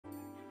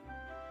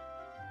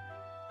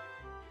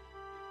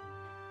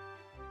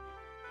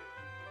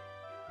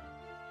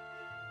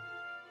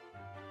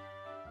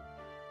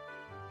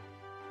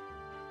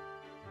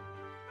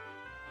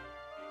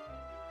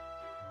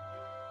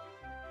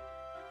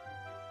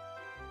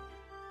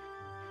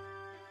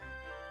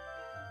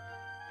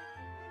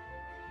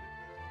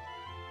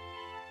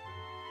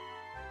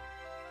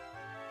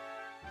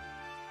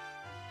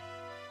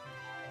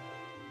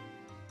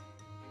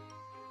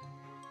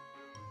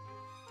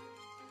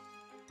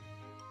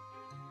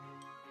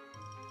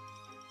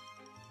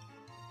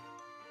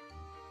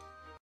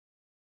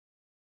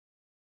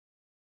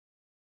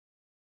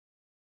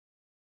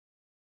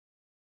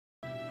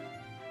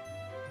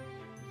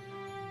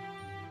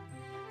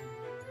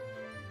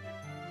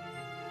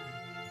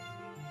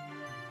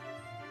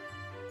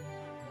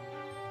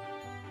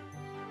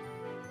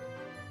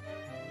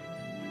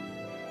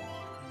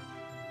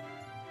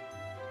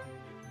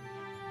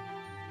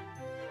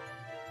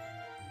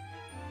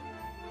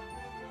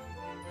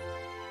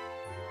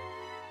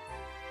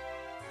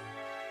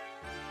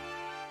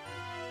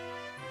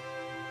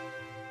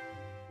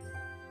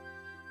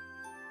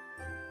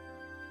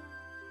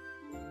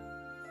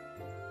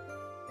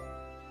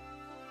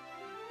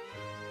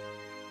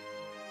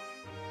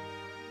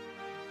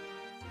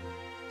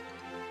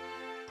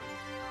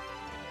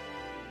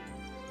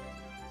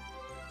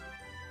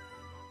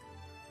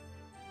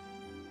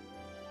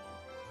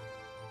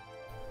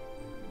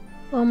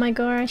Oh my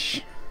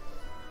gosh.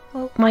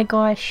 Oh my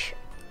gosh.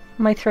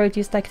 My throat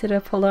just acted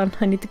up. Hold on,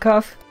 I need to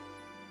cough.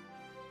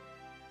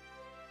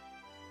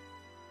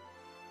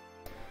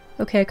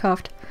 Okay, I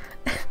coughed.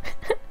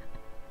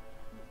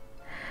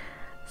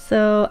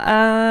 So,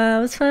 I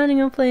was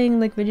planning on playing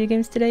like video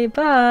games today,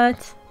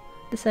 but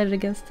decided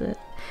against it.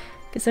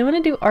 Because I want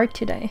to do art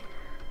today.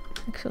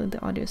 Actually,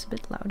 the audio is a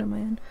bit loud on my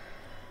end.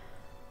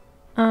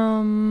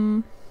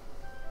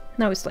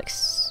 Now it's like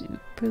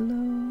super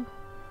low.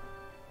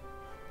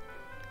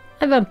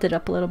 I bumped it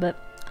up a little bit.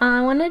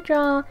 I want to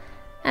draw.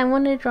 I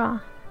want to draw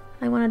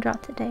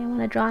today. I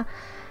want to draw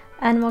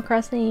Animal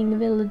Crossing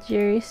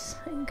villagers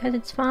because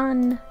it's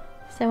fun.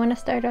 So I want to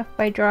start off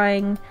by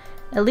drawing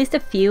at least a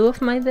few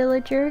of my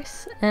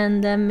villagers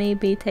and then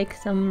maybe take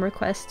some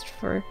requests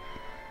for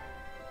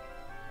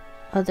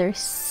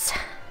others.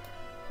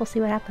 We'll see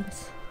what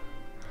happens.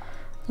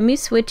 Let me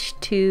switch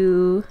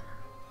to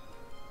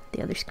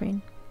the other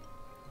screen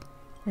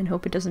and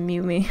hope it doesn't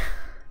mute me.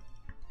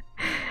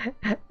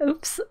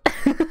 Oops.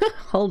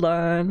 Hold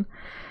on.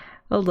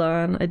 Hold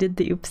on. I did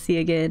the oopsie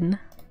again.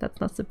 That's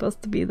not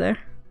supposed to be there.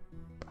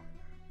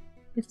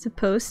 It's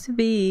supposed to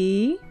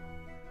be...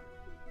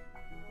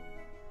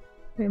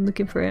 Wait, I'm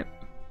looking for it.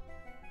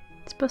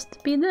 It's supposed to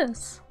be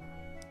this.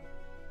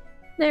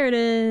 There it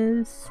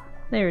is.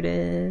 There it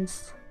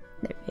is.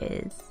 There it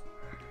is.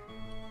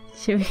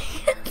 Should we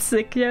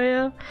sick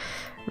yo-yo?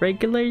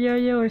 Regular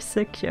yo-yo or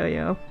sick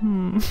yo-yo?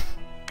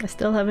 I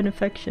still have an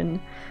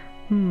infection.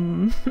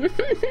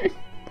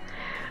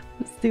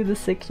 Let's do the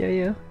sick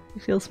yo-yo.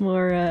 It feels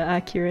more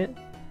accurate.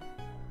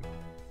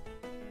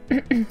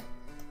 I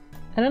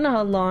don't know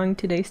how long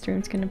today's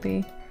stream's gonna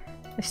be.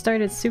 I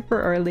started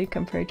super early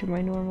compared to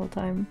my normal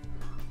time.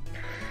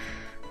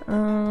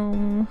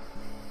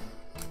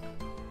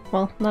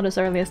 Well, not as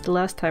early as the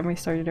last time I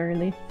started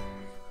early.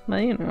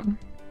 But you know.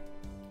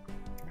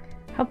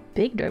 How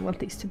big do I want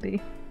these to be?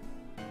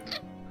 I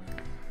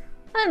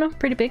don't know,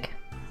 pretty big.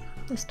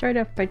 Let's start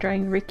off by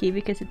drawing Ricky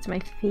because it's my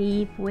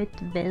favorite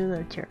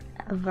villager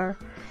ever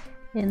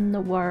in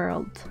the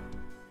world.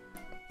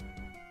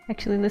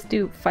 Actually, let's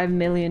do 5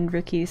 million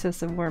Rickies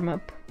as a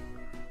warm-up.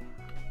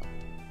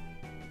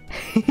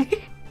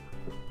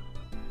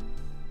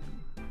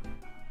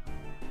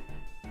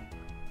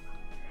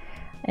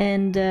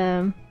 And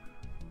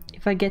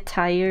if I get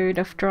tired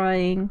of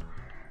drawing,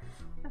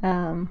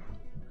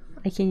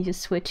 I can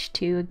just switch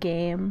to a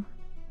game.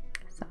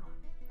 So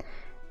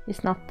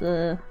it's not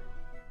the...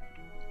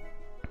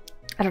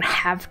 I don't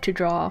have to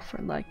draw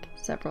for like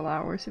several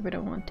hours if I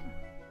don't want to.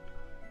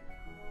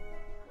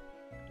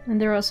 And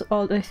there are also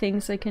other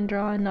things I can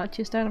draw and not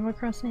just Animal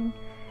Crossing.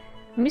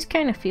 I'm just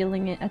kind of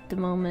feeling it at the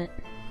moment.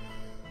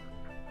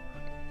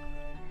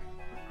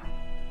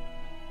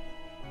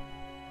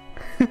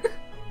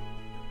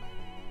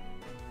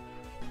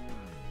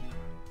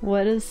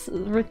 What does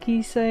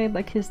Ricky say?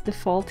 Like his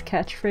default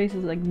catchphrase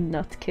is like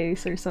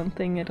nutcase or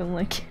something. I don't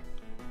like it.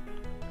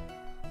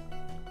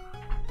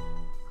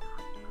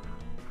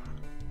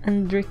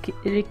 And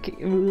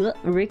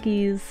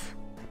Ricky's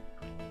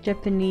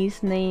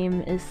Japanese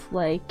name is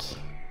like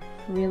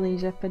really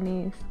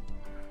Japanese.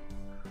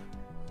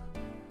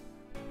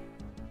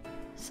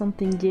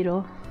 Something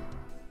Jiro.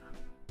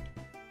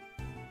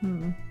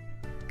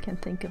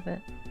 Can't think of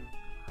it.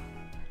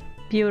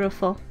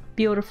 Beautiful.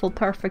 Beautiful,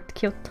 perfect,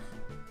 cute.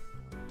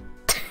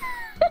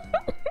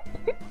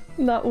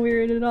 Not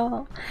weird at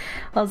all.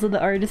 Also, the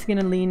art is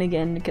gonna lean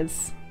again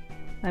because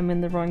I'm in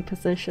the wrong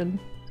position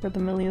for the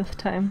millionth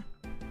time.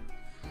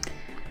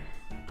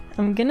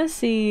 I'm gonna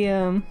see,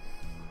 I'm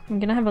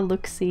gonna have a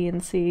look-see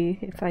and see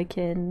if I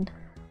can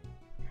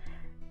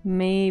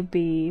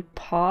maybe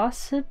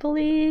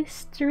possibly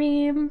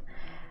stream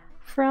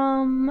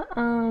from,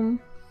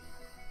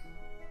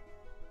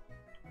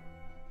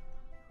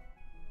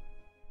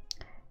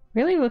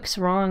 really looks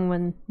wrong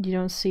when you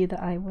don't see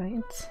the eye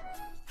whites.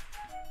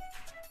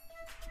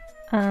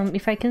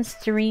 If I can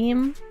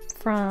stream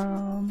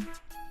from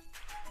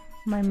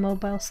my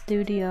mobile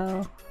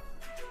studio,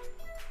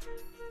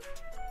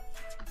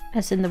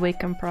 as in the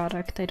Wacom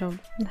product, I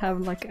don't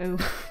have like a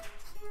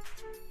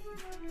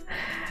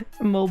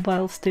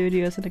mobile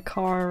studio as in a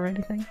car or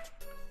anything.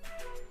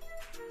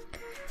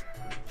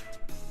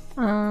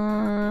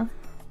 But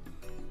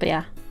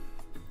yeah,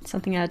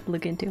 something I'd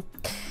look into.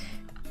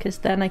 Because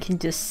then I can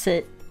just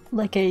sit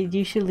like I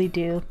usually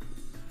do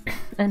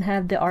and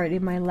have the art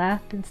in my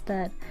lap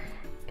instead.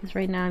 Because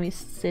right now I'm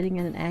just sitting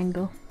at an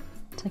angle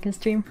so I can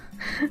stream.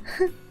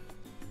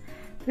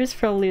 There's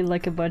probably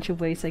like a bunch of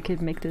ways I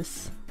could make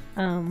this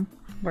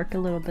work a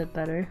little bit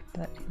better,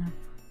 but you know.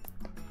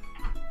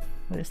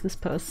 What is this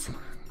pose?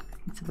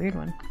 It's a weird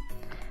one.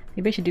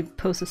 Maybe I should do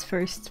poses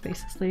first,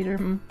 spaces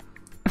later.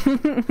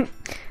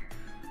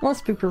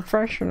 Let's be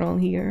professional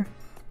here.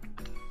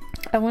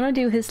 I want to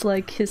do his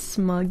like his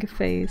smug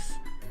face.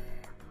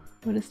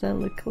 What does that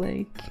look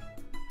like?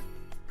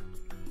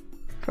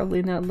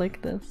 Probably not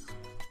like this.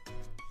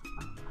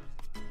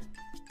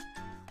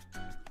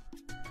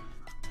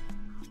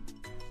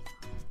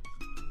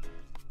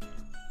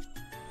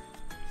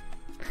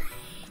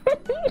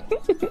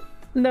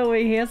 No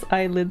way, he has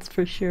eyelids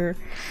for sure.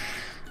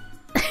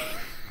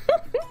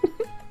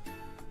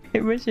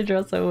 Maybe we should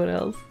draw someone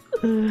else.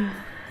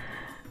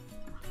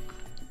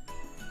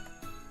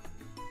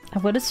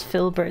 What does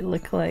Filbert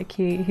look like?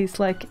 He's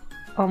like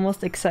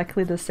almost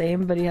exactly the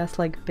same, but he has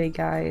like big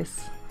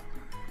eyes.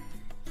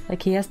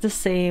 Like he has the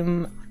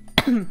same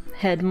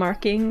head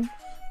marking.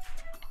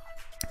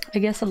 I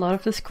guess a lot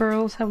of the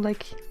squirrels have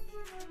like...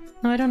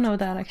 No, I don't know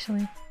that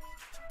actually.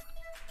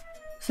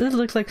 Does this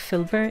look like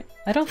Filbert?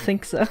 I don't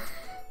think so.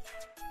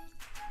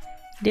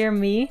 Dear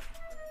me.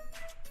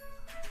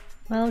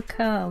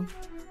 Welcome.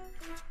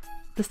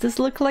 Does this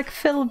look like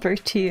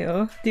Filbert to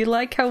you? Do you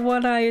like how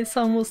one eye is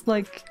almost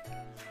like...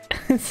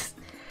 it's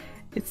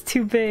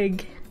too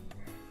big?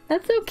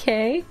 That's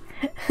okay.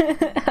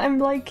 I'm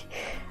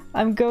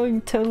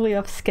going totally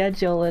off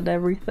schedule and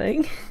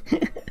everything.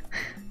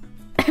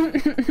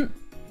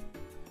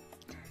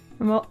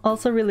 I'm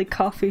also really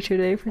coffee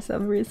today for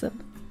some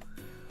reason.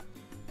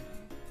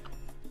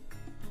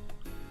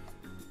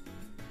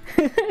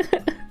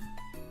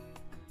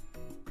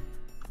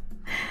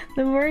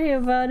 Don't worry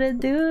about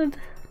it, dude.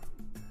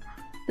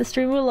 The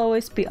stream will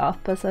always be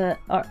up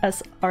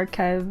as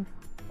archive.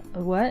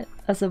 What?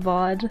 As a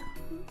VOD.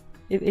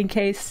 In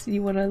case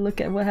you want to look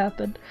at what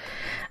happened.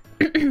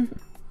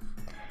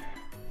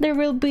 There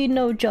will be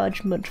no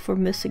judgment for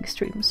missing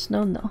streams.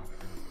 No, no.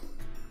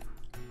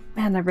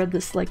 Man, I read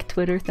this like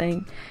Twitter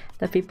thing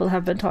that people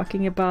have been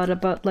talking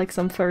about like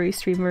some furry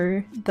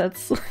streamer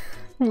that's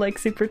like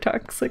super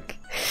toxic.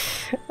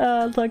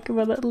 I'll talk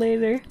about that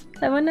later.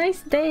 Have a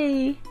nice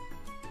day!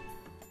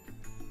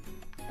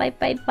 Bye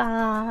bye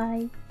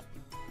bye!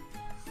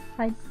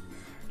 I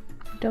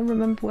don't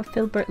remember what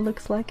Filbert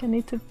looks like. I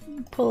need to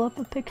pull up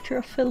a picture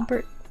of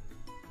Filbert.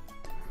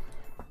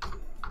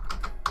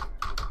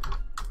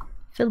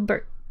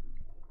 Filbert.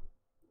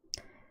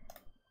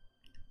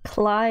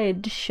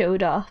 Clyde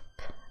showed up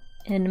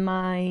in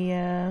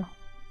my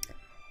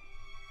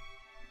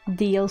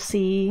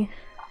DLC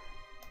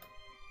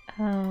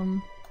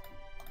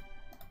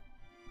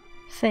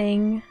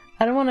thing.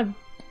 I don't want to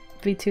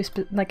be too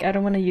like I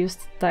don't want to use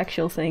the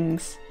actual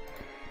things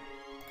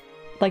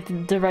like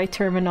the right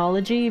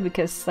terminology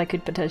because I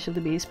could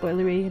potentially be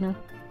spoilery, you know.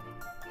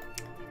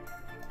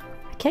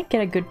 I can't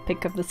get a good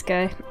pic of this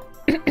guy.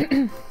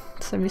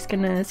 So I'm just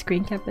gonna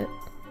screen cap it.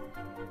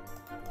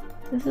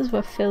 This is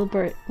what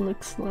Filbert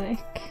looks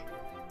like.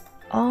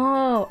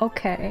 Oh,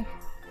 okay.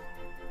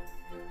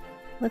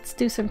 Let's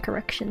do some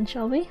correction,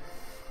 shall we?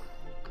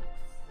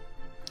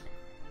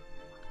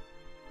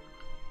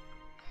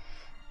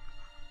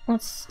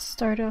 Let's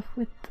start off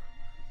with...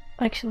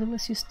 Actually,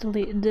 let's just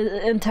delete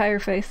the entire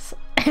face.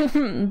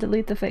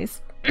 Delete the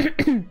face.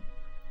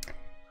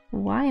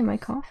 Why am I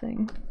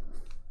coughing?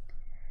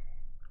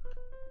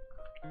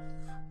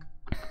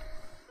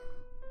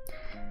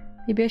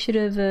 Maybe I should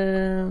have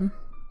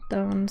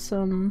done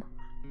some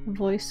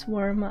voice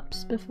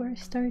warm-ups before I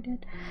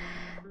started.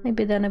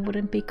 Maybe then I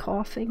wouldn't be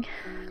coughing.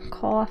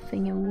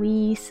 Coughing and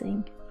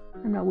wheezing.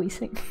 I'm not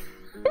wheezing.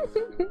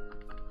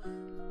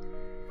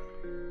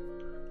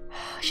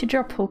 I should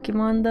draw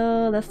Pokemon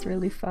though, that's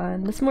really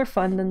fun. That's more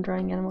fun than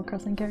drawing Animal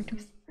Crossing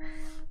characters.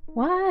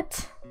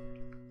 What?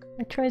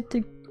 I tried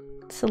to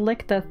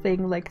select that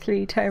thing like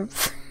 3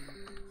 times.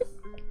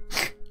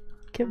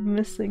 Kept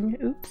missing,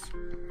 oops.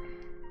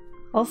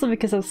 Also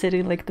because I'm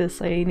sitting like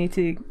this, I need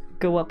to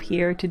go up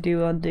here to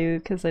do undo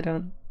because I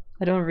don't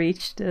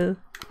reach the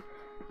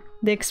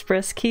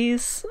express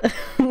keys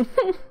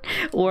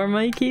or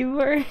my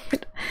keyboard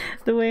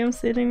the way I'm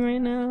sitting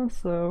right now,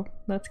 so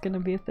that's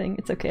gonna be a thing.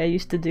 It's okay, I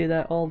used to do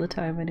that all the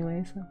time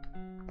anyway, so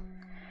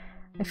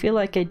I feel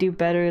like I do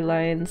better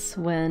lines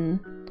when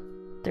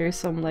there's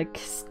some like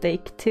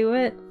stake to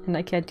it and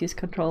I can't use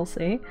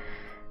Control-C,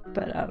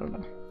 but I don't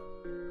know.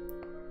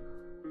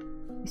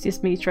 It's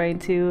just me trying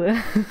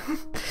to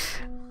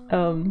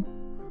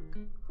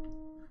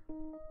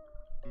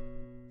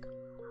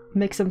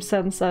make some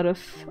sense out of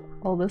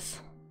all this.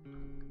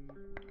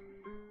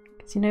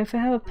 Because, you know, if I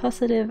have a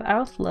positive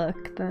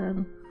outlook,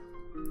 then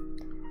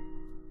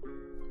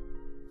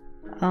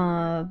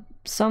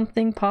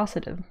something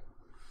positive.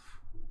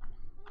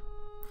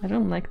 I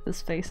don't like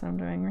this face I'm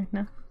drawing right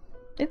now.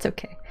 It's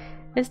okay.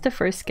 It's the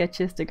first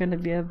sketches, they're gonna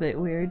be a bit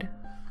weird.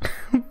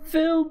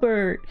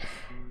 Filbert!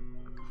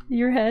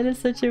 Your head is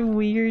such a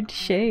weird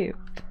shape.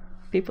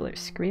 People are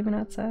screaming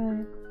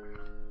outside.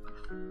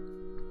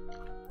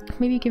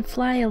 Maybe you can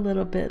fly a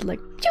little bit, like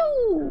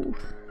pew!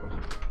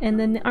 And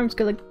then the arms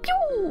go like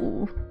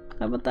pew!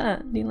 How about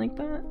that? Do you like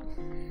that?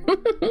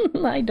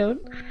 I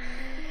don't.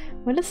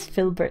 What is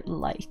Filbert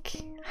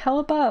like? How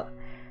about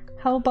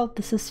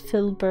this is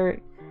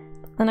Filbert,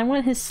 and I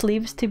want his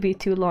sleeves to be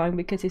too long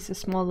because he's a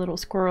small little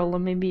squirrel,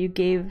 and maybe you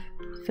gave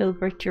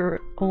Filbert your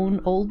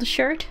own old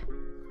shirt,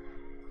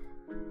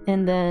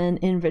 and then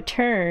in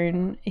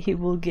return he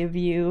will give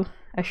you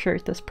a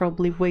shirt that's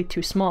probably way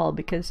too small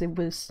because it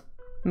was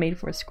made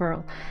for a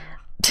squirrel.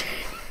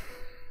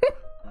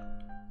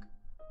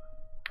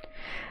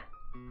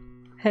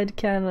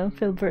 Headcanon,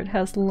 Filbert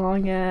has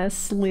long ass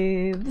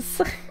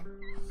sleeves.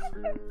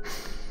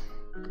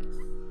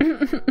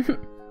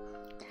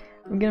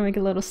 I'm gonna make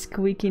a lot of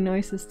squeaky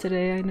noises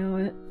today, I know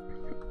it.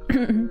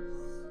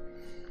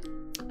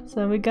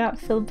 So we got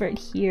Filbert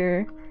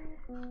here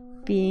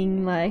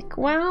being like,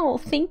 wow,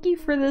 thank you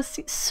for this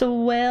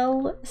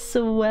swell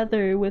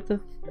sweater with a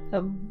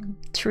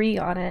tree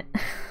on it. I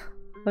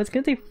was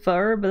gonna say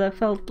fur, but that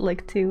felt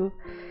like too...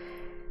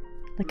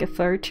 like a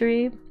fir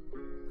tree.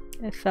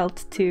 It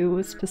felt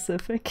too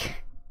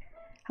specific.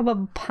 How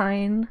about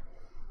pine?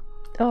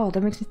 Oh,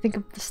 that makes me think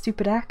of the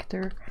stupid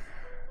actor.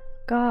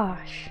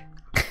 Gosh.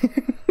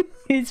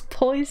 He's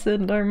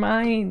poisoned our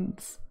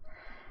minds.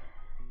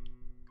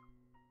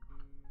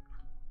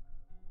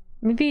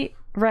 Maybe,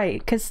 right,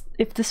 because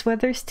if this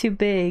weather's too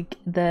big,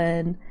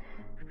 then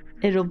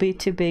it'll be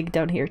too big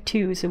down here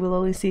too, so we'll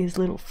only see his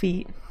little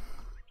feet.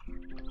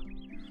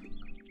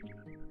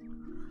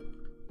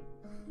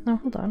 Oh,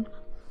 hold on.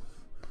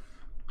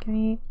 Can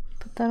we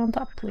put that on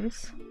top,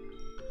 please?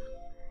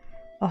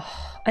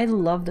 Oh, I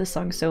love this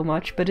song so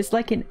much, but it's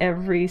like in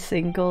every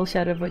single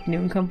Shadow of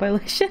Noon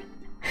compilation.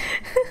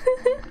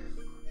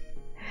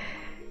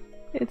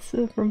 It's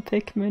from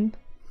Pikmin.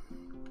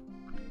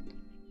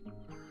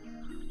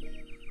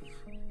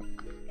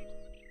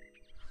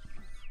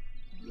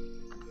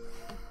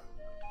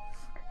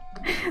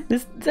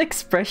 This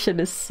expression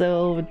is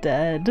so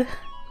dead.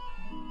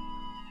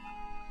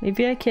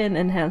 Maybe I can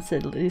enhance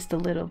it at least a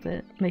little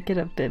bit, make it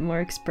a bit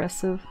more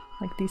expressive.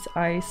 Like these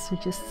eyes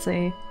would just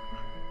say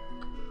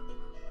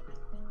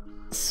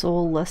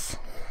soulless.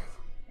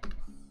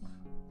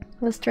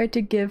 Let's try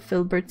to give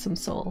Filbert some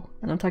soul.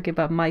 And I'm talking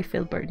about my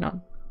Filbert, not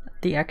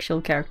the actual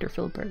character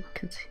Filbert,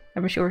 because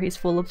I'm sure he's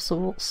full of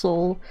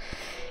soul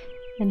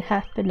and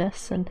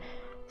happiness and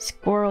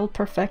squirrel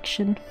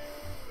perfection.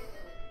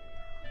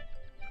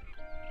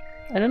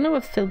 I don't know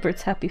what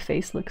Filbert's happy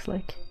face looks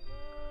like.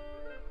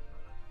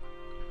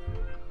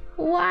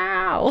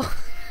 Wow!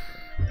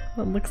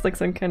 It looks like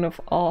some kind of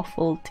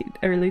awful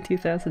early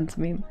 2000s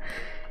meme.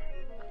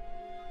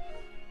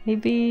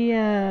 Maybe,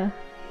 I've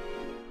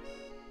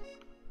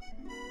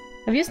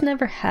just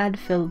never had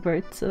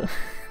Filbert, so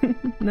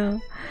no.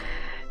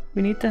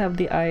 We need to have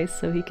the eyes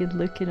so he can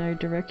look in our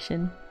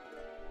direction.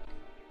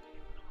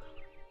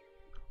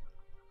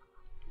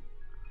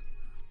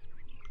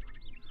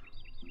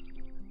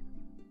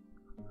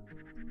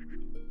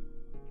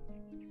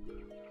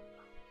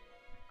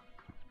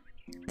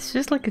 It's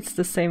just like it's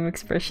the same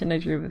expression I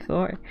drew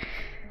before.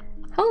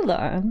 Hold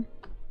on.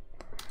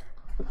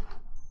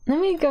 Let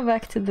me go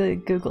back to the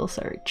Google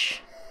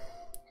search.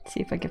 See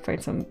if I can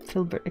find some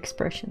Filbert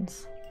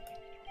expressions.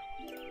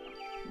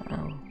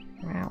 Wow,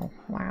 wow,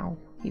 wow.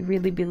 You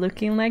really be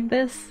looking like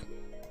this?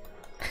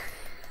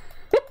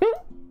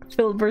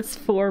 Filbert's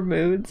 4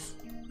 moods.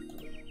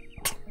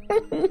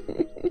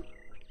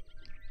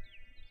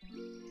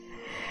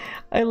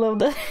 I love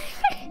that.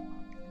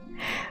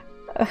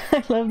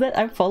 I love that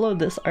I followed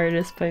this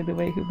artist, by the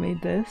way, who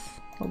made this.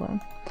 Hold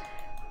on.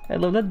 I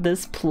love that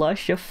this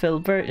plush of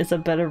Filbert is a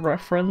better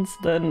reference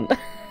than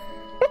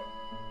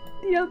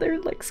the other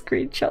like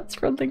screenshots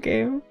from the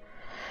game.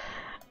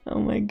 Oh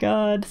my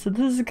god. So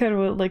this is kind of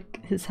what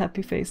like his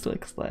happy face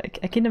looks like.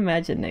 I can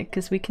imagine it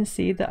because we can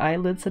see the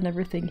eyelids and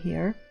everything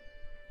here.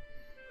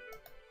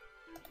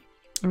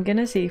 I'm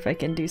gonna see if I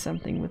can do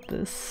something with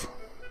this.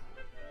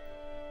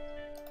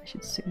 I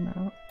should zoom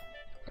out.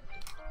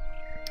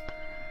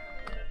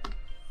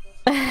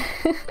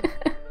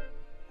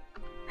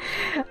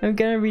 I'm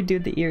gonna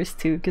redo the ears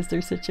too because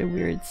they're such a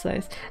weird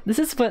size. This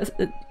is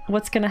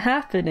what's gonna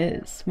happen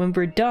is when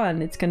we're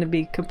done it's gonna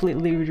be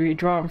completely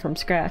redrawn from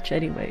scratch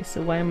anyway,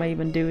 so why am I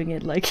even doing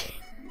it like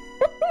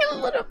a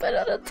little bit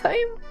at a time?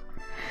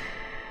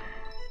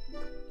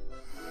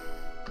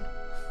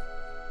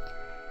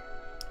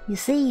 You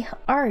see,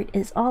 art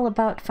is all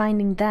about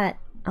finding that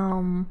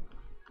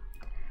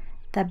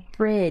that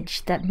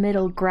bridge, that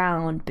middle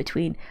ground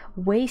between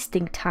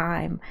wasting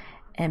time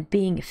and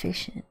being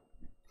efficient.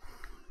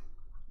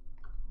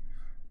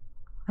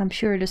 I'm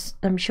sure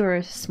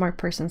a smart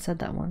person said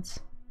that once.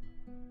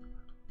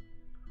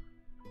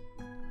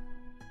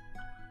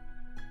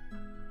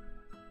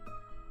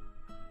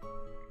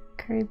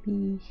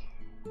 Kirby.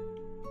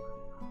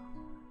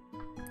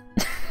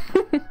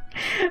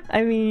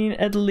 I mean,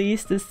 at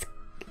least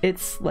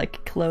it's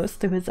like close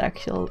to his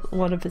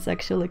one of his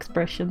actual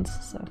expressions,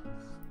 so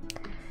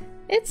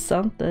it's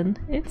something.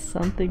 It's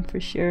something for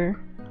sure.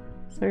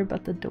 Sorry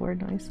about the door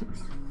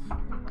noises.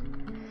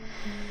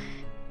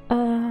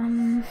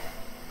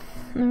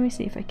 Let me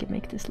see if I can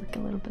make this look a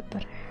little bit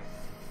better.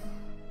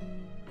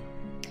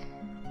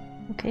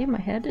 Okay, my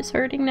head is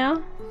hurting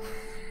now.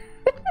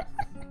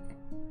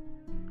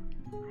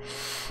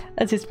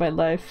 That's just my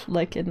life,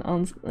 like an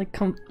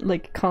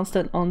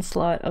constant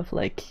onslaught of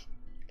like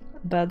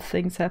bad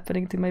things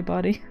happening to my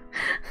body.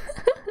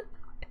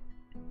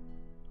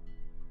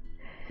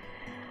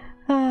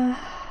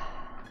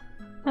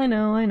 I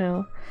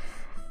know.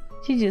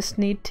 You just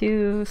need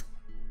to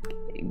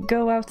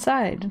go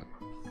outside.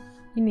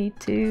 You need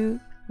to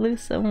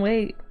lose some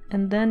weight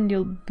and then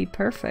you'll be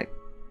perfect.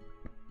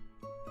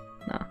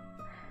 No,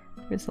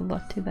 there's a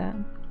lot to that.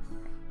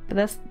 But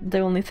that's the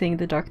only thing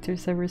the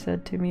doctors ever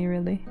said to me,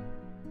 really.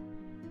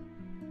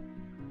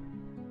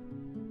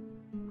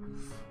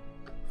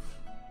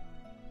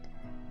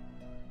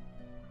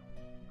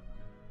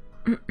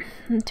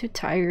 I'm too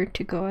tired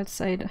to go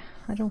outside.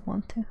 I don't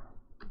want to.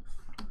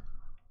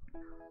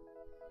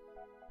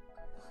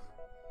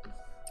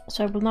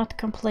 So I will not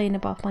complain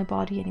about my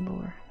body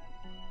anymore.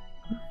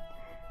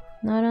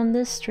 Not on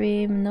this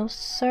stream. No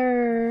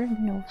sir.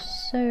 No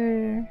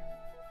sir.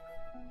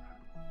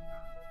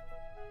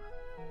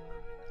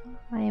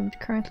 I am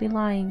currently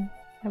lying.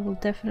 I will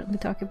definitely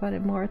talk about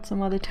it more at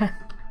some other time.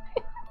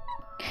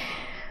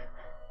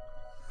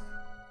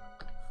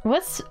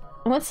 What's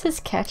his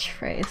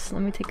catchphrase?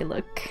 Let me take a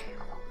look.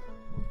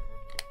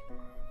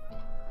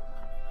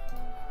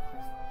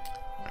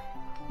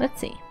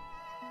 Let's see.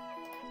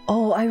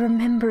 Oh, I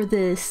remember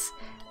this,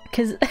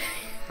 because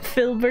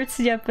Filbert's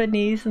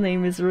Japanese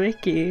name is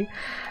Ricky.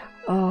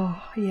 Oh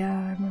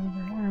yeah,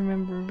 I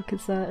remember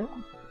because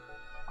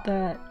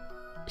that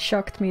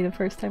shocked me the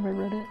first time I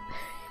read it.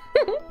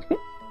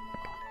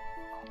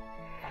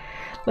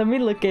 Let me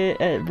look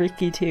at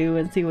Ricky too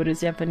and see what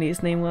his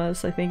Japanese name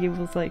was. I think it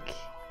was like,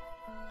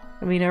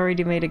 I mean, I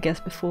already made a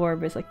guess before,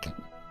 but it's like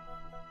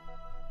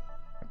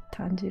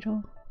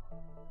Tanjiro?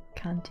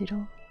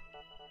 Kanjiro?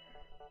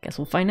 Guess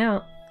we'll find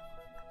out.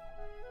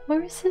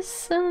 Where is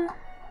this? Oh,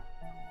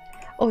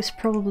 it's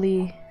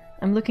probably...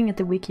 I'm looking at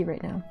the wiki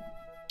right now.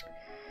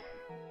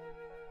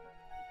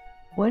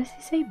 What does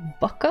he say?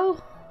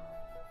 Bucko?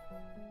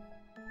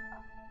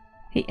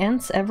 He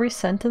ends every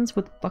sentence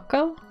with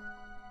bucko?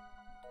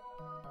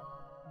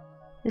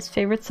 His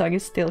favorite song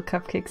is Steel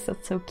Cupcakes.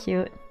 That's so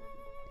cute.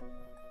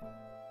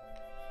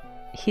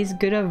 He's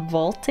good at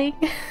vaulting?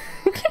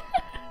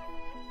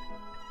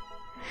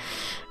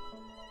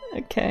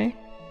 Okay.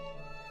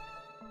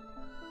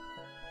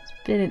 It's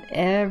been in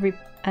every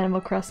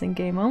Animal Crossing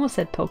game. I almost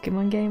said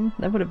Pokemon game.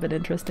 That would have been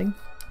interesting.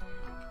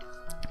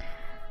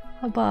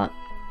 How about...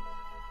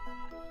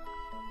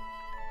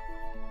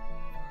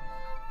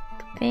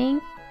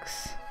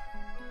 Thanks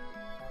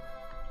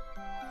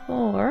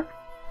for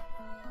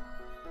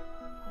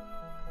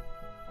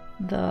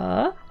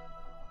the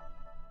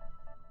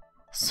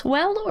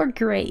swell or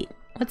great?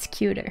 What's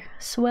cuter?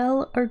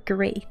 Swell or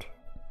great?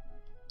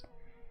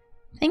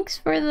 Thanks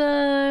for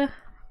the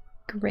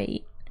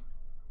great.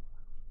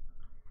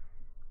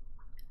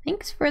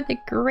 Thanks for the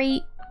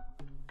great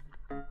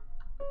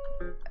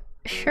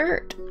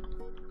shirt,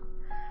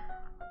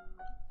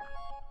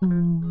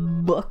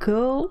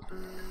 bucko.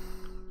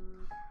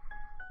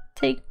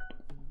 Take,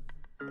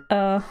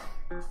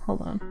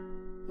 hold on.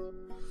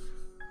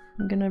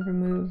 I'm gonna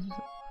remove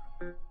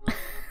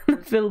the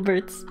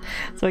filberts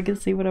so I can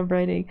see what I'm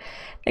writing.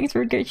 Thanks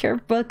for good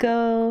shirt,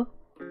 bucko.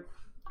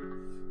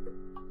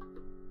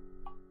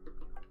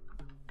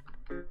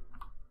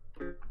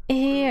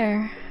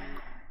 Here.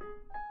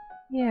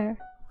 Here.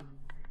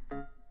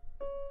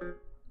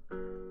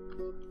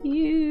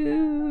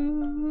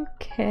 You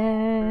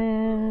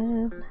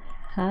can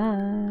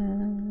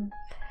have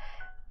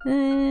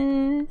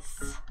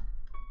this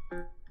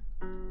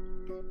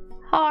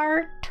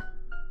heart,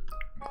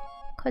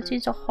 cause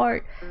he's a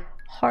heart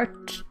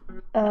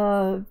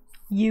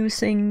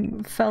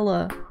using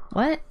fella.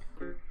 What?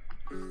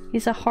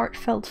 He's a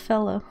heartfelt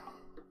fellow.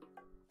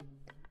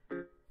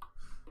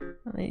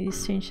 Let me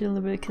change it a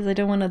little bit because I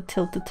don't want to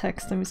tilt the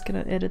text. I'm just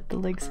gonna edit the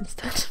legs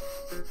instead.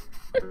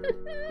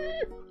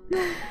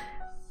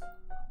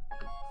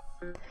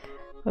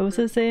 What was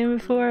I saying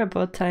before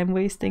about time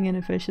wasting and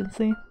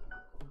efficiency?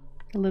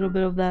 A little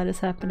bit of that is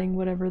happening,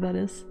 whatever that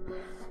is.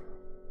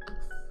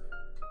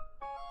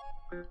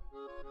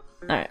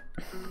 Alright.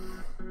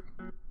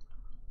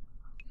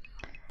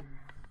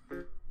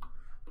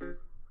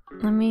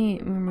 Let me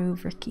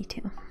remove Ricky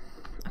too.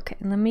 Okay,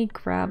 let me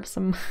grab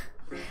some...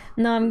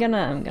 No, I'm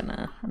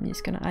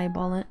just gonna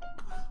eyeball it.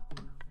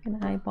 I'm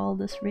gonna eyeball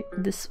this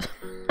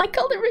I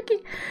called it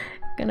Ricky!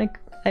 I'm gonna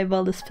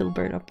eyeball this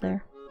filbert up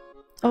there.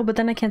 Oh, but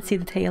then I can't see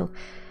the tail.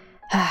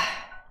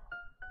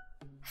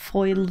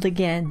 Foiled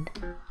again.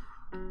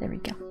 There we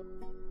go.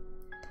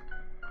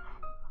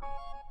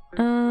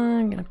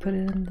 I'm gonna put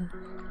it in the...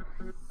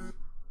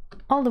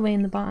 all the way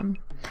in the bottom.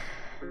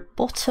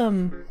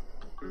 Bottom!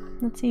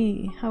 Let's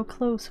see how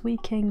close we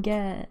can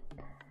get.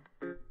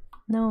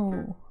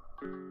 No.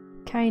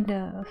 Kind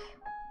of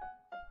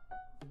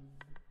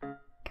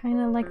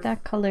like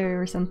that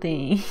color or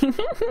something.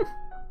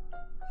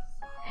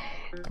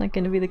 It's not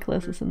gonna be the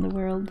closest in the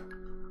world.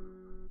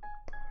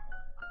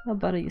 How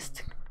about I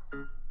just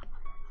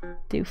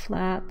do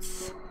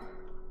flats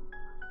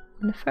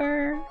and the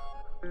fur,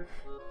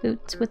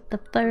 boots with the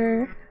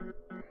fur.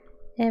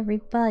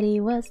 Everybody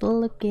was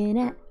looking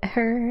at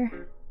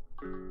her.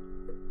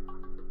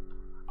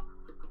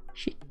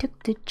 She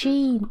took the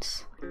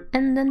jeans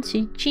and then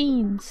she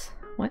jeans.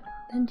 What?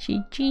 Then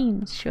she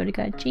jeans. Shorty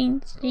got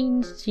jeans,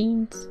 jeans,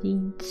 jeans,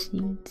 jeans,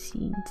 jeans,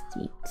 jeans,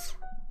 jeans.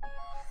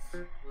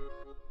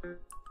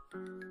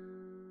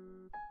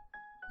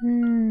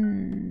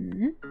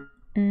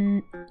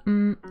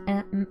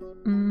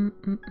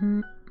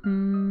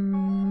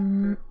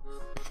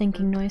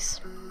 Thinking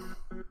noise.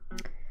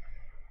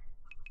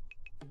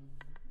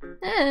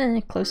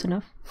 Close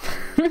enough.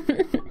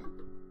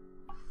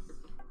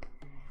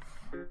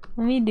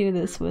 Let me do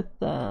this with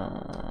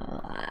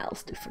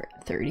let's do for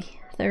 30.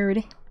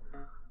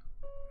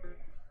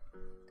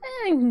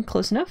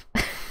 Close enough.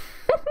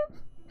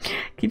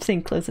 Keep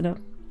saying close enough.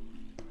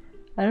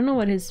 I don't know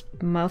what his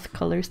mouth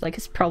color's like.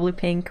 It's probably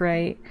pink,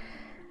 right?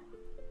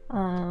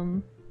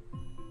 I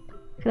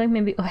feel like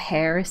maybe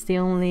O'Hare is the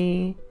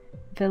only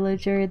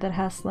villager that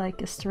has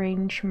like a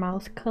strange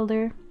mouth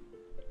color.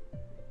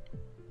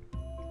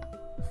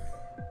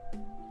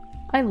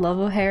 I love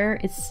O'Hare.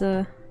 It's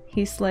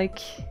he's like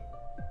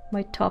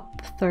my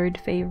top 3rd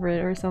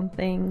favorite or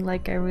something.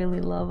 Like, I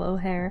really love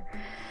O'Hare.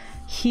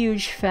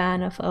 Huge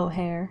fan of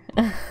O'Hare.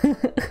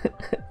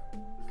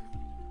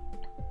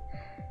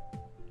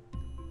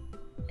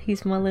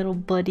 He's my little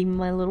buddy,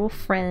 my little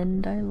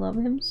friend. I love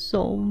him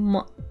so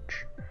much.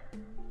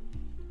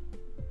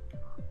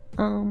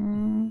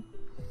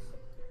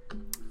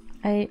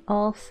 I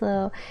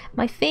also...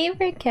 My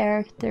favorite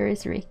character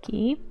is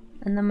Ricky.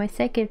 And then my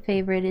 2nd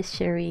favorite is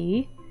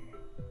Cherie.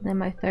 And then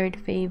my 3rd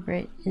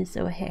favorite is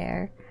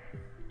O'Hare.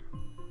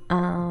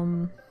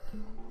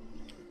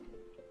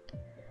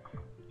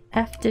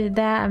 After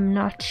that, I'm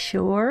not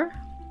sure.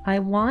 I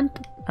want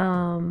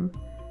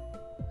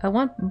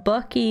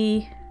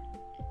Bucky.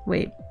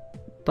 Wait,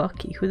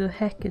 Bucky? Who the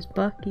heck is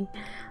Bucky?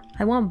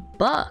 I want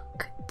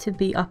Buck to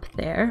be up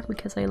there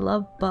because I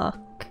love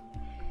Buck.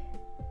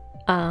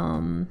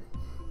 And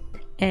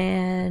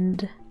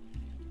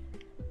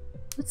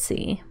let's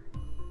see.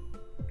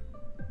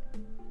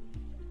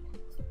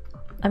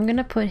 I'm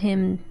gonna put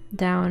him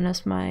down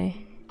as my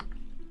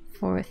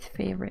 4th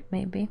favorite,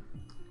 maybe.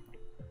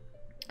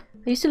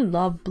 I used to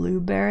love Blue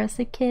Bear as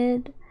a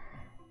kid.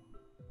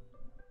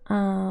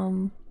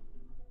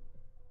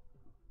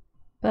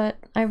 But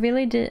I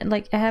really did,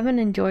 like, I haven't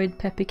enjoyed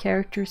Peppy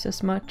characters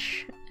as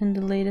much in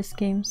the latest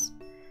games.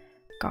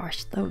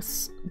 Gosh,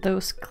 those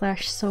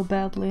clash so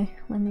badly.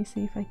 Let me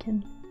see if I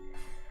can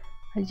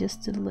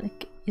adjust it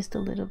like just a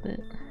little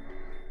bit.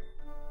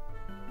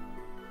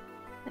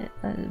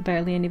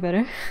 Barely any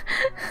better.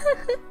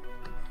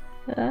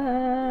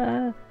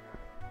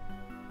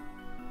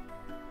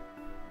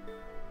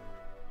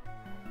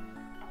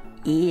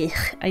 Ew,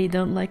 I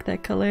don't like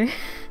that color.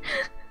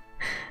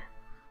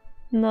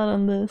 Not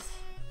on this.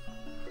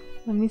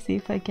 Let me see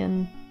if I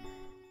can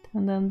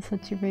turn down the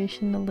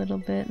saturation a little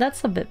bit.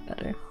 That's a bit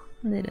better.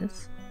 It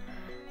is.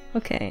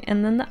 Okay,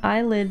 and then the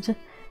eyelid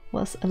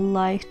was a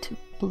light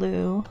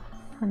blue.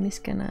 I'm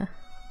just gonna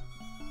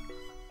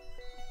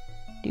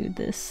do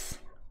this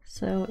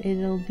so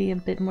it'll be a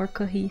bit more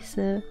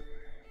cohesive.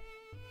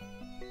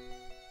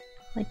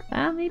 Like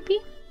that, maybe?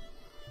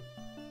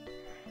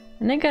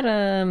 And I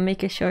gotta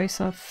make a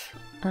choice of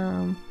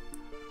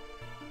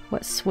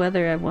what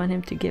sweater I want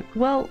him to give.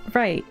 Well,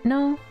 right,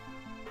 no,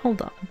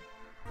 hold on.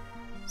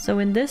 So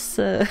in this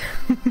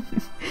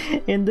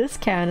in this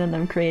canon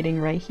I'm creating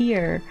right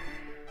here,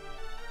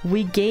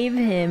 we gave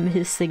him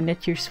his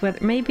signature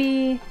sweater.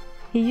 Maybe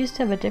he used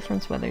to have a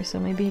different sweater, so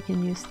maybe he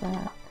can use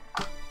that.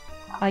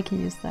 I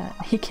can use that.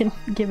 He can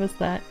give us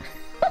that.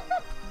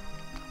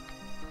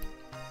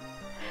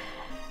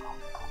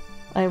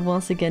 I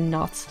once again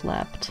not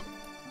slept.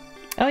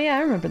 Oh yeah,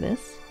 I remember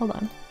this. Hold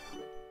on.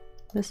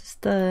 This is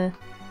the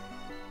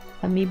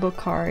amiibo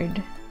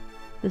card.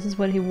 This is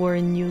what he wore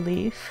in New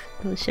Leaf,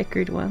 the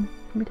checkered one.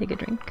 Let me take a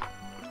drink.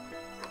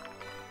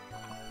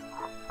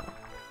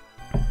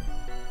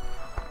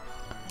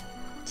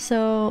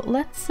 So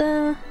let's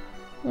go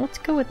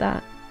with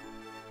that.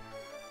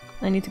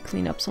 I need to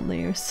clean up some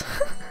layers.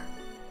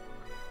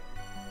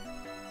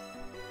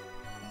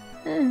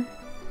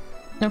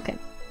 Okay.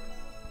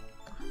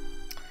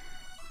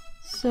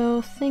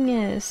 So thing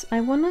is, I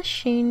wanna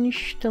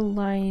change the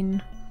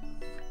line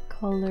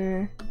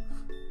color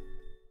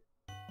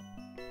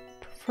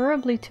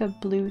preferably to a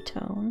blue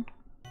tone.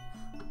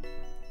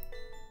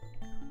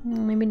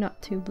 Maybe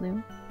not too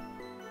blue.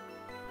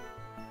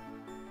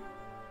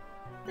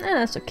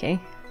 That's okay,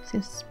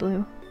 since it's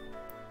blue.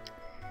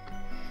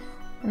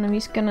 And I'm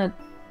just gonna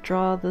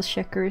draw the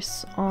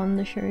checkers on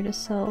the shirt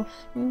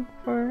itself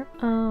for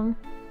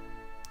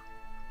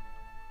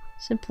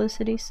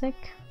simplicity's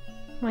sake.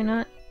 Why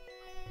not?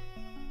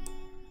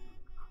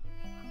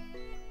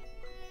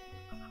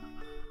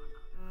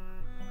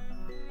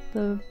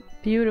 The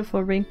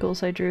beautiful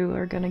wrinkles I drew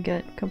are gonna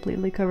get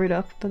completely covered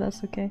up, but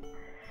that's okay.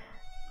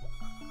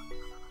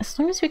 As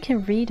long as we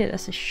can read it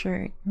as a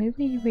shirt.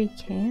 Maybe we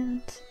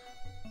can't.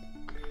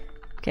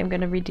 Okay, I'm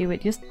gonna redo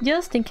it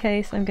just in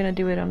case. I'm gonna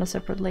do it on a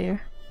separate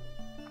layer.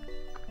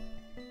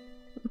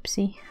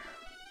 Oopsie.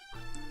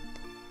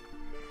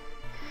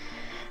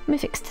 Let me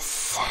fix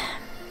this.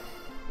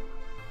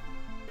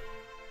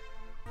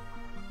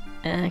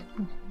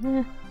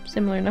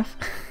 Similar enough.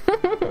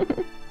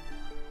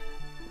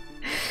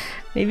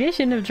 Maybe I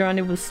shouldn't have drawn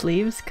it with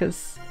sleeves,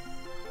 because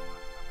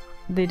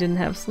they didn't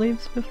have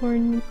sleeves before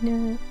in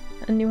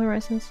New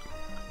Horizons.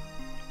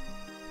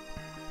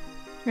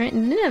 Right,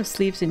 and they didn't have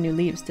sleeves in New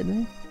Leaves, did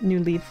they? New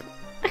Leaf.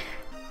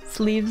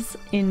 Sleeves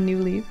in New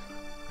Leaf.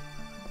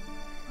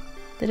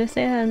 Did I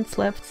say I hadn't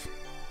slept?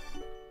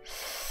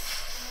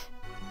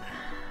 I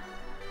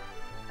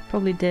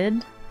probably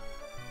did.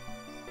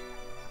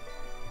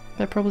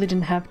 But I probably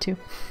didn't have to.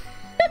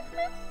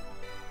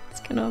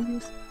 It's kind of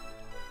obvious.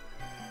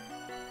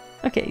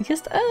 Okay,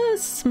 just a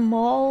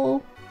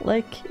small,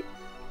 like,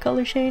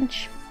 color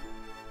change.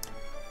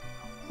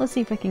 Let's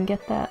see if I can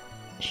get that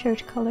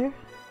shirt color.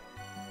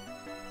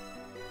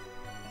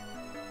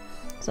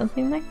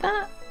 Something like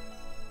that.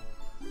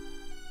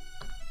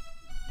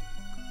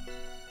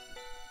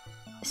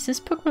 Is this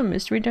Pokemon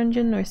Mystery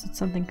Dungeon or is it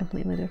something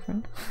completely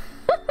different?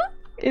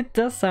 It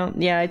does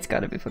sound— yeah, it's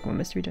gotta be Pokemon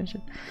Mystery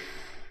Dungeon.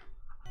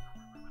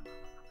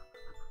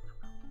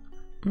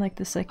 Like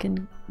the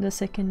second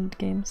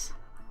games.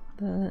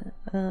 The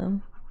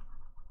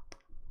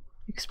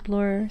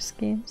Explorers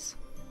games.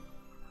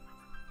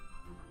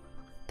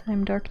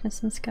 Time,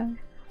 Darkness, and Sky.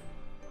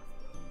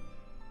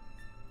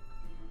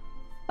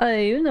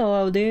 You know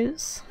how it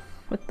is.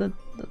 With the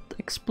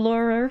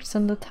Explorers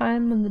and the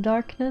Time and the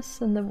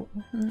Darkness and the—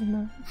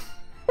 no.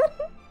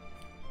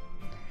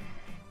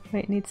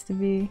 Wait, it needs to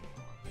be—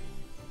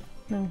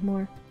 no,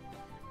 more.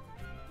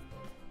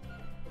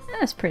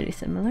 That's pretty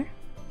similar.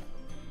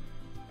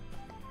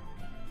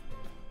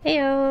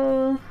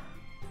 Heyo!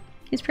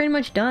 He's pretty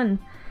much done.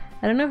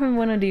 I don't know if I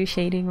want to do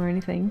shading or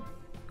anything.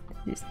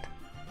 I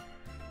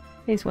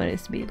just want it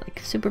to be like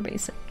super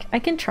basic. I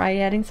can try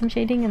adding some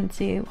shading and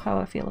see how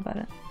I feel about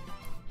it.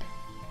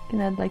 I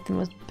can add like the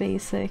most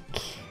basic.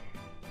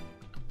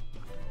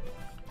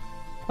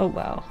 Oh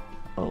wow.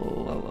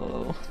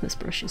 Oh, this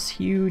brush is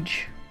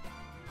huge.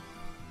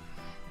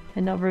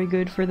 And not very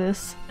good for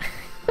this.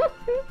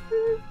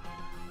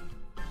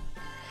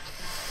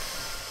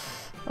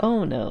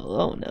 Oh no,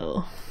 oh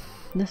no.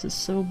 This is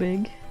so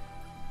big.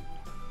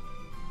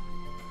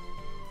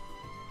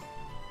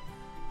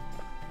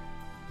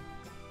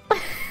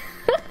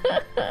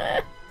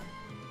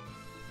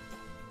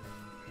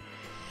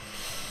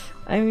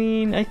 I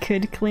mean, I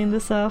could clean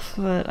this off,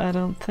 but I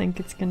don't think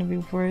it's gonna be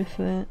worth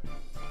it.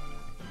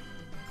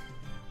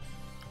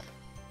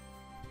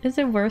 Is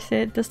it worth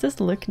it? Does this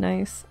look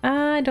nice?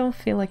 I don't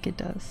feel like it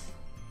does.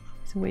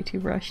 It's way too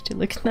rushed to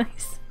look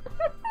nice.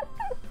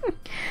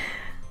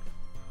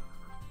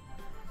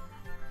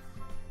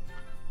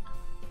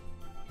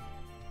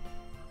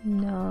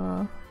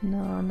 No,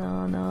 no,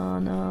 no, no,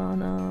 no,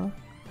 no.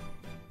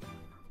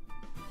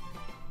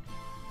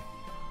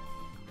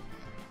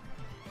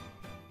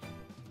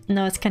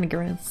 No, it's kind of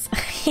gross.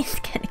 It's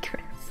kind of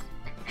gross.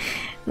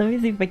 Let me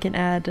see if I can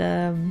add,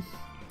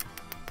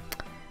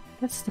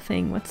 what's the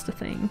thing? What's the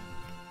thing?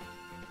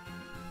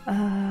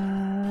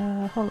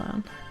 Hold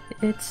on.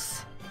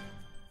 It's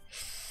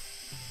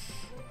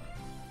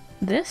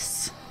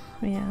this?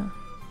 Yeah.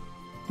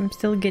 I'm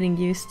still getting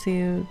used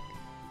to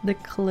the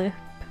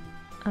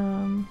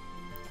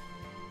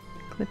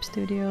Clip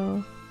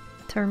Studio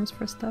terms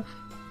for stuff.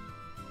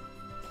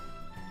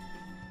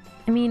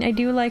 I mean, I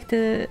do like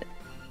the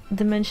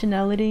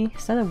dimensionality.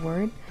 Is that a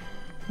word?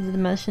 The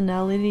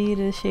dimensionality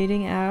the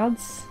shading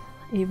adds,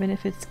 even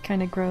if it's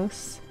kind of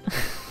gross.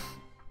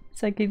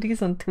 So I could do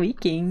some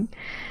tweaking.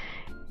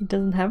 It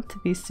doesn't have to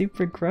be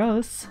super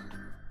gross.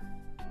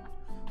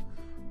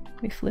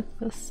 Let me flip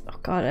this. Oh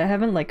god, I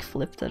haven't like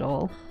flipped at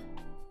all.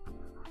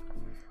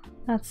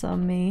 That's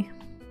on me.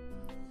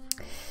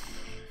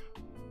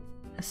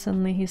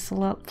 Suddenly he's a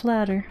lot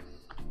flatter.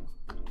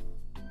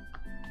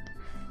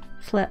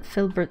 Flat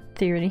filbert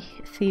theory.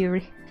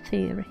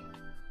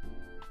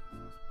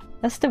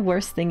 That's the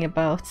worst thing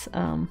about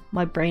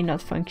my brain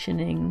not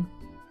functioning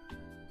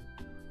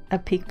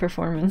at peak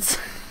performance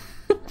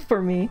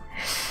for me,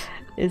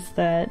 is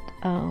that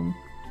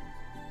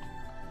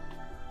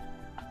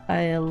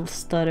I'll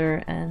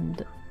stutter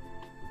and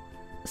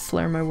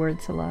slur my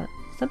words a lot.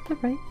 Is that the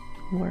right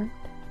word?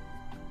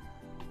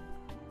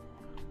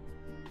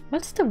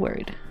 What's the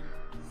word?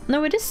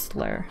 No, it is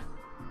slur.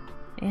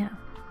 Yeah.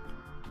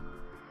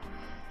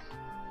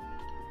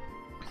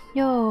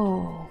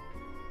 Yo.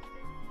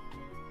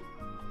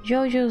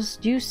 JoJo's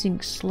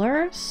using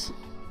slurs?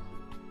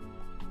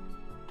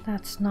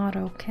 That's not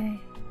okay.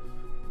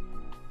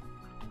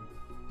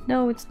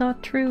 No, it's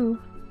not true.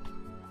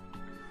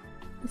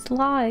 It's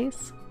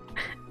lies.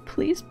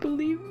 Please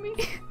believe me.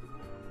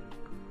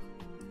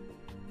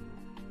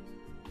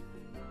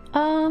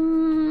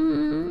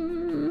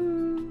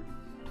 I'm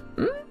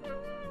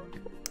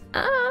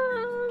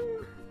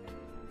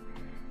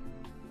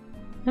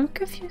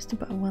confused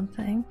about one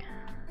thing.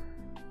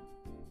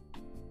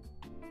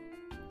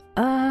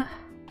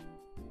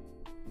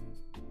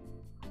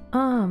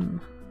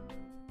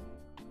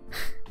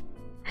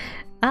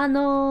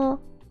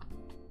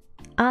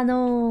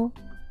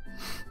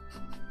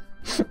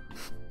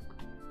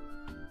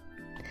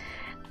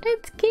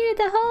 Let's kill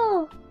the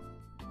hole!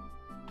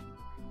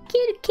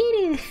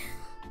 Kill!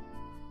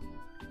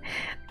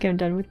 Okay, I'm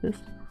done with this.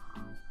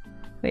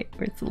 Wait,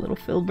 where's the little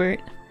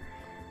filbert?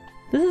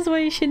 This is why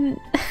you shouldn't...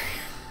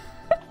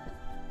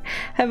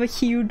 have a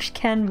huge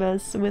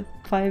canvas with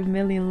 5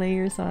 million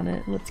layers on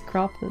it. Let's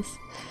crop this.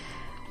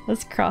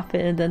 Let's crop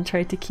it and then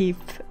try to keep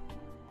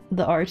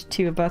the art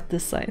to about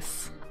this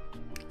size.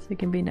 So it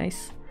can be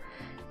nice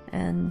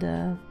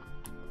and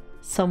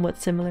somewhat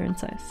similar in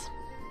size.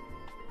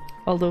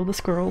 Although the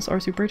squirrels are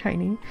super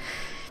tiny.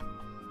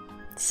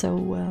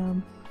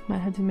 So I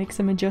had to make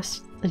some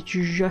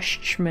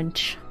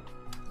adjustment.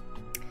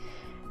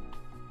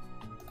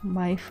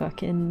 My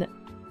fucking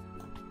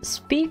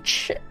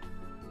speech.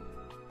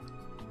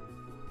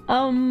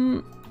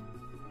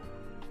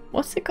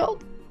 What's it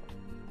called?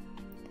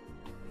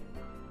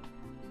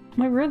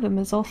 My rhythm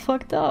is all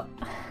fucked up.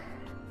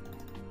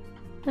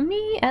 Let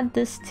me add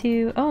this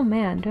to... Oh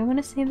man, do I want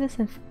to save this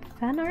in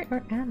fan art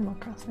or Animal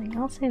Crossing?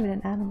 I'll save it in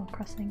Animal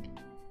Crossing.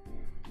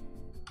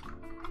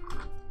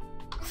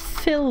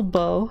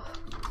 Filbo.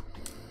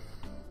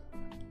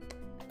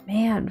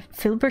 Man,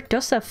 Filbert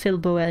does have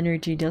Filbo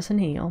energy, doesn't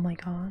he? Oh my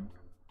god.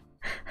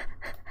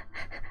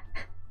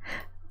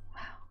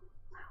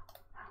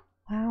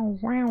 Wow,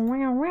 wow,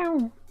 wow,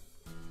 wow.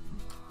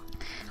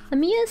 Let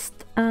me just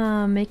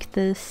make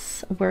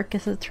this work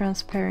as a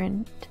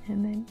transparent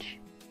image.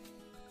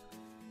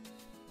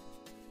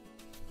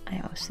 I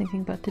was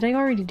thinking about, did I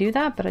already do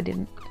that? But I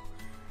didn't.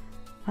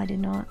 I did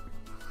not.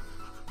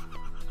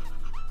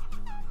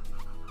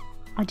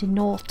 I did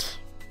not.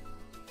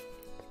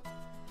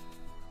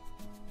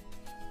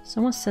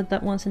 Someone said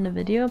that once in the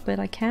video, but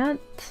I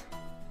can't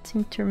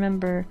seem to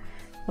remember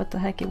what the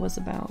heck it was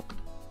about.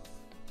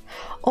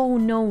 Oh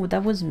no,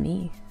 that was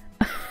me.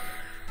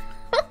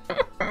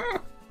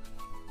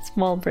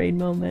 Small brain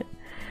moment.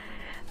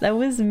 That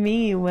was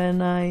me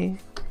when I...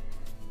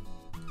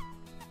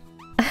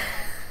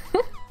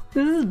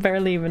 This is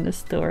barely even a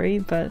story,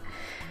 but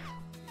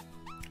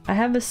I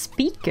have a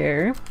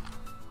speaker.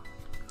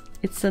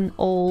 It's an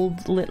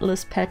old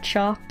Littlest Pet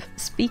Shop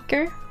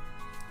speaker.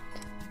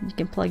 You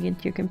can plug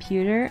into your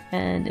computer,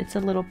 and it's a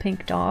little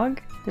pink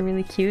dog. They're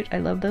really cute. I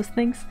love those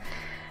things.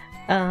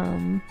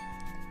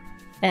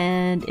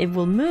 And it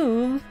will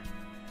move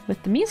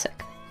with the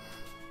music.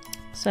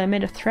 So I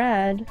made a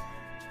thread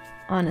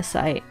on a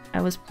site.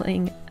 I was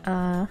playing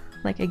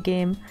like a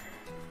game,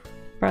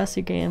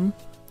 browser game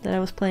that I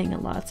was playing a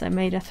lot. So I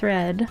made a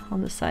thread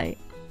on the site,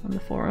 on the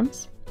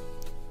forums,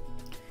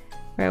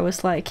 where I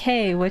was like,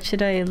 hey, what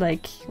should I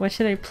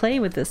play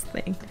with this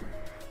thing?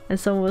 And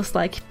someone was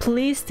like,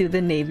 please do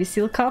the Navy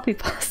SEAL copy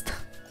pasta.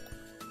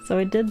 So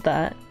I did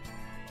that.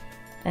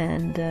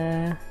 And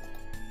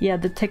yeah,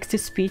 the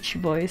text-to-speech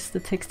voice,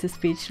 the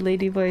text-to-speech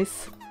lady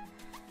voice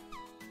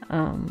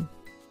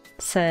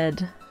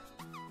said,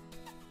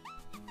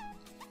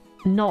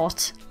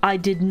 not, I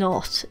did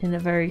not, in a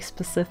very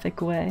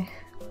specific way.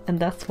 And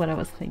that's what I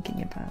was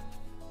thinking about.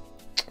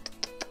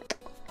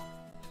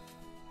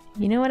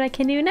 You know what I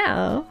can do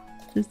now?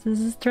 This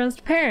is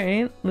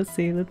transparent. Let's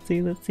see, let's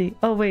see, let's see.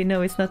 Oh wait,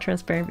 no, it's not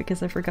transparent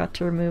because I forgot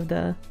to remove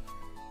the...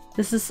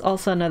 This is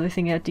also another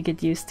thing I had to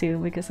get used to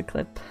because of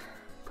clip.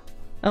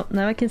 Oh,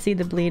 now I can see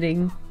the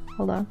bleeding.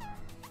 Hold on.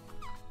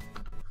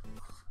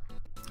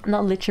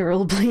 Not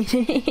literal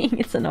bleeding,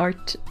 it's an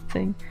art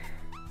thing.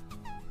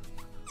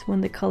 It's when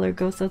the color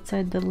goes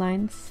outside the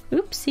lines.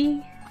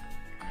 Oopsie!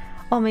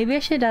 Oh, maybe I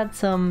should add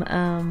some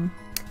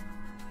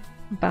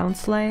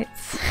bounce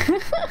lights.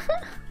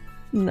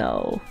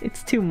 No,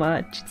 it's too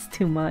much. It's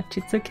too much.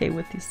 It's okay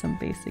with some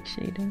basic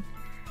shading.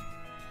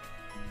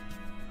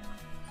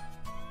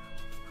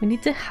 We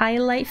need to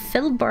highlight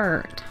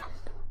Filbert.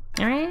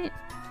 Alright?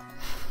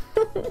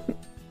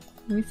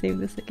 Let me save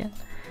this again.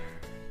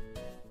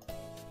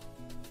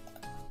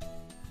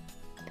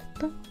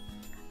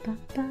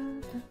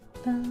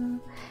 I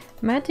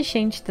might have to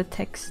change the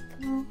text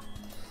though.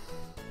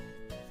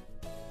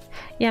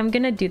 Yeah, I'm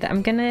gonna do that.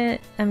 I'm gonna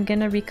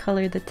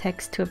recolor the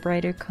text to a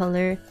brighter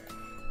color.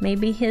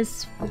 Maybe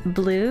his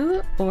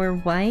blue or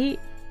white.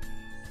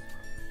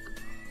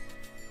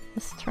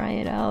 Let's try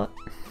it out.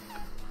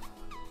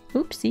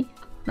 Oopsie.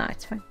 Nah,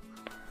 it's fine.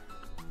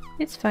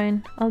 It's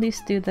fine. I'll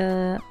just do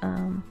the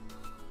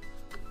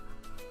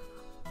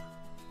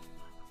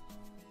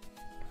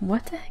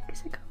what the heck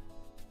is it called?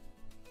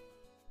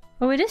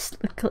 Oh, it is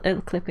a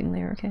clipping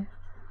layer, okay.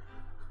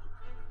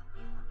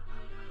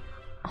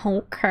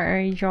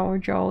 Okay,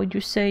 Jojo, you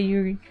say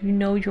you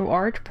know your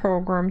art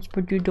programs,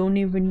 but you don't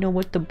even know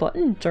what the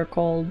buttons are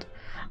called.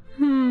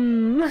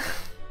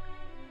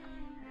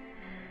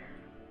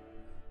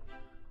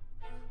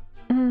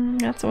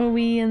 That's what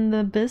we in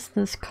the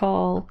business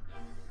call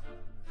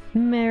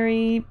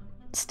very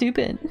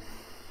stupid.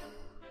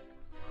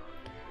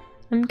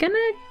 I'm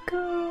gonna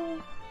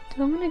go...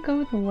 Do I'm gonna go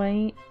with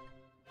white?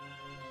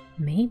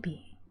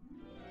 Maybe.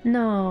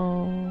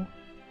 No.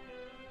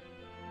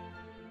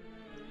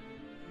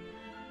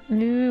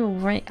 No,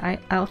 right. I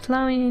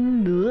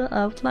outline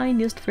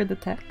just for the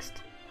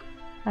text.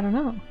 I don't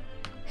know.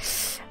 I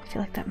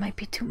feel like that might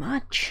be too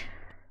much.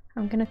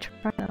 I'm gonna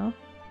try though.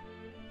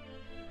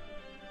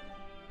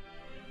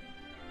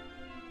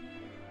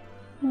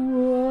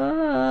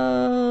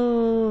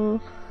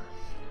 Whoa.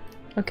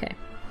 Okay.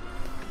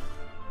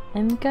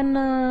 I'm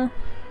gonna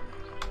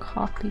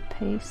copy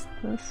paste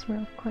this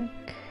real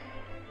quick.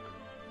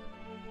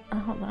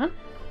 Hold on.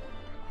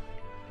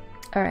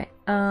 Alright,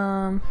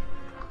 can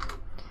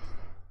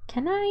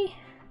I?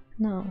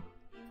 No.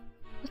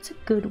 What's a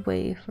good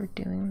way for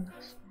doing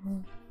this?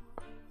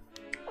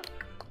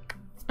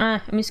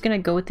 I'm just gonna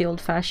go with the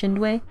old-fashioned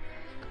way.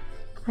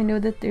 I know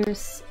that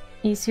there's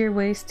easier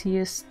ways to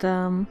just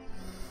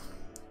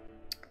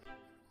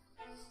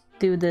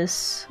do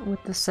this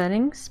with the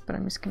settings, but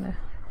I'm just gonna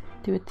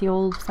do it the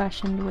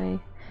old-fashioned way.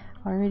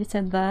 I already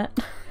said that.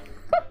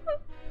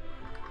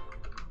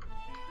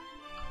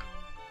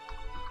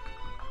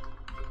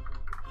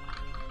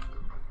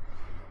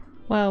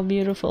 Wow,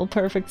 beautiful,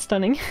 perfect,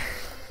 stunning.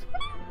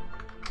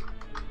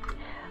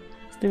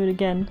 Let's do it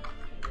again.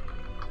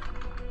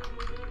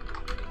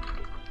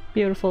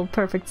 Beautiful,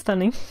 perfect,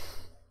 stunning.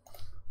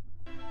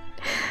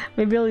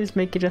 Maybe I'll just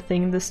make it a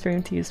thing in the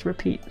stream to just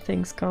repeat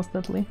things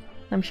constantly.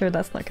 I'm sure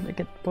that's not gonna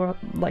get more,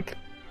 like,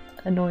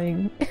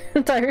 annoying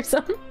and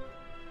tiresome.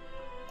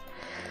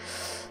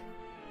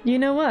 You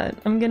know what?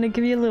 I'm gonna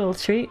give you a little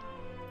treat.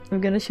 I'm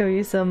gonna show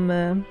you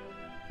some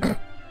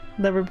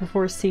never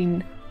before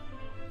seen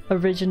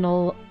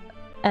original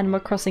Animal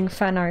Crossing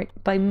fan art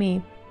by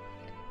me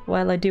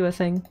while I do a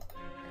thing.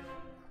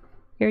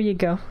 Here you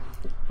go.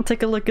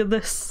 Take a look at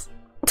this.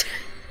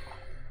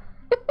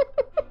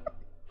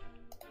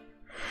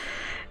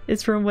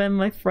 It's from when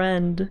my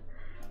friend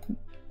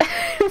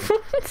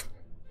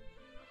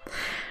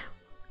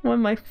when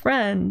my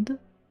friend,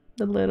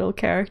 the little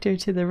character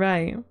to the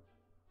right,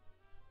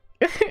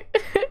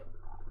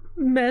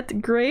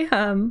 met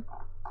Graham,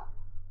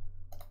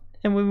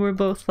 and we were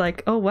both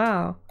like, oh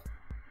wow,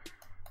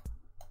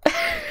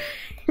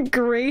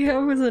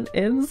 Graham is an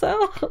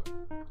incel?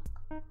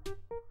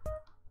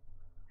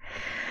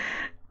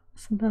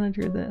 So then I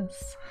drew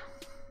this.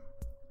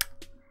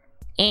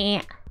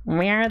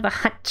 Where are the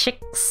hot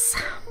chicks?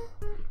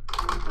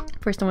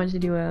 First I wanted to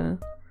do a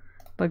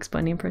Bugs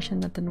Bunny impression,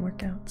 that didn't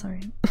work out,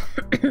 sorry.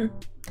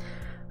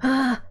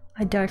 I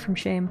die from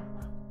shame.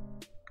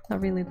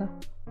 Not really though.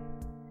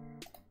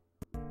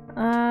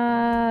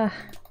 I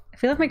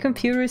feel like my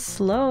computer is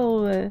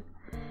slow.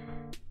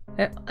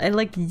 I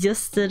like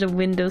just did a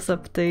Windows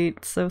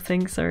update, so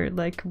things are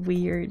like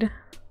weird.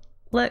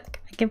 Look,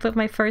 I can put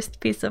my first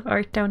piece of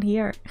art down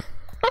here.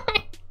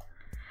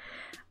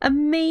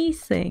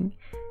 Amazing!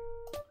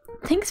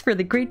 Thanks for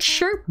the great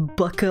shirt,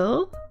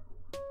 bucko!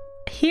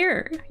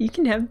 Here, you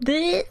can have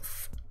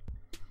this!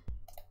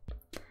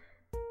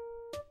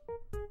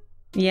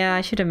 Yeah,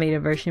 I should have made a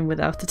version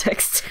without the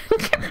text.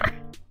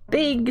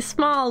 Big,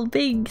 small,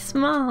 big,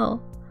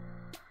 small.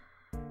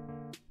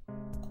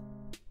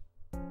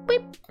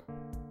 Beep.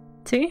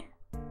 See?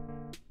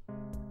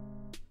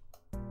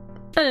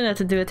 I don't have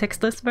to do a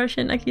textless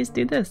version, I can just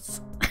do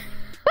this.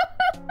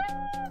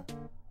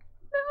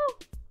 No!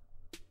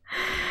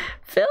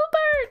 Filbert!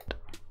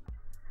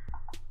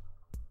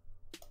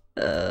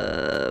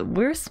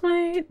 Where's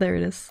my... There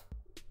it is.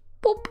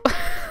 Boop!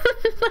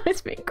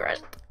 It's being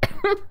crushed.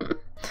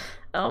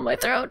 Oh, my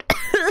throat.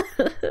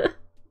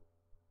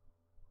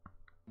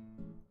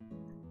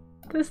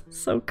 This is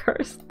so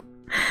cursed.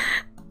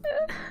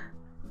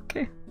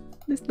 Okay,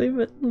 just leave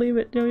it, leave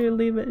it, no, you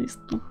leave it, just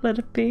let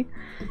it be.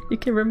 You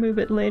can remove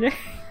it later.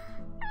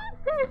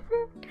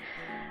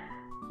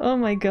 Oh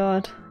my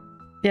god.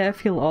 Yeah, I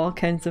feel all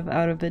kinds of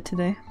out of it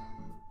today.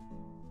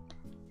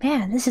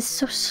 Man, this is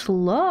so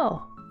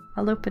slow.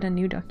 I'll open a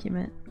new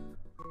document.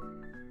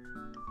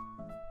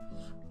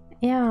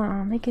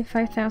 Yeah, make it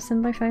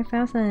 5,000 by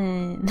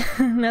 5,000.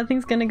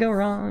 Nothing's gonna go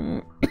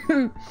wrong.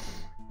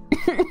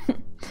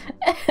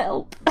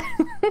 Help.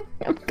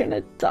 I'm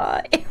gonna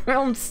die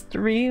on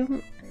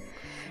stream.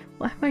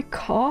 Why am I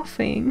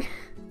coughing?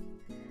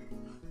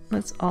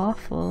 That's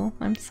awful.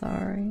 I'm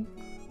sorry.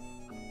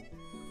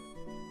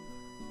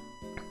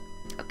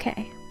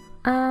 Okay.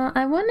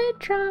 I wanna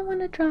draw.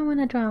 Who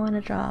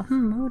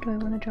do I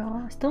wanna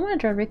draw? I still wanna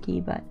draw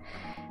Ricky, but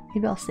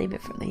maybe I'll save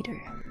it for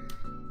later.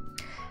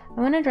 I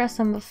wanna draw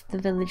some of the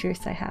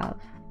villagers I have.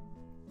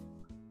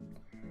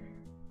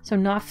 So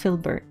not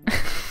Filbert.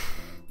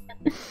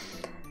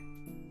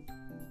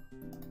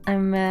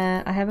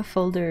 I have a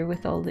folder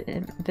with all the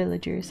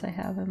villagers I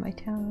have in my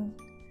town.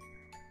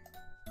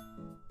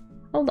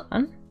 Hold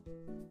on.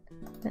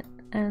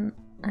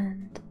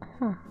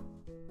 Huh.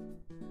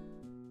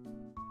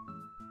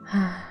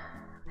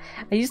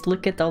 I just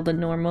look at all the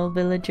normal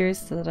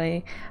villagers that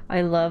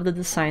I love the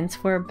designs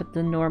for, but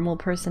the normal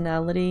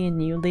personality in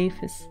New Leaf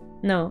is...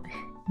 No,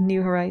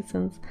 New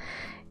Horizons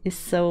is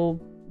so...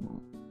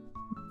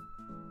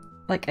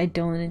 Like, I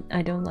don't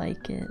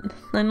like it.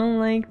 I don't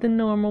like the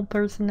normal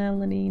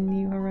personality in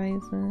New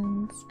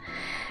Horizons.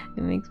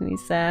 It makes me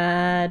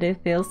sad.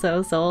 It feels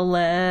so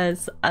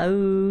soulless.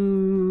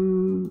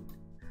 Oh.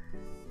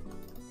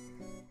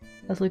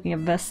 I was looking at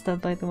Vesta,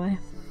 by the way.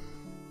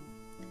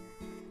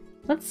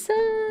 Let's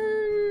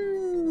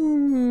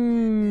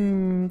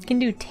can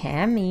do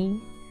Tammy.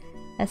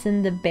 As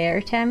in the bear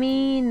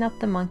Tammy, not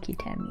the monkey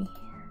Tammy.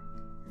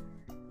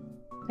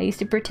 I used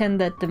to pretend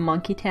that the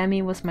monkey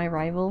Tammy was my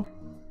rival.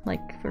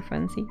 like for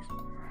funsies.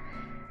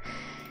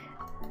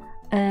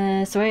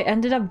 So I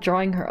ended up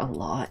drawing her a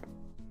lot,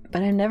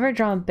 but I've never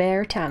drawn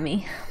Bear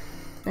Tammy,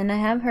 and I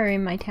have her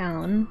in my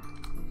town,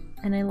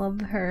 and I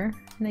love her,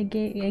 and I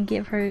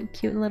give her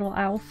cute little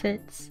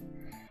outfits.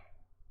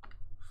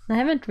 I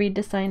haven't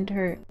redesigned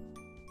her.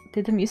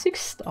 Did the music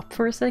stop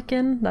for a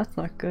second? That's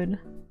not good.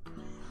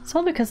 It's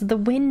all because of the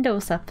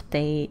Windows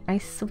update. I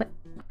swear.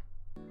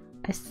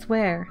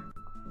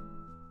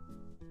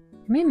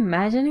 Am I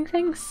imagining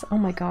things? Oh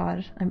my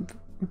god, I'm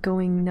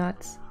going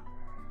nuts.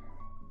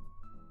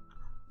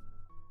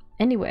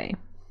 Anyway,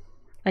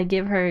 I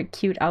give her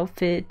cute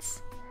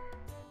outfits.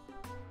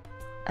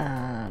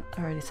 I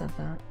already said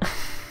that.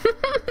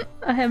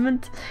 I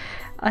haven't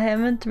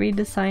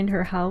redesigned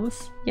her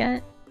house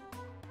yet.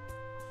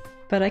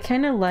 But I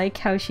kind of like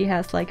how she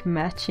has like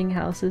matching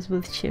houses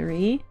with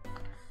Cherie,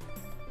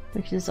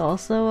 which is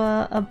also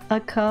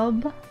a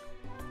cub.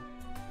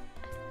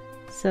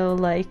 So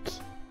like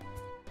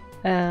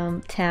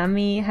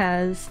Tammy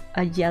has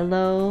a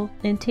yellow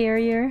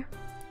interior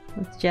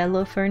with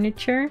yellow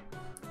furniture,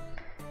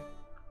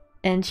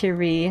 and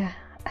Cherie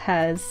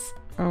has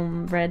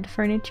red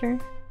furniture.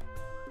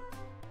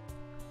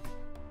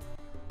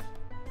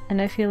 And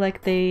I feel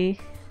like they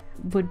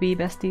would be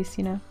besties,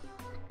 you know.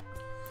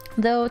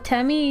 Though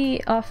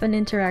Tammy often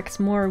interacts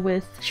more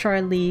with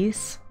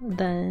Charlize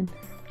than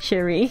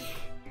Cherie.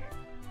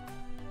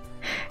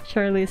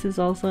 Charlize is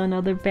also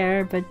another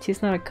bear, but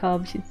she's not a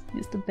cub, she's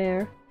just a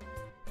bear.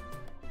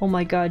 Oh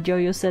my god,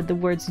 Jojo said the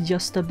words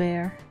 "just a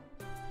bear."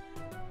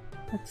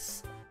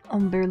 That's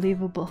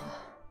unbelievable.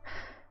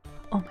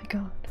 Oh my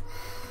god.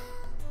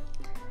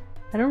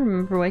 I don't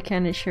remember what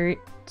kind of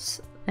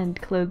shirts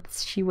and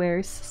clothes she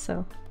wears,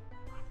 so...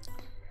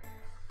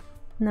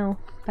 No,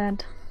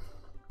 bad.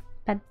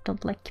 Bad,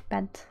 don't like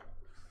bad.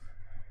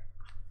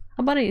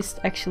 How about I just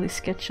actually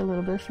sketch a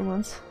little bit for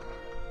once?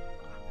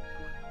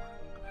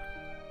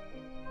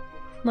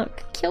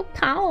 Look, cute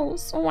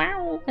paws,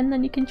 wow! And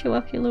then you can show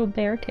off your little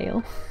bear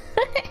tail.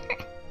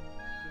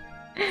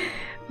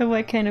 And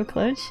what kind of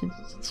clothes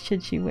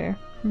should she wear?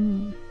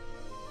 Too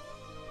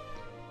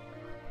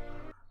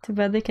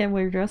bad they can't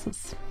wear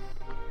dresses.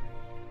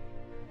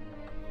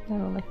 I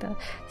don't like that.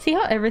 See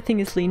how everything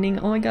is leaning?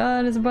 Oh my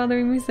god, it's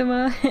bothering me so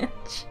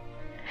much.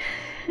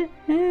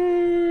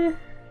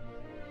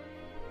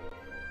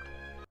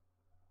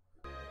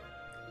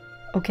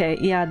 Okay,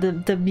 yeah,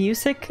 the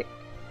music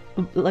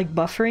like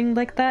buffering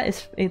like that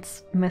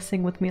it's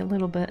messing with me a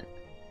little bit.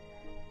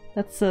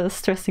 That's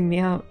stressing me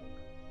out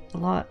a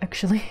lot,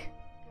 actually.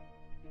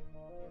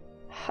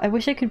 I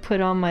wish I could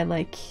put on my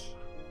like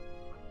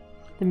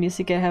the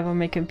music I have on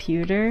my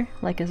computer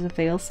like as a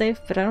failsafe,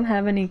 but I don't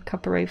have any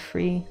copyright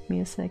free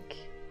music.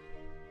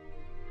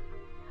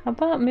 How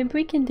about maybe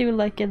we can do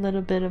like a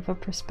little bit of a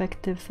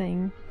perspective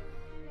thing?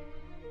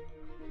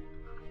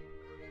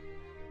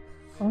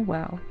 Oh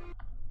wow.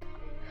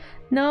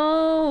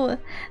 No!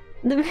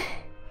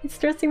 It's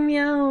stressing me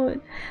out.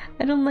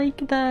 I don't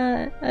like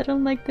that. I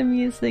don't like the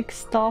music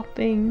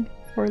stopping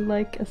for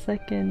like a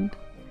second.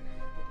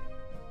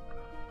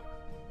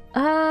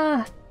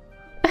 Ah!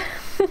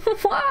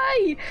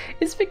 Why?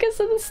 It's because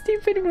of the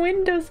stupid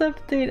Windows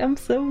update. I'm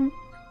so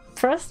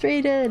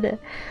frustrated.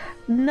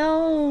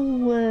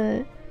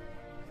 No!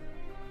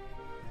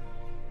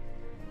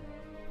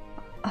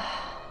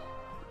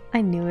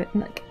 I knew it.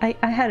 Like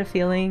I had a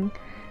feeling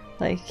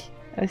like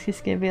I was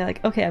just gonna be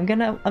like, okay, I'm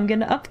gonna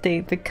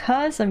update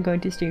because I'm going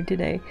to stream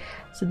today,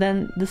 so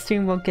then the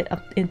stream won't get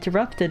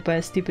interrupted by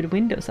a stupid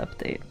Windows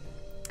update.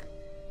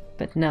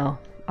 But no,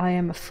 I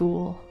am a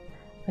fool.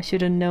 I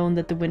should have known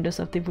that the Windows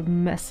update would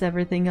mess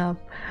everything up.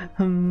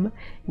 It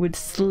would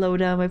slow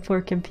down my poor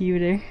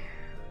computer.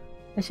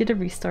 I should have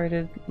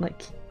restarted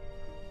like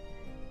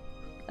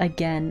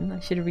again. I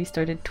should have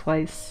restarted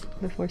twice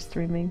before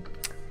streaming.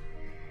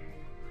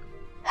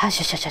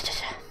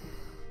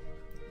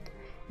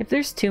 If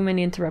there's too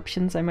many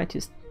interruptions, I might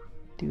just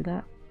do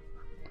that.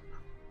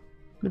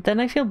 But then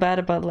I feel bad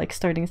about like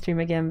starting stream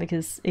again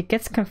because it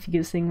gets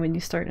confusing when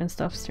you start and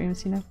stop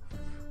streams, you know?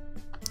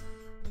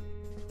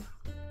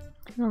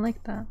 I don't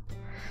like that.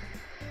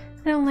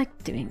 I don't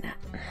like doing that.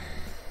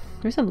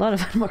 There's a lot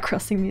of Animal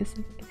Crossing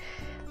music.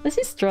 Let's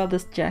just draw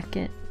this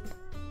jacket.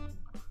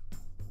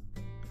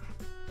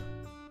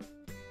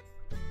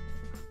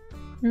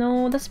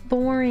 No, that's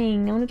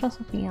boring. I want to draw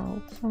something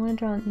else. I want to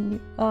draw new.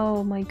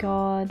 Oh my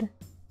god.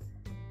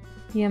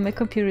 Yeah, my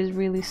computer is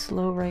really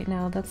slow right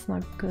now. That's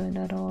not good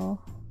at all.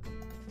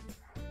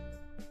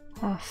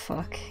 Oh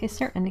fuck. Is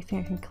there anything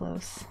I can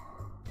close?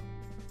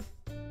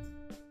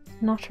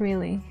 Not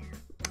really.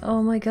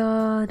 Oh my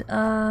god.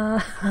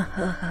 I'll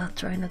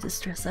try not to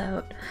stress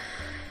out.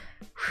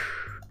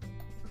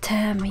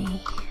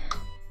 Tammy.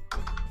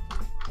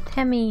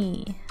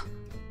 Tammy.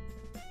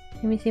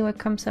 Let me see what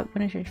comes up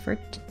when I search for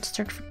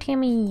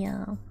Tammy.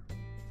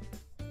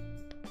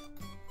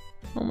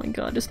 Oh my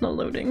god, it's not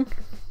loading.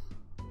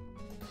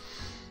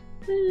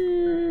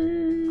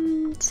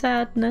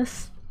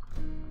 Sadness.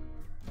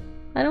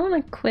 I don't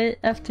want to quit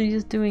after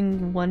just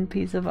doing one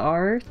piece of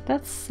art.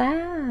 That's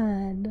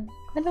sad.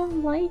 I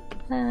don't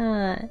like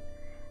that.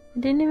 I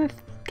didn't even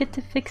get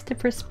to fix the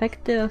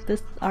perspective of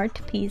this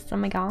art piece. Oh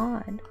my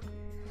god.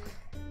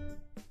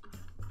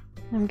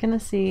 I'm gonna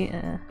see,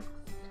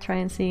 try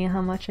and see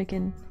how much I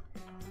can,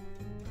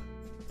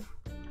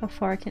 how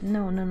far I can,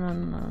 no.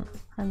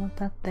 I want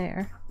that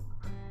there.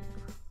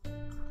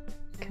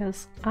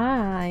 Because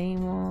I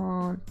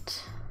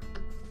want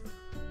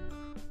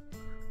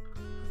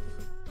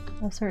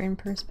a certain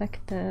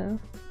perspective.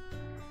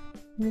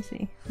 Let me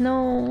see.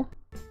 No!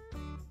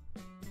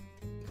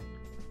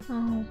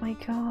 Oh my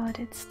god,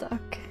 it's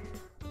stuck.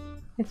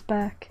 It's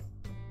back.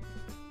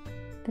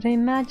 Did I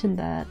imagine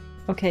that?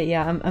 Okay,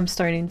 yeah, I'm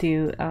starting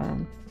to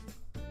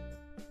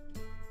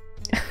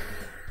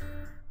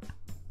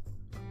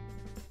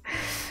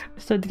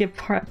start to get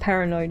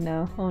paranoid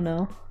now. Oh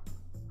no.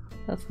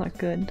 That's not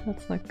good.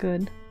 That's not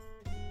good.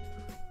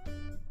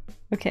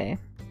 Okay.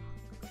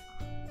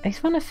 I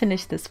just want to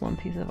finish this one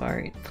piece of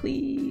art,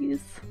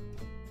 please.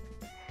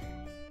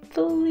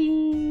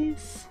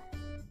 Please.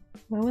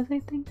 What was I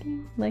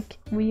thinking? Like,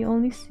 we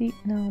only see—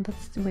 no,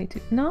 that's way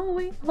too— no,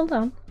 wait, hold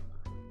on.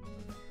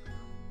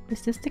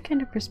 Is this the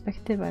kind of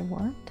perspective I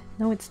want?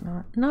 No, it's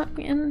not. Not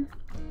in—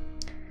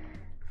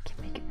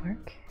 can make it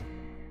work.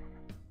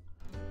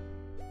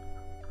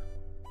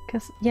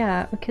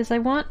 Because I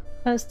want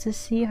us to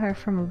see her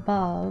from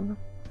above.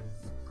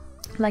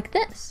 Like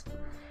this.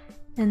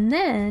 And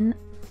then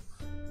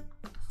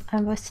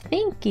I was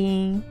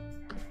thinking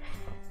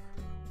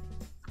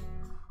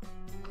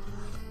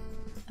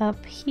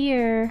up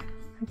here,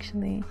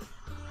 actually.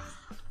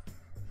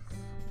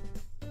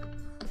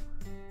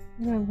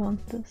 Where do I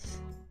want this?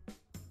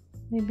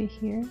 Maybe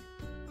here?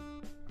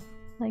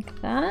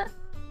 Like that?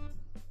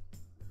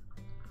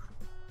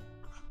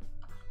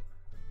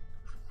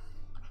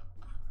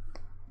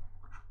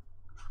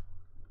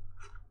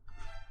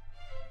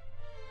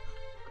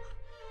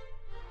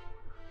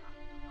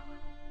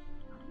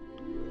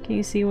 Can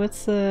you see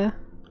what's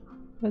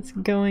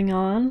going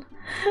on?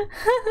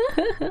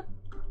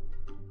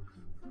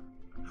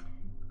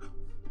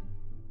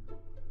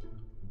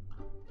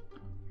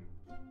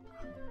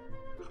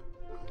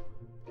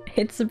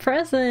 It's a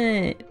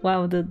present!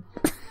 Wow, the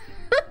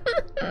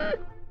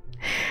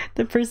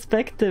the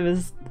perspective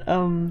is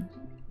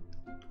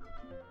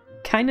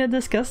kinda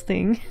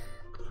disgusting.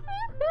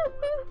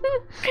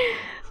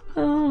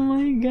 Oh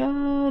my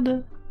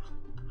god.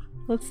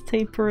 Let's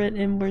taper it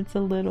inwards a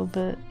little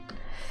bit.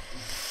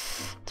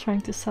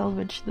 Trying to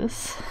salvage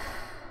this.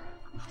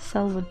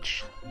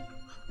 Salvage.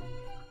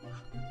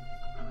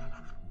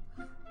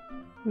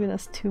 Maybe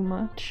that's too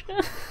much.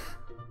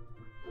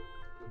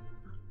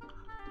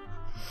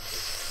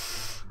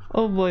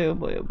 Oh boy, oh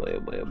boy, oh boy, oh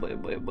boy, oh boy, oh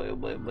boy, oh boy, oh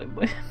boy, oh boy, oh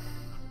boy.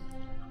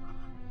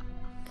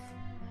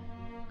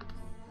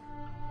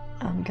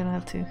 I'm gonna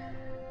have to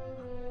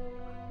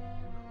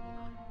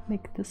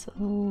make this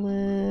a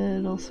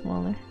little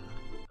smaller.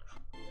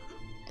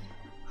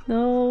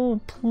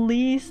 No,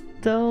 please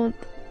don't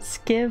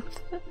skip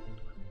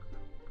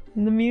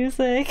the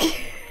music.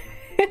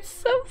 It's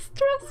so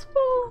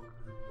stressful.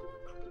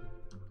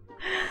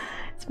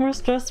 It's more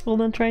stressful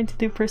than trying to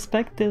do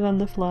perspective on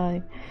the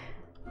fly.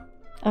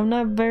 I'm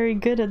not very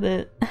good at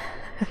it,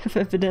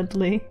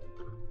 evidently.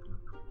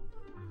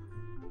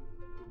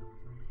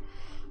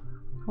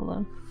 Hold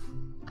on.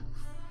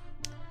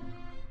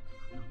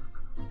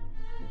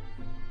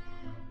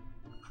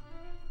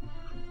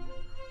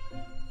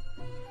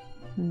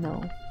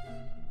 No.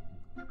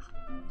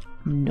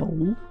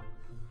 No.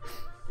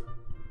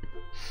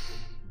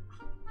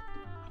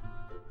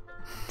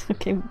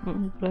 Okay,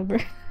 whatever.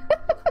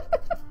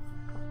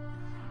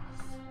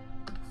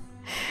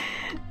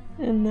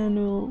 And then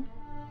we'll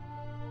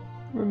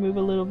remove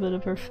a little bit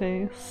of her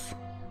face.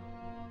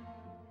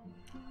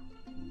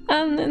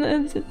 And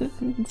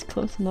it's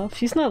close enough.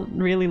 She's not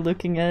really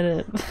looking at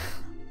it.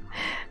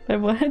 I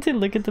wanted to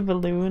look at the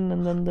balloon,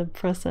 and then the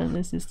present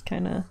is just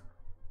kind of...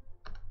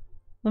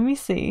 Let me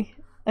see.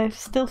 I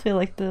still feel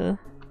like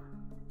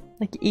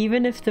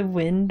even if the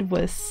wind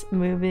was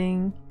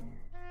moving,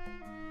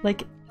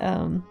 like,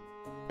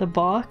 the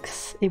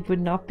box, it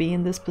would not be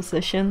in this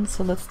position,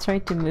 so let's try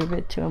to move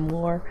it to a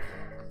more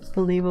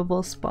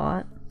believable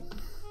spot.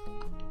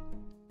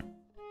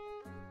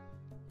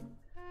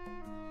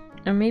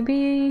 Or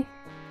maybe...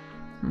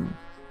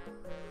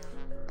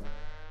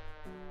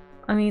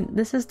 I mean,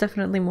 this is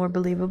definitely more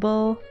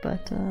believable,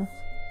 but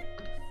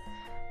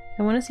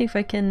I want to see if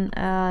I can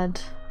add...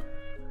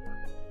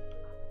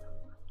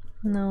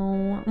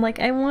 No, like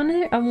I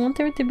want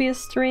there to be a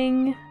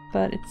string,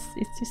 but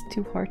it's just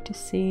too hard to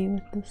see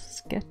with this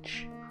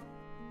sketch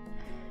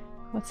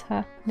what's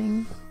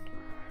happening.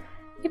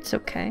 It's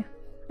okay.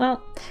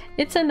 Well,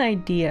 it's an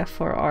idea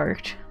for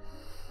art.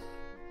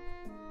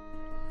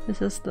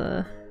 This is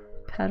the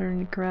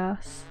patterned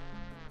grass.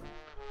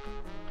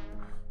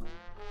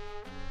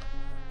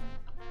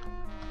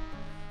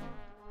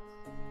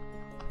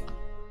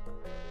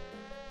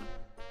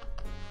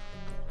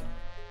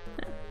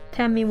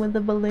 Tammy with the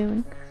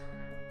balloon.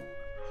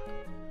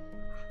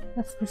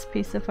 That's this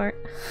piece of art.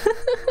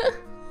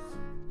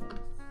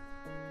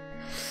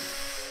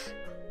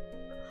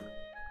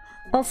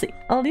 I'll see.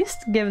 I'll just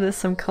give this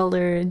some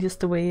color just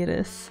the way it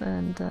is,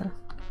 and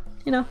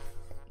you know,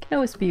 it can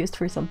always be used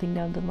for something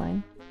down the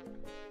line.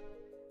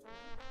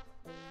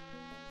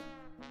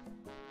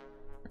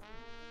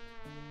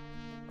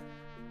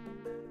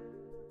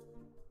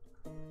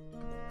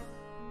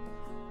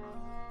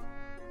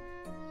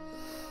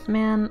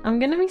 Man, I'm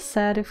gonna be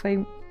sad if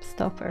I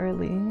stop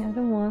early. I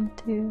don't want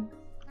to.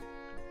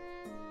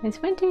 I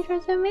just went to try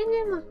some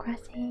Animal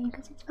Crossing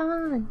because it's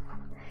fun.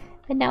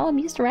 But now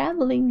I'm just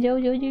rambling,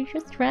 Jojo. You're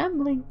just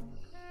rambling.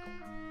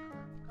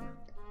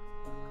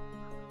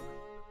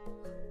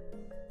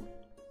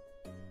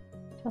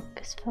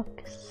 Focus,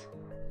 focus.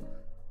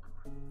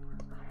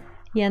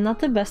 Yeah, not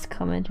the best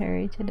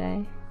commentary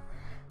today.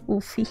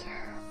 Oofy.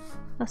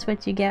 That's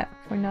what you get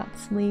for not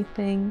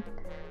sleeping.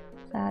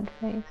 Sad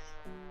face.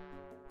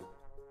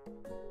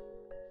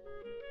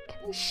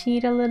 Can I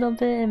cheat a little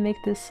bit and make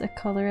this a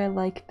color I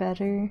like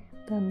better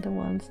than the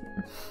ones?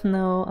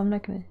 No, I'm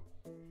not gonna.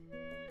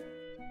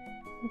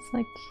 It's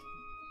like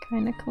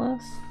kind of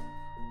close.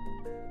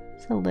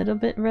 It's a little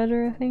bit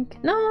redder, I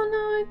think. No,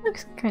 it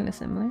looks kind of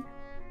similar.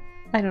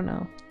 I don't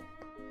know.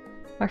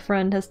 My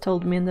friend has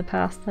told me in the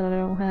past that I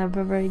don't have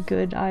a very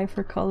good eye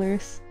for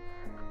colors.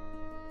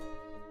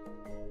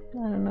 I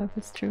don't know if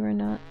it's true or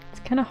not. It's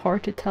kind of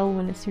hard to tell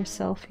when it's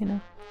yourself, you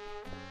know.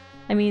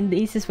 I mean, the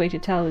easiest way to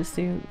tell is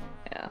to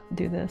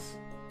do this.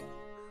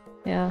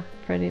 Yeah,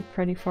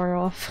 pretty far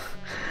off.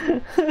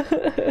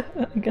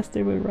 I guess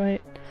they were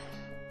right.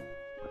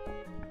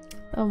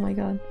 Oh my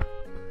god.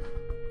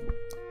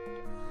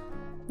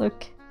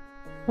 Look.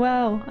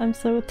 Wow, I'm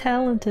so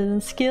talented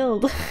and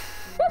skilled.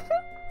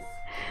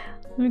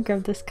 Let me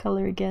grab this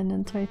color again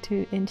and try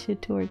to inch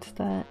it towards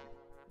that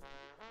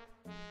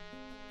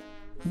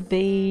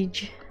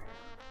beige.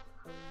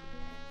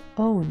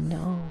 Oh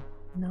no.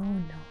 No.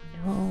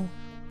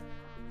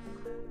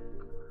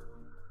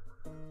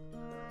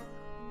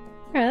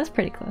 Alright, that's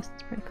pretty close.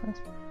 That's pretty close.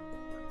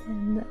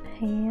 And the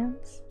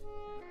hands.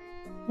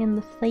 And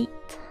the feet.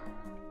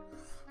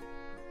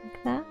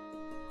 Like that.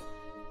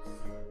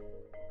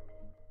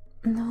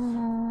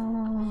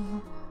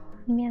 No.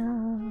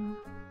 Meow.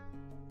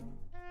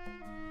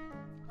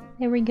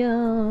 There we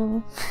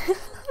go.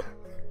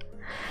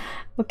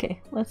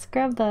 Okay, let's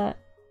grab that.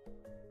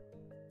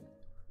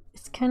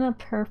 It's kind of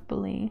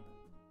purpley.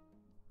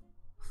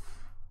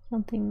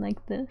 Something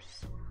like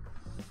this.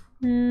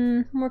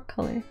 More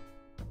color.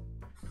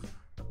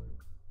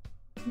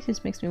 This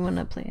just makes me want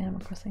to play Animal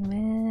Crossing,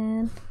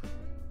 man.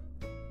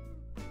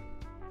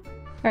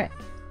 Alright,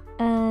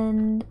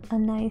 and a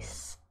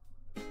nice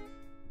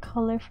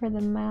color for the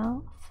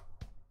mouth.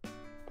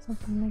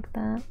 Something like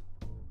that.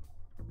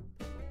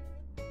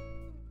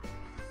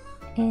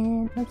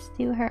 And let's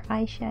do her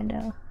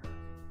eyeshadow.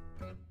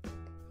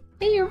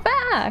 Hey, you're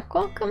back!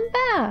 Welcome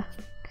back!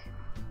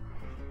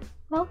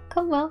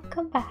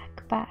 Welcome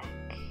back.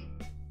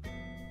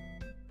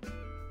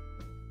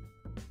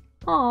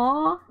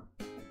 Aww,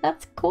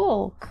 that's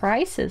cool.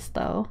 Crisis,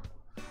 though.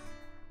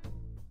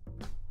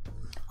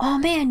 Oh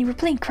man, you were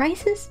playing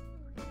Crisis?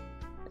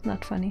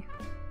 Not funny.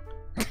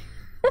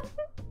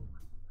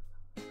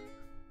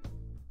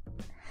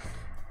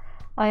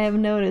 I have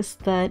noticed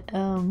that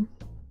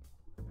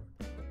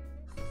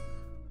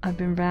I've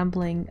been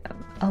rambling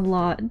a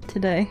lot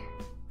today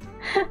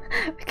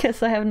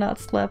because I have not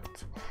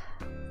slept.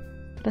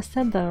 But I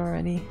said that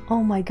already.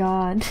 Oh my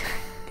god.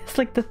 It's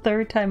like the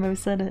third time I've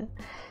said it.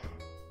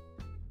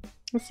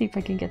 Let's see if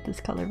I can get this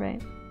color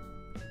right.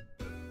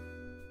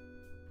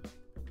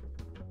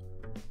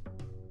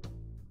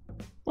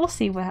 We'll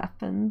see what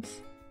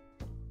happens.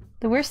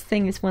 The worst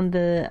thing is when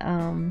the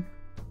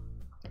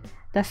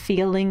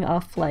feeling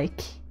of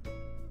like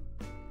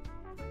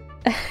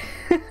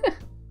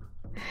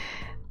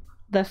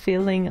the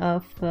feeling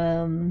of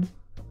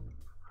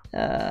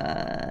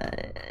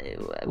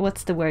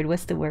what's the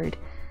word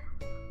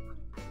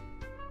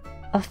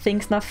of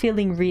things not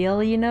feeling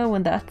real, you know,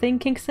 when that thing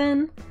kicks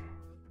in,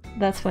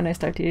 that's when I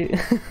start to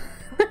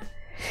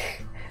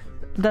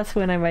that's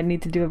when I might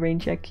need to do a rain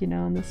check, you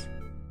know, on this.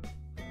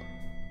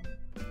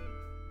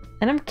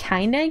 And I'm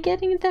kinda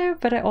getting there,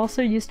 but I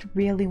also just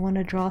really want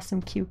to draw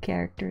some cute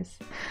characters.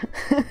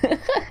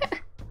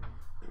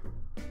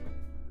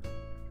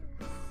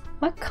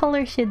 What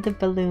color should the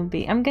balloon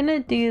be? I'm gonna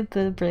do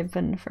the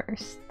ribbon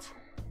first.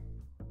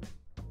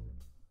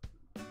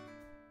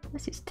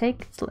 Let's just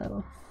take it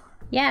slow.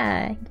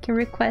 Yeah, you can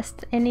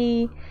request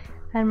any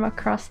Animal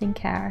Crossing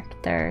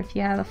character. If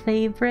you have a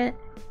favorite,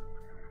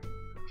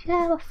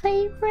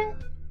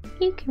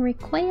 you can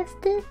request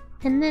it,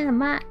 and then I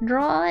might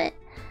draw it.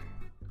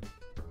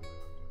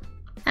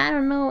 I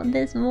don't know what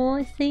this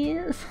voice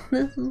is.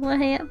 This is what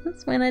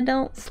happens when I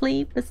don't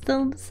sleep but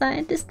still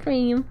decide to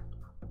stream.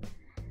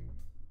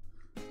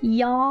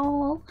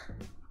 Y'all.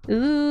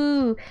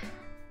 Ooh.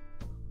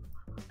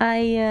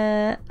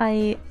 I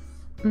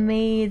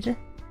made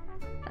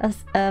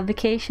a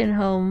vacation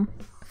home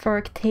for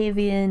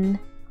Octavian,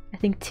 I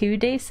think 2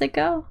 days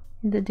ago.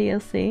 in the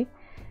DLC,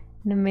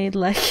 and I made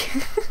like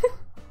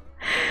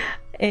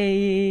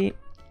a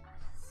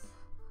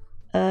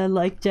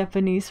like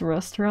Japanese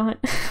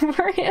restaurant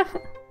for him.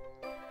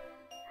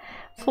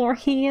 For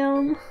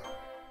him.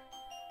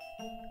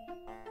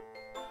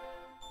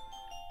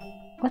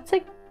 What's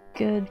a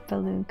good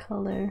balloon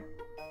color?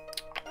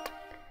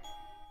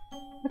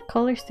 What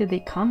colors do they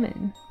come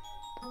in?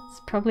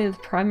 It's probably the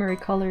primary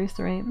colors,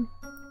 right?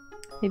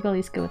 Maybe I'll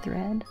just go with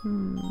red.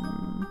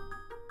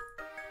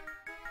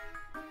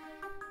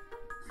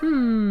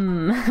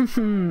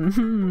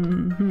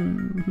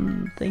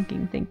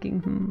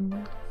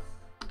 Thinking.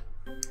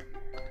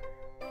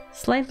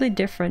 Slightly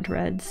different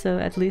red, so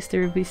at least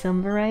there will be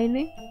some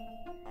variety.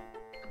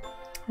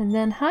 And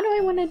then how do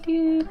I want to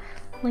do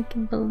like a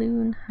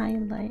balloon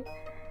highlight?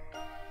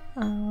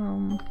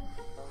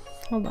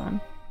 Hold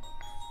on.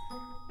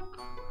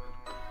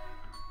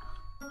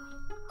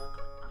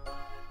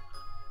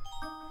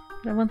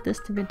 I want this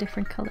to be a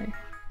different color.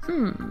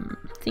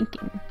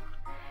 Thinking.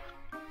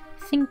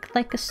 Think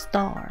like a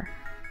star.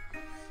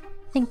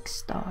 Think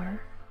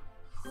star.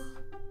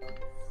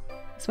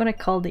 That's what I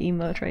call the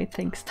emote, right?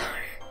 Think star.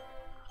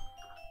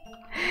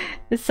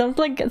 It sounds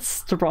like a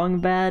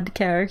Strong Bad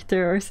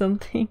character or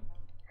something.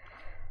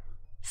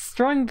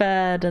 Strong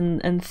Bad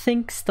and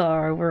Think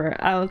Star were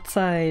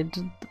outside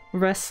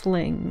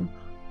wrestling.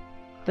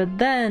 But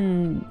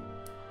then...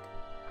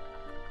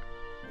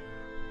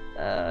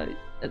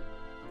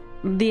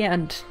 the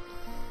end.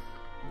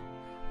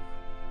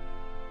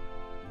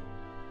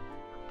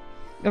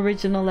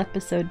 Original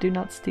episode, do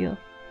not steal.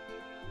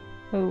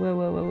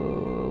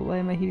 Whoa, why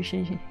am I huge?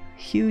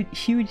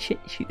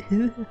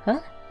 Huh?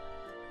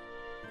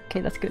 Okay,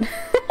 that's good.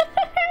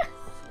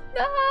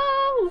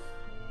 No!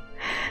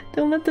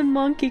 Don't let the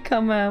monkey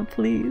come out,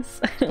 please.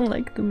 I don't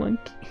like the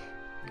monkey.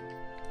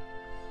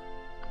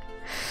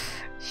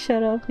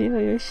 Shut up,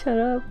 Yo-Yo, shut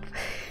up.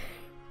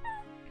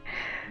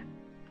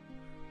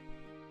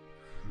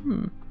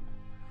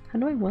 How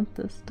do I want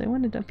this? Do I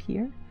want it up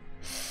here?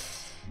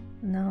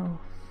 No.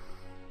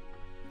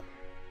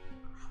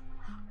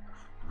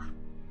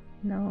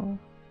 No.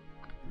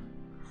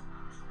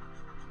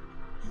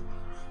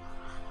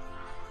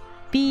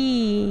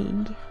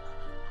 Big.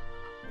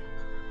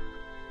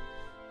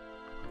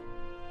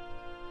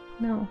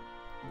 No.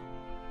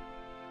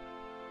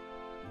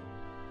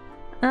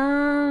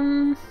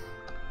 I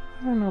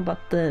don't know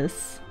about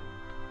this.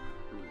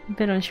 I'm a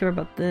bit unsure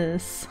about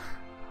this.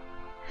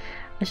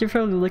 I should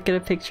probably look at a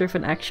picture of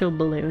an actual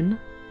balloon.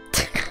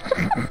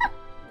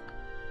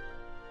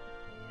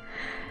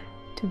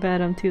 Too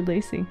bad I'm too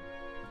lazy.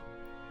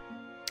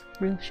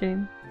 Real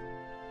shame.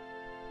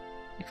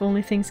 If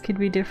only things could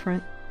be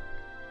different.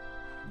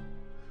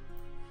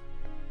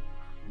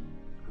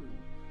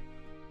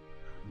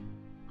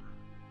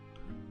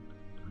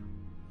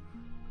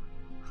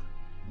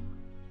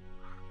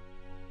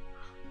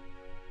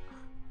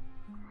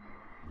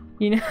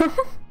 You know?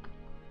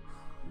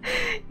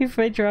 If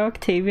I draw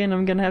Octavian,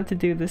 I'm gonna have to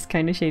do this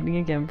kind of shading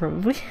again,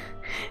 probably.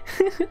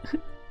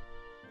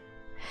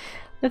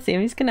 Let's see,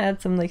 I'm just gonna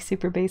add some like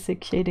super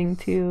basic shading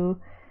to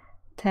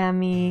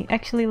Tammy.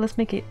 Actually, let's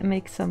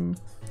make some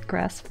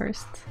grass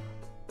first.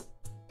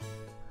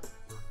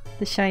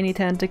 The shiny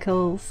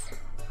tentacles.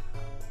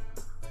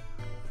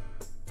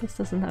 This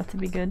doesn't have to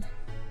be good.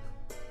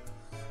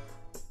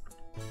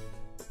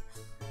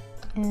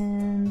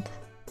 And...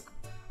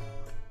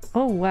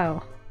 oh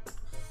wow.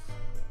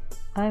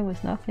 I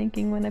was not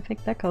thinking when I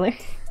picked that color.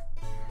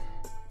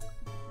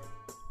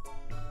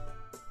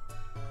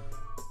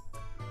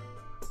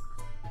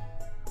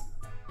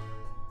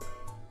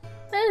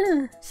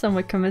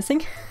 Somewhat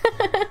convincing.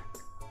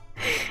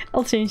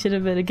 I'll change it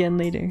a bit again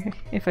later,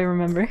 if I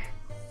remember.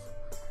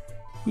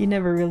 You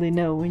never really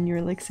know when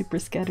you're like super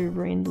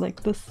scatterbrained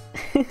like this.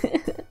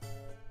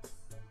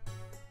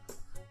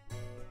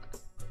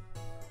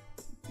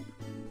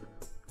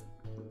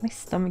 My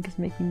stomach is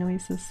making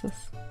noises.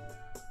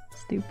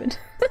 Stupid.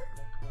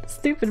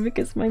 Stupid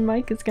because my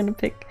mic is gonna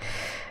pick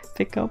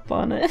up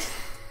on it.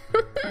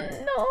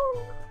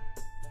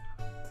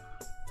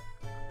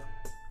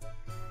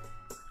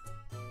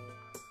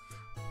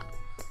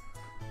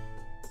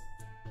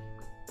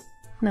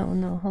 No.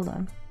 No, hold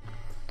on.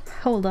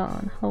 Hold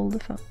the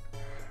phone.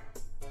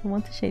 I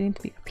want the shading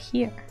to be up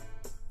here.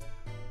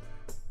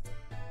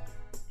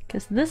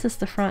 Because this is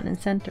the front and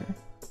center.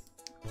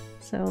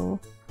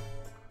 So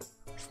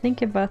just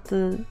think about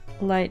the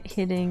light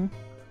hitting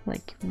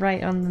like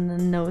right on the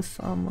nose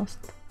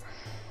almost.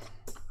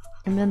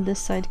 And then this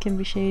side can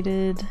be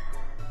shaded.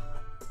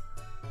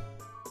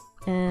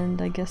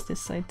 And I guess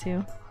this side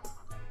too.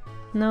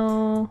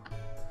 No.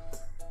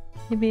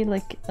 Maybe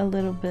like a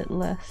little bit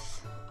less.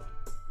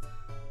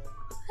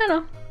 I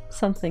don't know.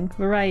 Something.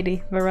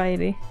 Variety.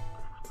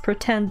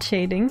 Pretend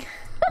shading.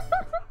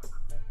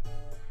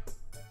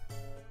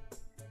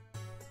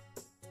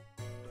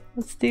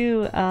 Let's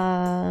do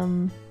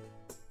oh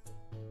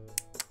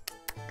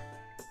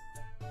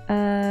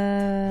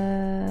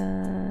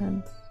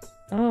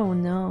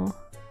no.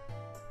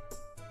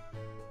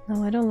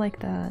 No, I don't like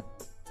that.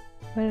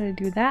 What did I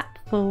do that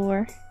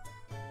for?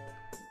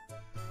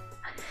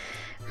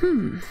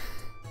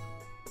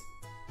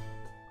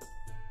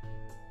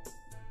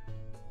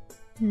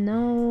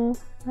 No,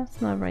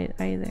 that's not right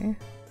either.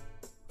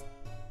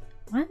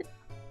 What?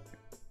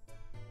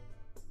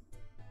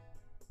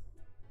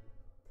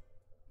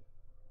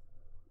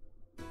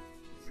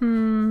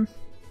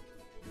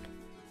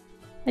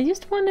 I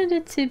just wanted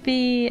it to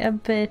be a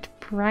bit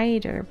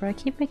brighter, but I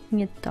keep making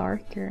it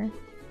darker.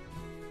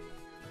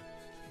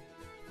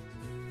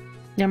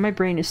 Yeah, my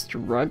brain is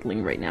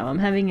struggling right now. I'm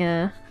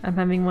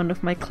having one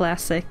of my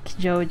classic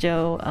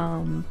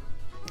JoJo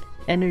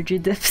energy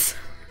dips.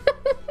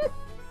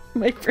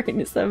 My brain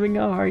is having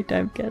a hard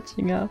time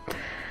catching up.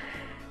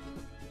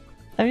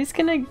 I'm just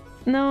gonna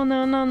no,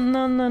 not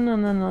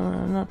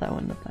that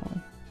one, not that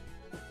one.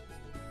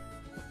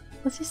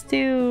 Let's just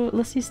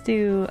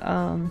do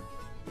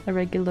a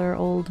regular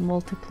old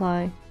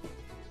multiply.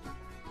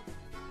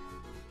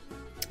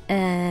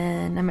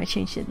 And I might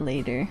change it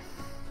later.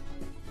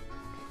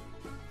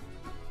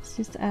 Let's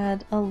just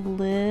add a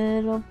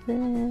little bit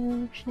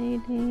of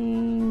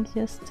shading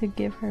just to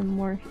give her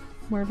more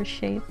of a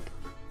shape.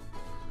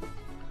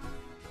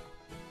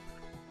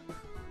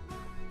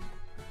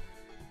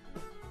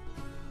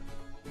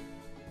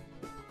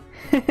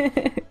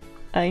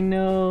 I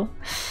know.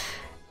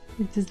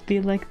 It just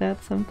be like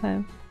that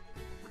sometimes.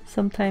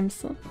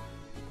 Sometimes.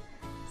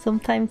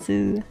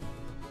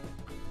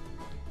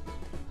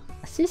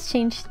 Let's just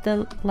change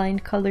the line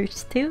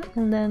colors too,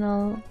 and then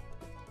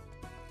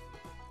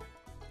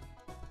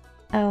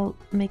I'll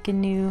make a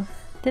new.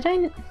 Did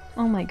I?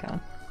 Oh my god!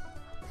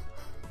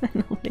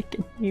 And I'll make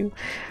a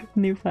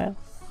new file.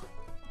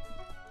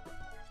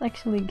 Let's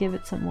actually give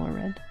it some more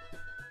red.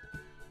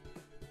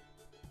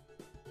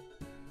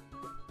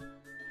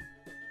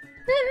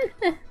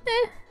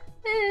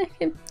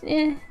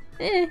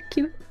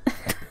 Cute.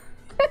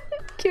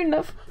 Cute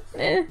enough.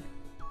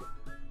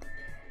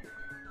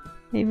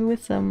 Maybe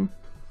with some...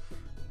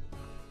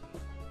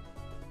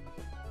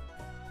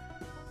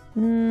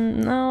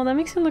 no, that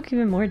makes it look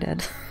even more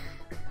dead.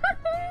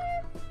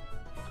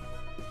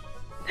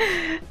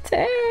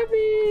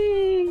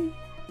 Tammy!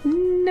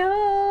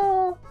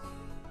 No!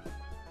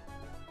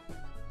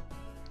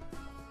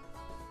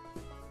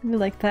 We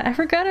like that. I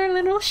forgot our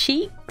little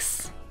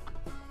sheiks.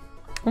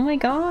 Oh my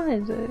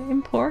god,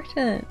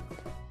 important.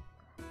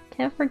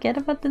 Can't forget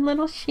about the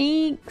little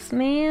sheiks,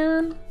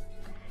 man.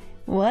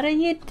 What are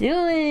you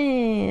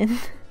doing?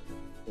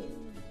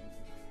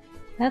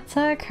 That's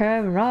a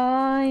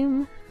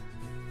crime.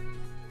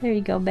 There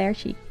you go, bear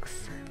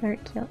cheeks. Very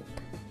cute.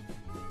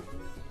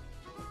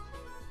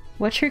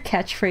 What should your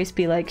catchphrase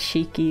be, like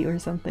Shiki or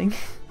something?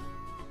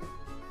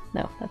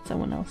 No, that's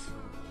someone else.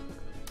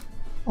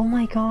 Oh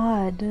my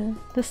god,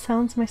 the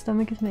sounds my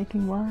stomach is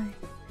making, why?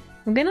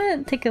 I'm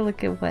gonna take a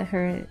look at what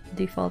her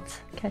default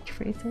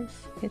catchphrase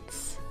is.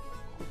 It's...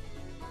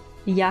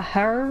 Ya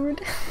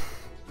heard?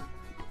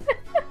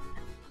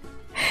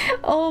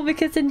 Oh,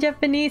 because in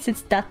Japanese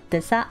it's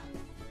datte-sa.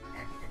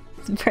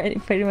 It's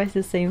pretty much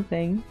the same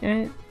thing,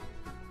 right?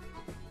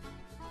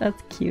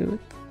 That's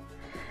cute.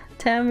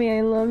 Tammy,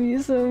 I love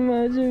you so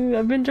much.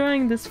 I've been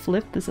drawing this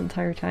flip this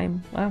entire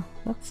time. Wow,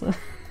 that's a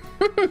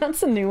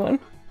that's a new one.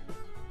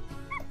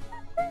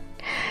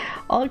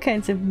 All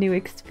kinds of new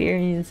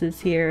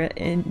experiences here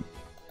in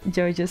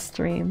JoJo's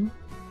stream.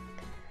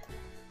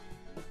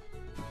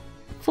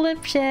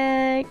 Flip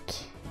check!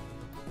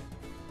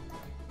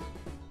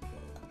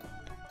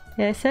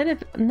 Yeah, I said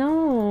it.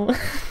 No!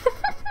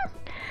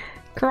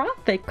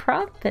 Crop it,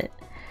 crop it!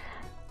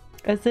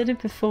 I said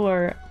it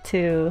before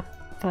too,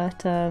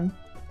 but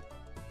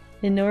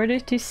in order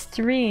to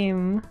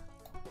stream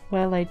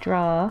while I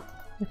draw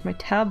with my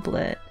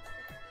tablet,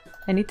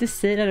 I need to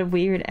sit at a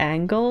weird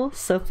angle,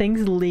 so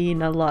things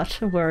lean a lot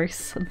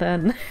worse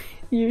than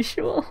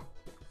usual.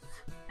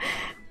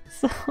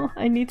 So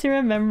I need to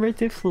remember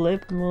to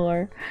flip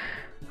more.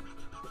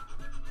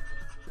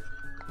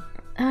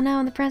 Oh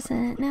no, the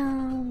present!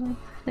 No!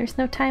 There's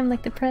no time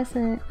like the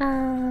present!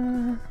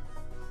 Ah!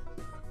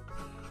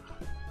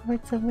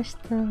 Words of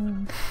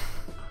wisdom.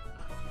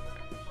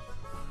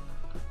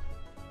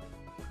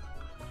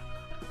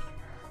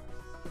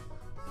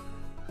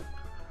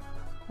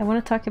 I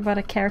want to talk about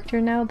a character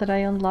now that I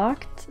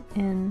unlocked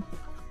in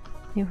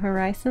New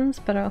Horizons,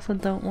 but I also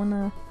don't want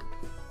to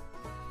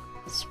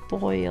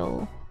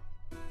spoil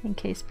in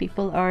case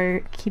people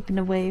are keeping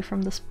away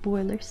from the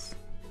spoilers.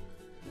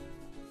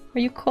 Are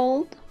you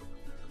cold?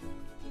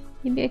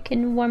 Maybe I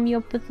can warm you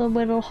up with a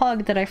little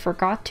hug that I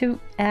forgot to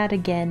add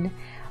again.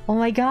 Oh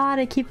my god,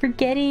 I keep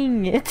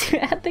forgetting to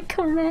add the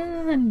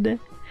command!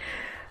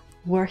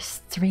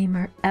 Worst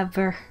streamer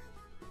ever.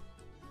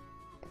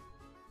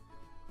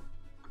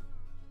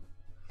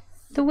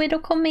 The widow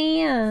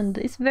command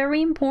is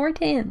very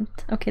important.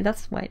 Okay,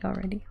 that's white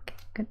already. Okay,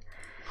 good.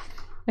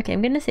 Okay,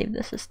 I'm gonna save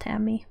this as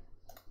Tammy.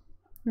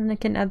 And I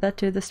can add that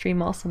to the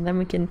stream also, and then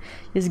we can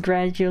just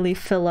gradually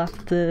fill up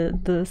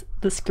the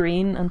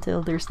screen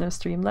until there's no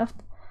stream left.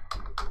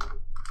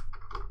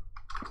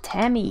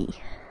 Tammy.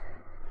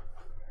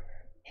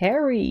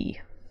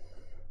 Harry.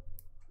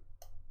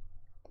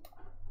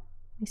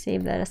 We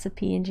save that as a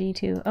PNG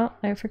too. Oh,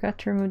 I forgot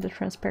to remove the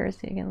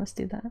transparency again. Let's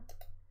do that.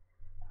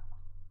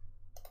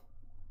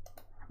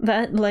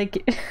 That,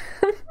 like,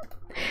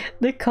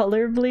 the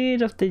color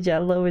bleed of the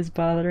jello is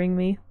bothering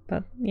me,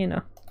 but you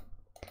know.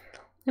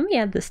 Let me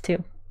add this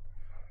too.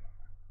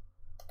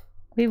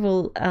 We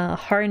will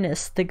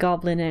harness the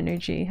goblin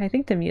energy. I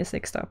think the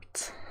music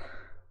stopped.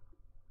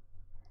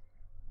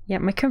 Yeah,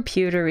 my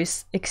computer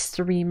is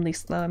extremely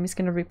slow. I'm just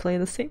gonna replay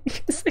the same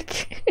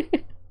music.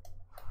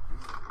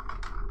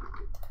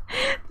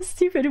 The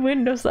stupid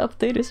Windows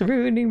update is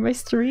ruining my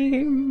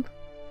stream.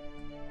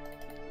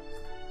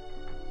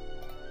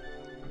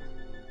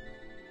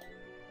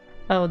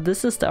 Oh,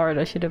 this is the art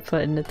I should have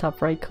put in the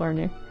top right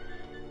corner.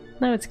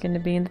 Now it's gonna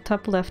be in the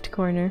top left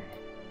corner.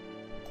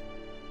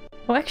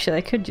 Oh, actually,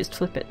 I could just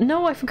flip it.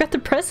 No, I forgot the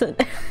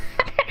present!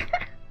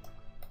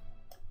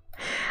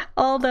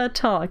 All that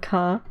talk,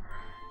 huh?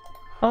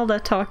 All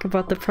that talk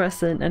about the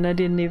present and I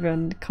didn't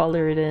even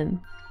color it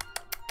in.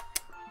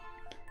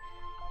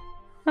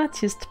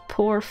 That's just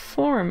poor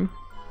form.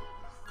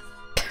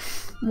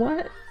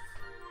 What?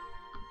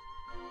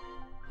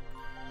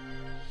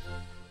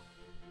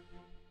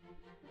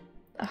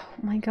 Oh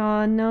my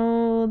god,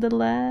 no, the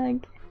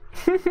lag.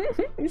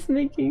 It's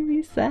making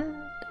me sad.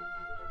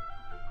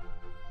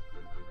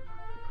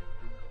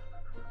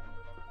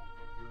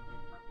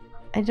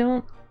 I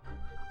don't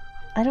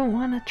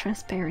want a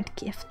transparent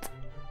gift.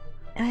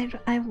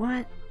 I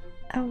want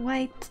a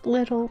white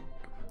little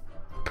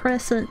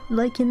present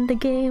like in the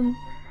game.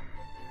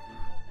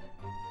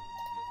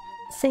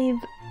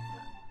 Save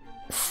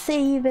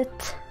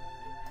it.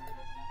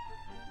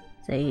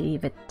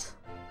 Save it.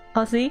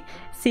 Oh, see?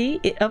 See?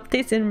 It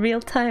updates in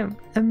real time.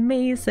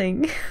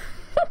 Amazing.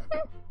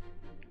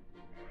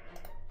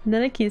 And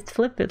then I can just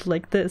flip it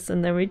like this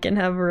and then we can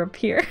have her up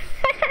here.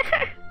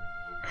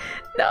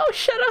 No,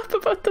 shut up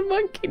about the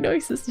monkey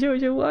noises,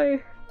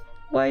 Jojo.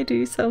 Why do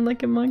you sound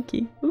like a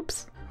monkey?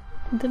 Oops.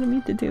 I didn't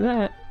mean to do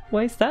that.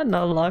 Why is that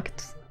not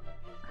locked?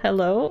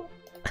 Hello?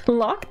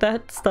 Lock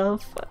that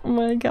stuff. Oh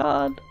my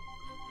god.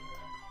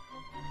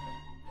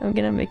 I'm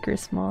gonna make her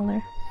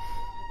smaller.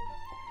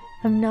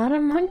 I'm not a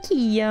monkey,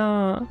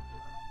 yeah.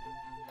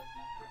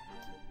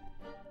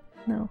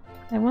 No.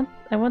 I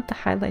want the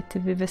highlight to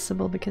be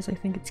visible because I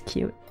think it's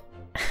cute.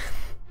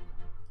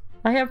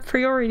 I have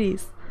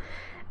priorities.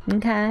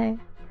 Okay.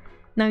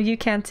 Now you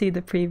can't see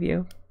the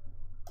preview.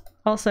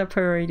 Also a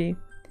priority.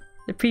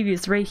 The preview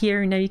is right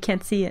here, now you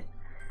can't see it.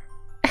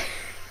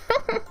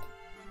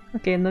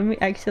 Okay, let me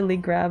actually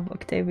grab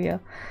Octavia.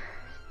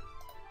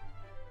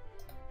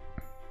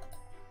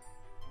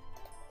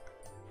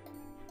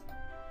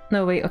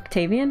 No, wait,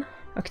 Octavian?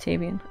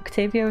 Octavian.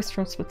 Octavia is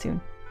from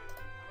Splatoon.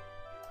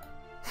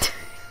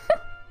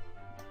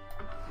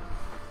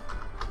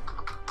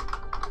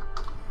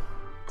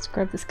 Let's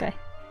grab this guy.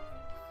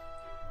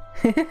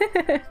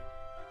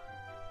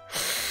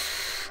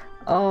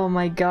 Oh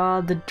my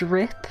god, the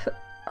drip.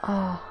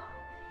 Oh.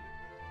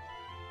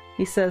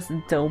 He says,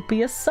 "Don't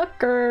be a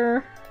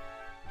sucker."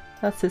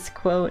 That's his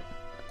quote.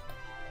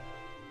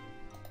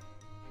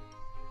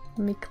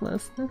 Let me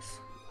close this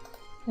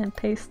and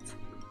paste.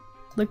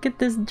 Look at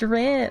this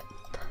drip.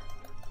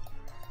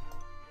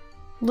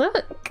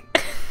 Look.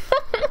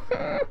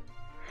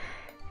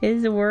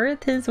 Is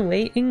worth his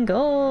weight in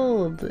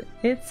gold.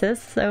 It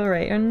says so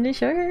right on the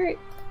shirt.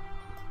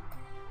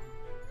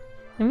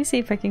 Let me see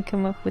if I can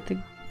come up with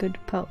a good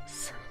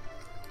pose.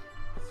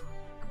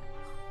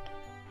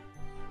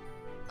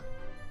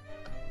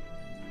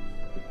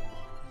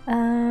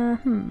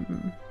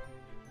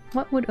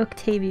 What would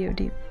Octavio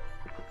do?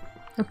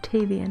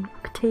 Octavian.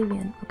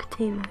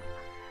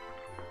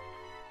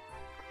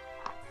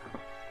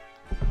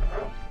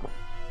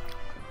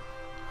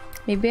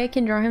 Maybe I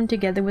can draw him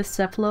together with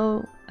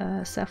Cephalobot.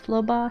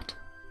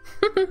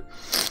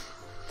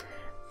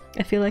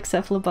 I feel like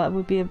Cephalobot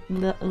would be a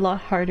lot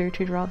harder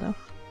to draw though.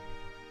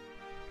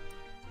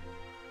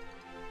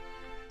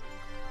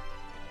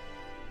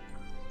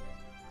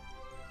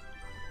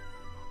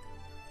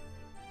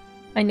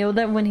 I know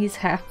that when he's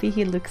happy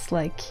he looks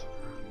like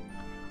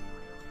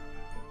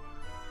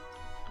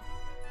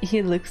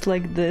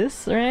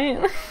this, right?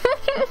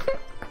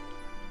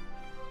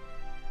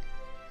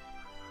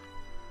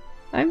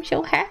 I'm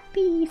so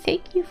happy.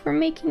 Thank you for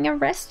making a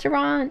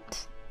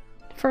restaurant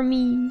for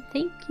me.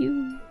 Thank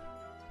you.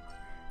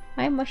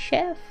 I'm a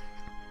chef.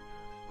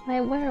 I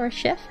wear a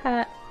chef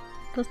hat.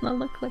 Does not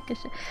look like a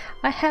chef.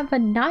 I have a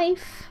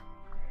knife.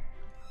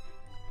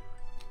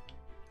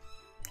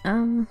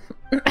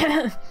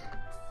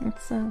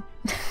 Let's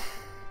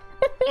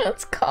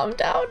let's calm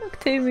down,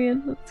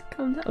 Octavian. Let's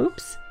calm down.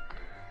 Oops.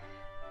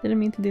 Didn't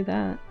mean to do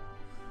that.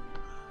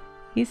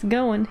 He's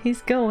going.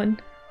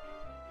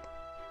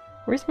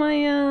 Where's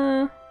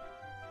my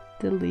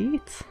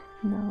delete?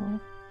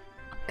 No.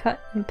 Cut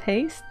and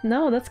paste?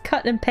 No, that's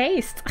cut and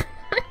paste.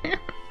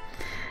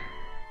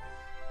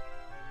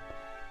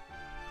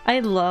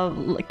 I love,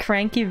 like,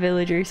 cranky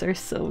villagers are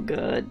so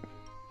good.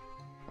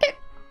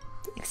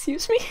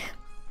 Excuse me.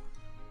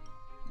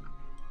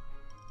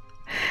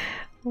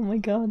 Oh my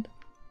god.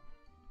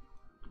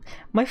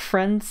 My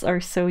friends are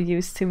so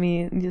used to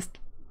me just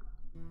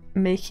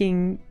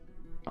making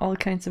all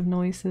kinds of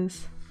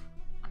noises.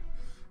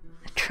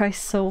 I try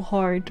so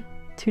hard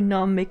to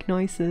not make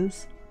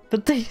noises,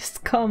 but they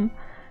just come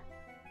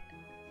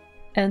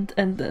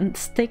and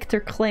stake their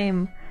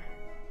claim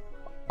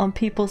on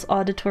people's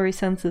auditory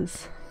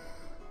senses.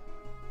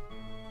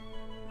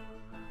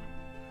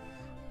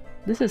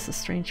 This is a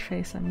strange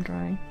face I'm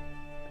drawing.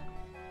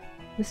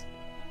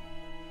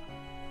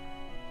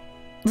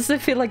 Does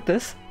it feel like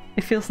this?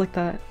 It feels like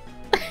that.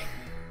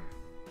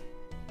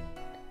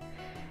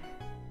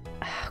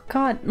 Oh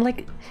god,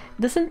 like,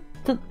 doesn't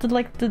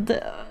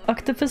the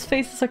octopus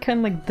faces are kind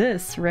of like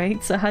this,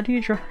 right? So how do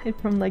you draw it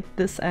from like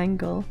this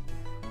angle?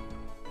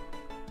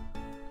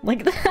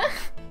 Like that?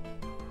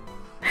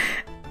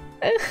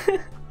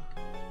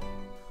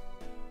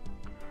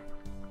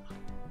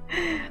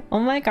 Oh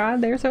my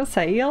god, there's a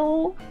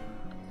sail!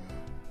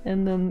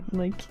 And then,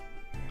 like,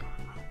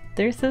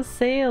 there's a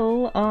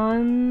sail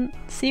on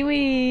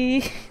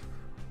seaweed!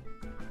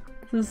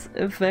 This is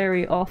a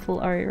very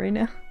awful art right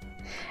now.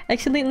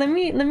 Actually, let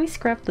me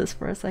scrap this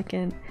for a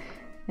second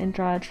and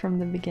draw it from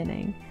the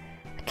beginning.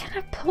 What kind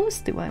of pose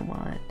do I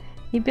want?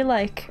 Maybe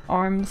like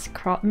arms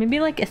crossed,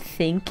 maybe like a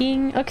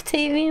thinking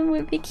Octavian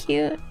would be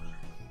cute.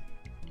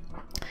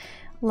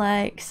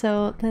 Like,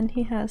 so then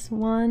he has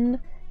one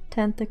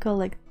tentacle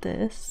like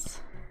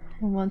this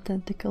and one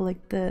tentacle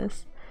like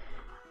this,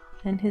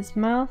 and his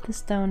mouth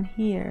is down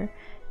here,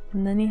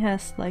 and then he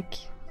has like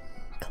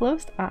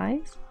closed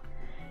eyes,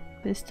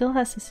 but he still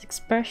has this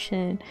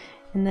expression,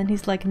 and then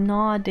he's like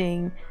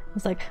nodding.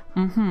 It's like,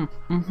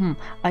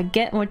 I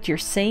get what you're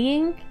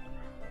saying,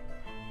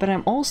 but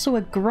I'm also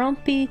a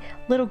grumpy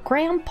little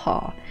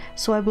grandpa,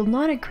 so I will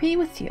not agree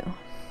with you.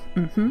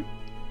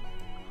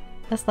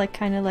 That's like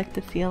kind of like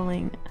the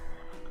feeling.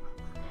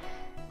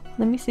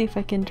 Let me see if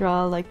I can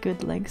draw like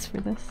good legs for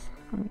this.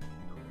 Let me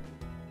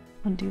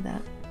undo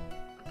that.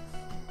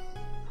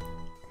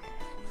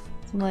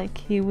 So like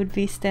he would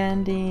be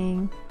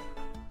standing.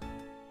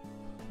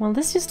 Well,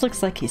 this just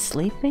looks like he's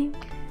sleeping.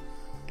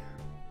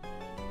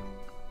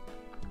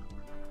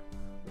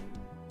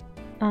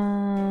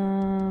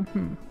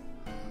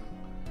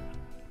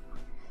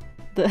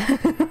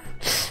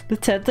 The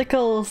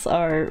tentacles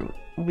are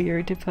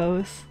weird to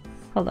pose.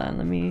 Hold on,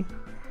 let me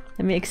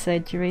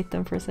exaggerate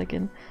them for a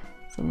second.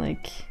 So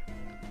like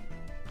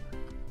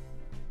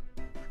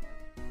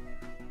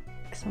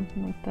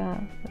something like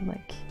that, but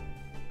like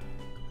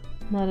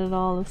not at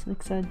all as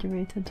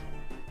exaggerated.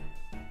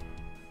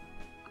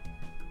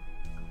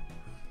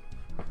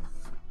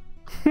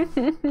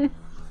 Let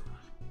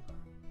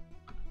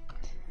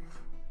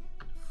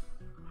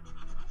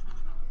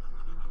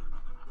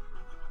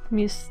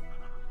me just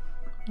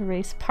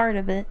erase part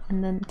of it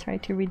and then try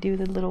to redo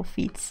the little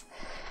feet.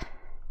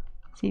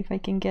 See if I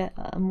can get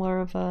more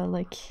of a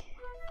like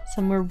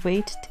some more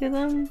weight to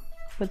them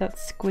without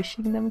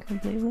squishing them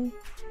completely.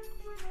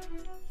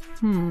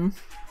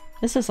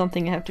 This is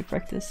something I have to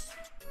practice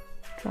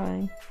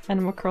drawing.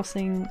 Animal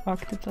Crossing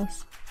octopi.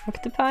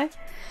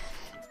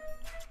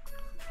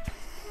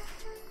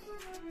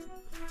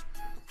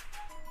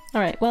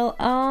 Alright, well,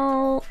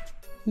 I'll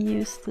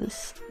use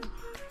this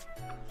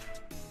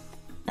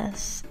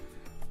as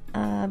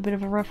a bit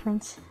of a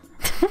reference.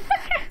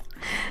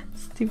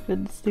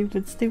 Stupid,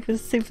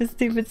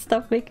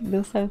 stop making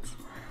those sounds.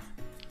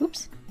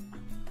 Oops.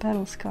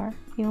 Battle scar.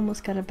 He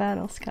almost got a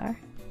battle scar.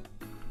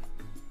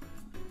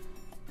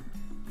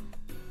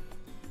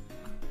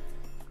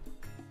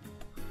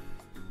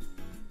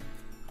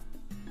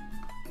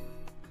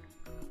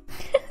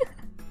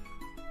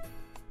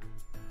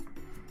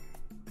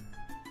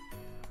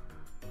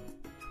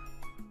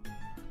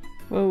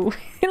 Whoa,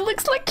 it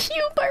looks like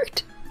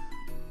Hubert!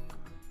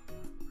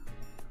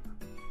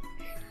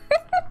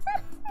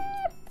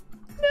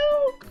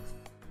 No!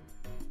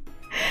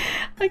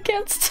 I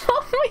can't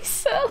stop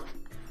myself!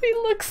 He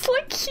looks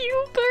like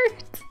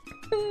Hubert!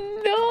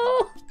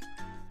 No!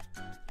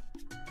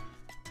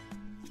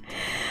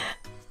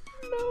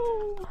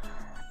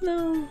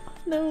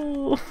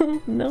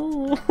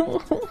 No!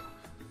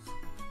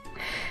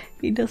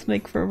 He does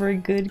make for a very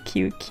good,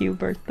 cute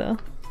Hubert though.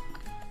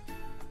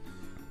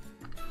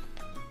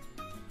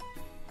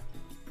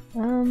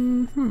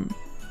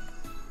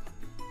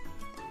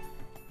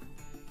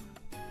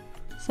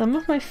 Some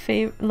of my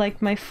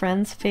my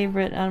friends'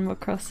 favorite Animal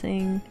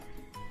Crossing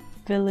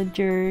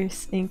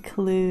villagers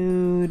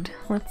include,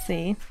 let's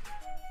see.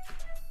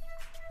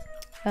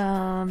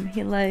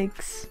 He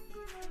likes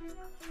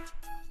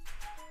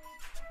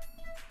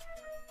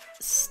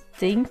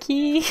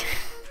Stinky.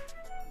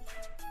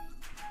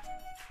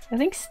 I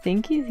think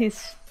Stinky's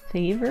his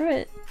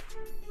favorite.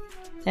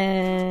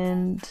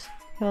 And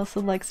he also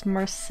likes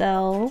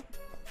Marcel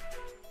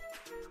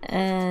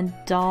and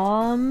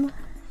Dom.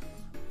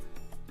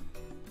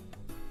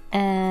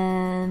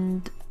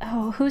 And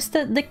oh, who's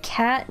the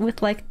cat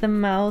with like the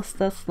mouth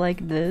that's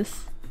like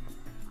this?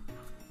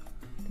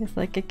 It's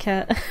like a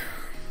cat.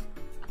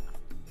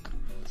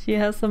 She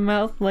has a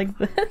mouth like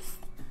this.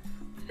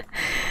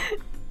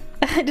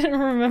 I didn't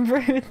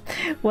remember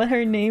what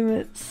her name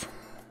is.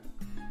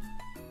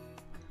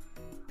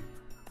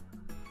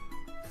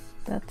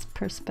 That's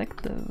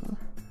perspective.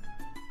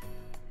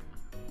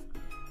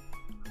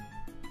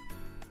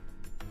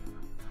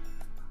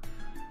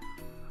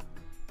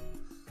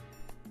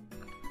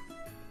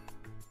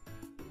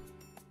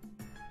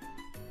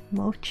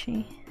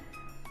 Mochi.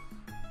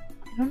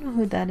 I don't know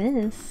who that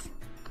is.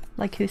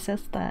 Like, who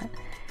says that?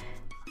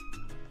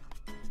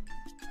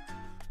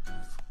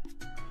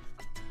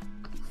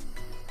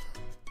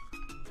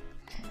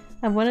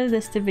 I wanted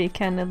this to be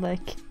kind of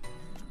like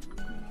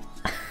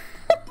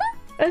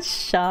a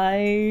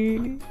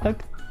shy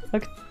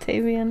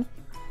Octavian.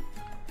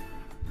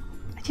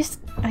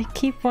 I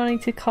keep wanting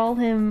to call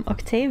him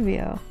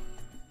Octavio.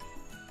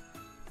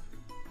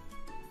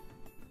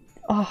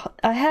 Oh,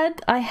 I had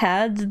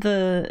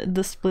the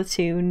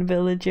Splatoon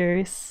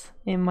villagers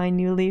in my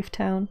New Leaf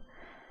town.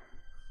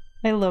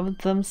 I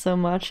loved them so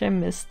much. I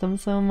missed them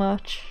so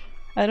much.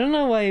 I don't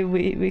know why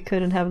we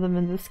couldn't have them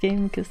in this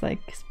game, because like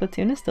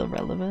Splatoon is still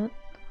relevant.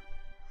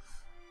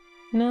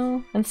 You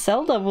know? And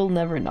Zelda will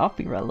never not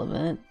be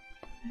relevant.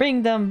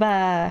 Bring them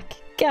back!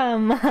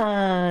 Come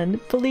on!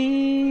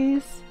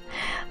 Please!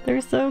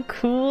 They're so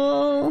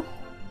cool!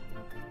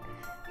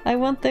 I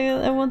want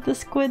the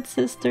Squid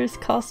Sisters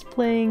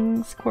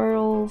cosplaying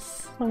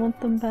squirrels. I want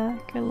them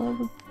back. I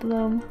love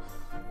them.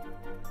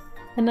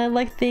 And I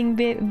like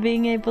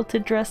being able to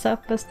dress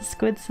up as the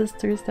Squid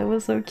Sisters. That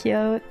was so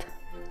cute.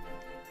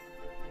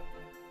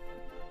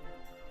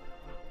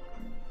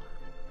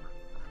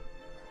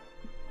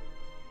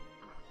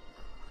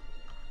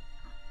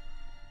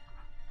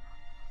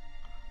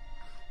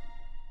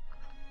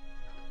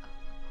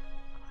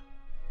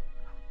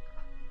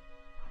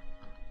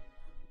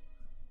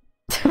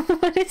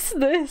 What is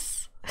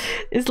this?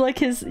 It's like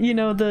his, you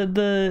know,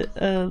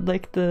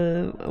 like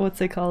the, what's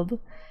it called?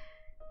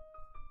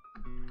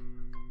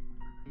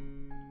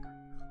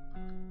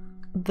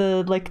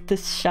 Like the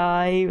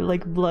shy,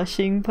 like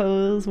blushing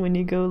pose when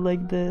you go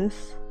like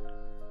this.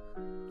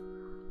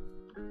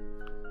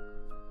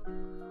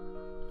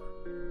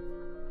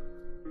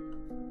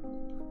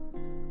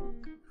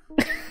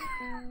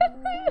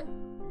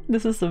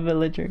 This is a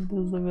villager.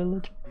 This is a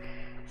villager.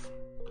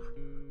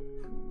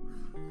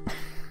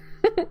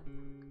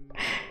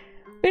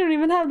 We don't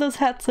even have those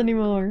hats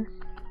anymore.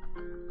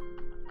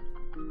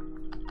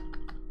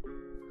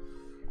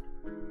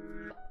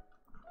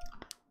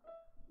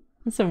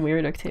 That's a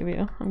weird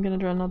Octavio. I'm gonna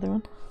draw another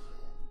one.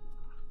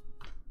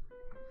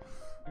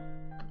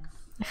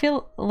 I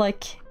feel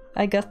like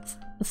I got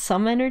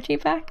some energy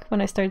back when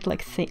I started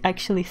like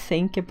actually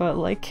think about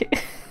like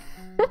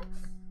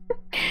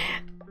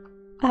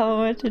how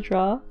I want to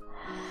draw.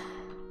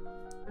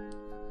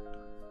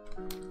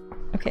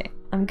 Okay,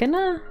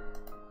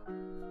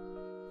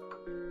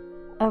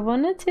 I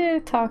wanted to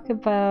talk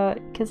about,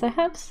 because I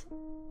have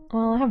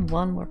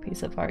one more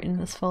piece of art in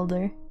this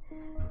folder.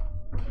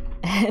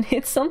 And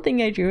it's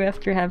something I drew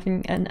after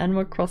having an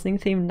Animal Crossing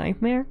themed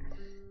nightmare.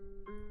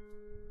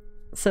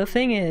 So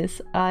thing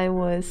is,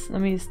 let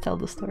me just tell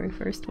the story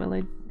first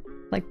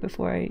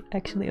before I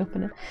actually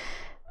open it.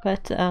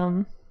 But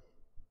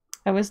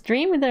I was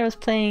dreaming that I was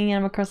playing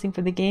Animal Crossing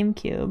for the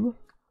GameCube.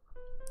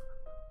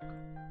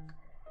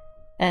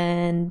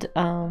 And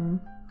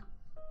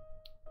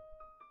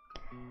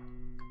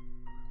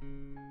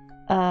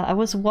I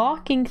was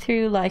walking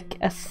through like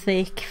a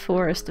thick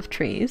forest of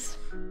trees.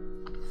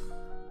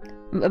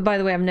 By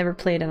the way, I've never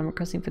played Animal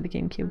Crossing for the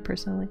GameCube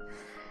personally.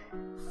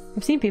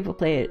 I've seen people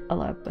play it a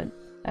lot, but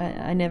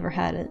I never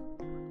had it.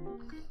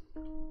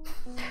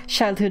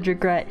 Childhood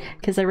regret,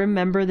 because I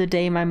remember the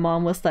day my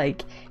mom was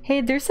like,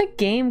 hey, there's a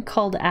game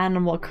called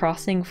Animal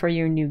Crossing for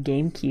your new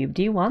GameCube.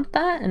 Do you want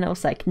that? And I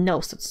was like, no,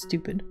 so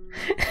stupid.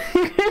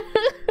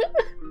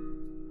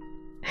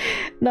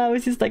 No, I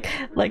was just like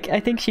I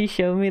think she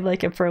showed me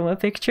like a promo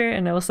picture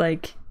and I was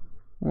like,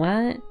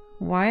 what?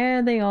 Why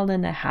are they all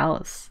in a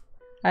house?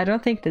 I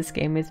don't think this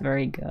game is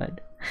very good.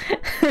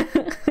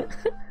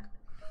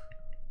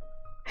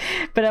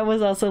 But I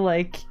was also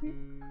like,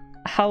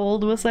 how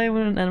old was I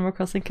when Animal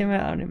Crossing came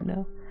out? I don't even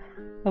know.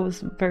 I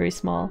was very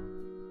small.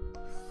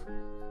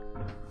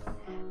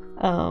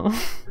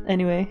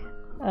 Anyway,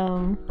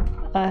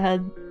 I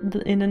had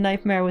in a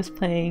nightmare I was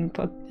playing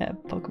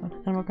Pokemon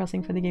Animal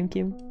Crossing for the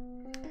GameCube.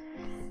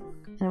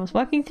 And I was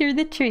walking through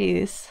the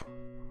trees,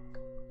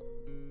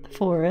 the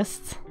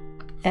forest,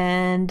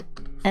 and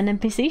an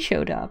NPC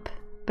showed up.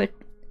 But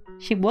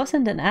she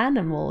wasn't an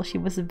animal, she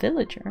was a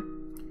villager.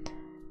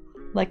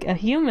 Like a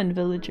human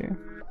villager.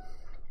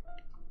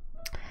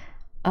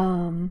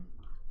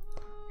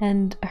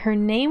 And her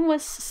name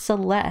was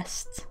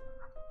Celeste,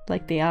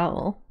 like the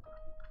owl.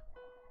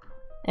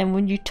 And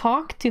when you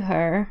talk to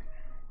her,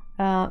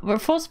 well,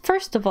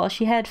 first of all,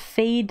 she had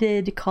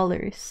faded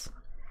colors.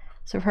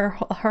 So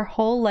her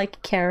whole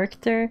like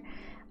character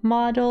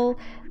model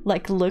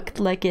like looked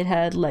like it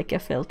had like a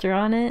filter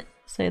on it.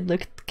 So it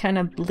looked kind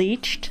of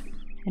bleached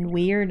and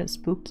weird and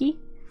spooky.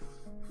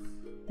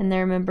 And I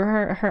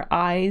remember her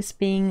eyes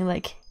being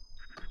like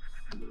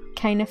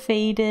kind of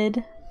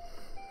faded.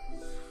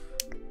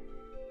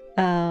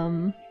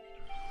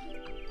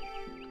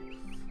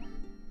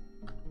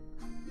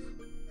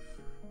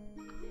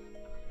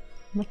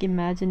 Like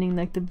imagining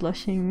like the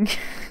blushing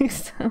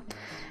sound.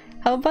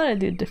 How about I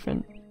do a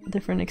different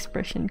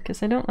expression?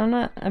 Because I'm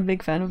not a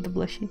big fan of the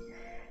blushy.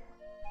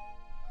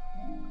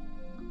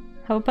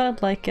 How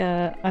about like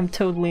I'm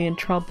totally in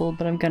trouble,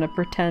 but I'm gonna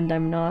pretend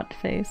I'm not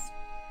face.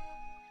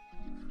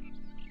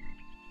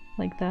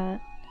 Like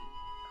that.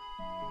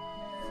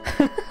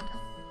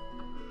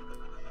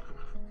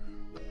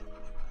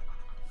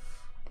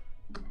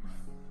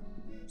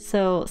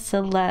 So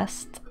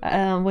Celeste,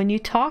 when you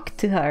talk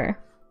to her,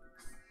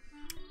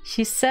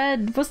 she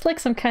said, it was like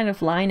some kind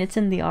of line, it's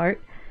in the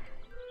art.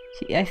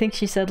 I think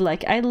she said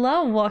like, I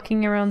love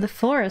walking around the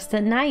forest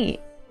at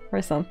night,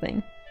 or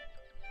something.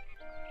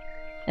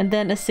 And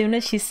then as soon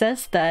as she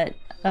says that,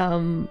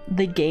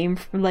 the game,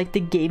 like the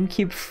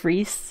GameCube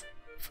freezes,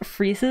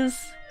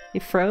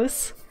 it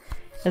froze,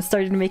 and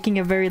started making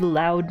a very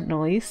loud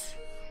noise.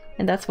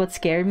 And that's what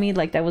scared me,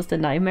 like that was the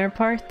nightmare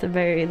part, the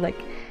very like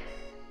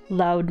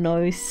loud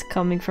noise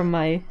coming from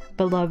my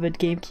beloved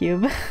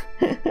GameCube.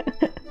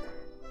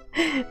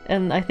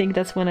 And I think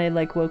that's when I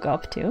like woke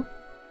up too.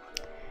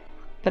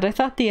 But I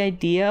thought the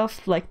idea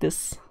of like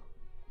this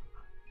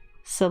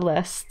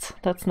Celeste,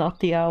 that's not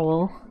the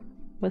owl,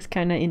 was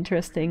kind of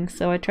interesting,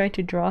 so I tried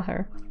to draw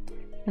her.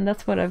 And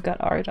that's what I've got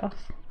art of.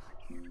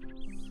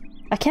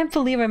 I can't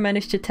believe I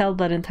managed to tell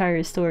that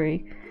entire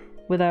story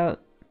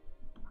without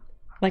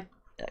like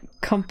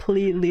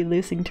completely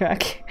losing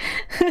track.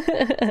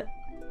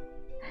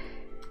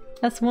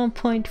 That's 1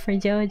 point for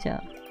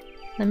Jojo.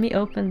 Let me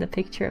open the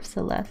picture of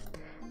Celeste.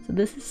 So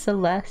this is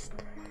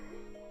Celeste.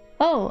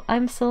 Oh,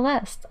 I'm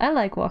Celeste. I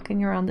like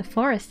walking around the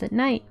forest at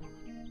night.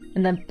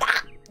 And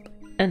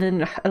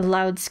then a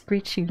loud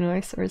screeching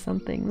noise or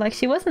something. Like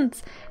she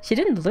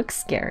didn't look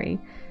scary.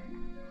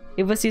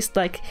 It was just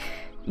like,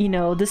 you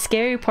know, the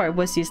scary part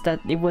was just that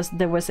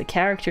there was a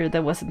character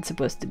that wasn't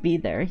supposed to be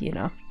there, you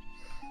know.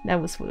 That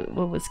was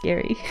what was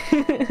scary.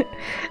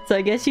 So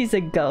I guess she's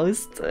a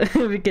ghost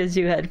because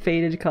you had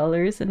faded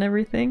colors and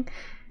everything.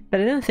 But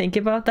I didn't think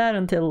about that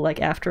until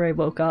like after I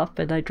woke up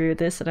and I drew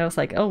this and I was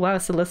like, oh wow,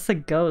 Celeste's a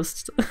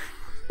ghost.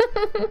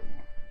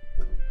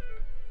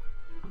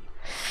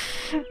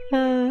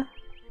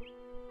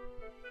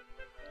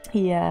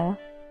 Yeah.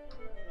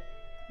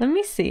 Let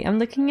me see, I'm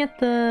looking at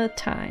the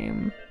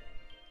time.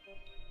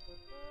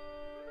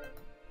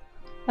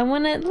 I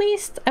want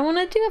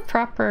to do a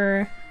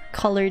proper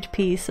colored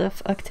piece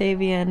of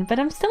Octavian, but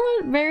I'm still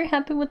not very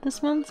happy with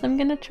this one, so I'm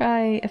gonna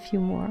try a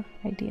few more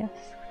ideas.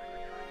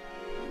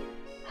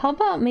 How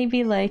about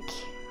maybe like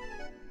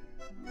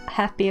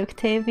Happy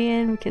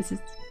Octavian, because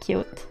it's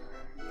cute.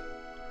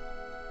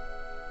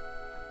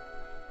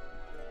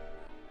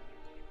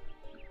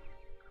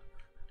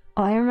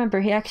 Oh, I remember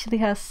he actually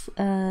has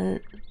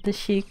the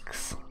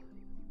cheeks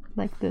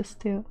like this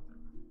too.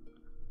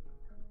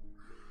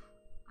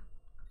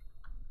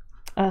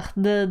 Ugh,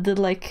 the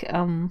like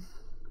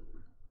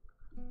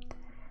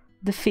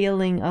the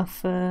feeling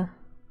of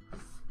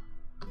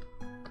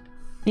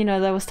you know,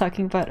 that I was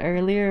talking about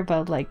earlier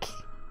about like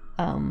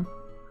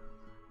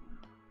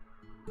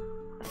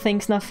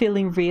things not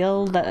feeling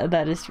real,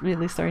 that is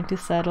really starting to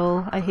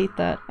settle. I hate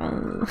that.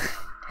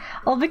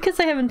 All because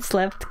I haven't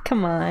slept.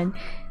 Come on.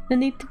 No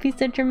need to be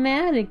so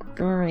dramatic,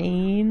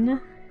 Brain.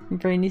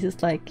 Brain is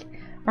just like,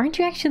 aren't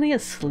you actually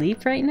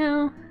asleep right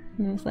now?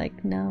 And I was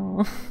like,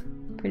 no.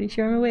 Pretty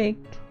sure I'm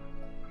awake.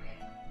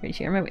 Pretty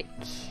sure I'm awake.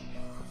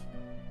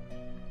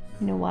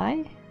 You know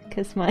why?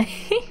 Because my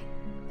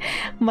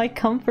my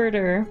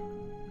comforter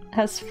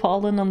has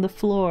fallen on the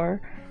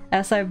floor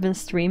as I've been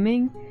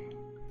streaming.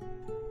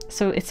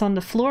 So it's on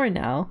the floor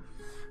now.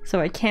 So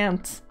I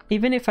can't,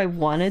 even if I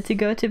wanted to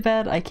go to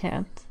bed, I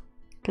can't.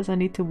 Because I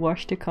need to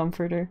wash the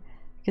comforter.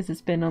 Because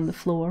it's been on the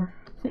floor.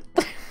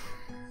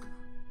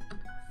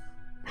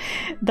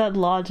 That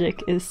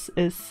logic is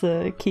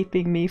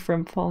keeping me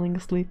from falling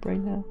asleep right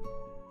now.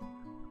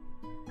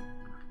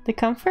 The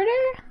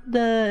comforter?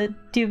 The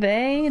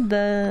duvet?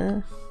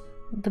 The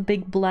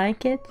big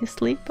blanket you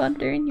sleep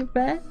under in your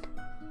bed?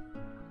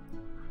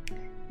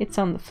 It's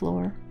on the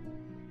floor.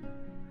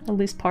 At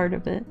least part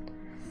of it.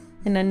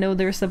 And I know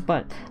there's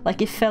a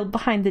like it fell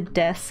behind the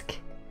desk.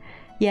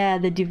 Yeah,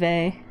 the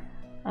duvet.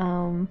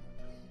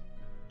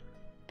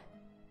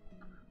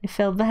 It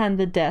fell behind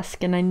the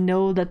desk and I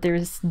know that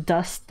there's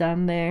dust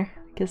down there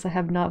because I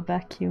have not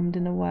vacuumed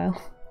in a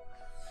while.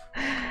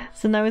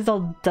 So now it's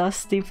all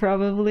dusty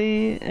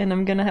probably, and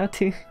I'm gonna have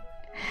to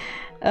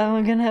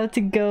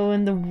go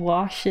and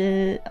wash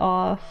it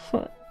off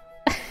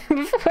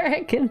before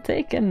I can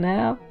take a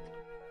nap.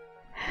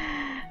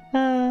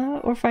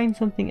 Or find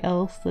something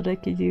else that I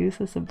could use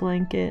as a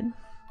blanket.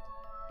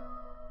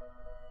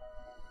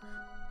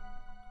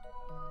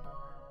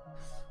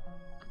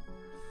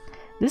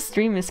 This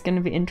stream is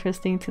gonna be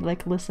interesting to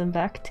like listen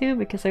back to,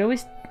 because I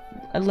always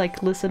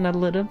like listen a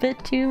little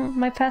bit to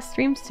my past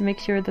streams to make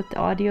sure that the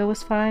audio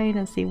was fine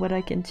and see what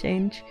I can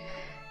change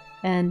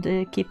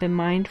and keep in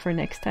mind for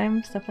next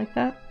time, stuff like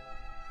that.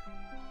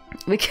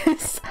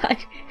 Because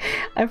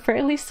I'm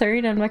fairly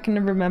certain I'm not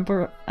gonna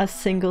remember a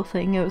single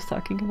thing I was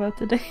talking about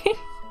today.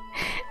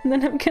 And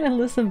then I'm gonna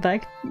listen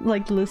back,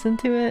 like listen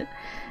to it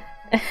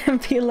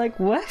and be like,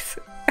 what?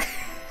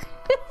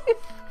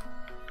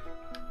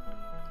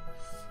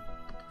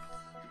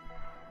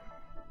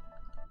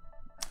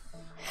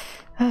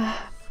 I'm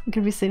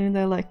gonna be sitting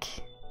there like,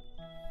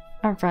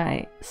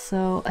 alright,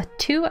 so at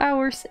 2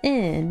 hours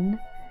in,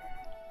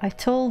 I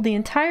told the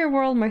entire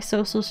world my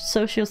social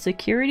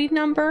security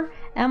number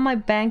and my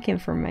bank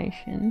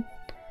information.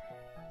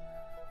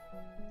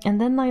 And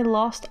then I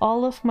lost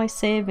all of my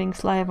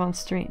savings live on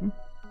stream.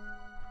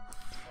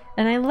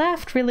 And I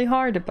laughed really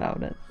hard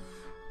about it.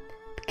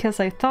 Because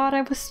I thought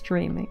I was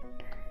streaming.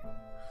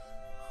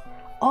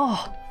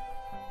 Oh!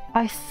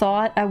 I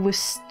thought I was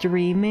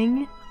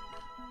streaming?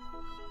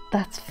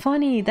 That's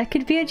funny, that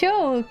could be a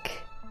joke!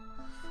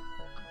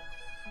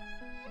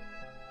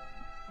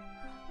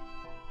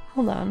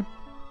 Hold on.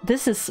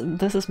 This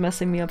is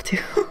messing me up too.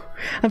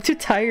 I'm too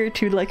tired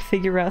to like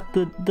figure out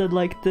the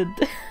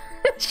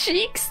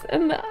cheeks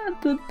and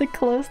the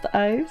closed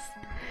eyes.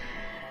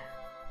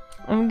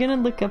 I'm gonna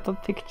look up a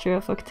picture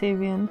of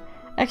Octavian.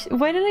 Actually,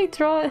 why did I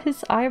draw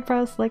his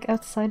eyebrows like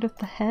outside of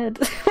the head?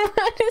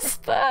 What is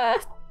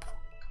that?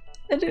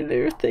 I didn't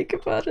even think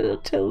about it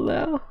until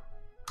now.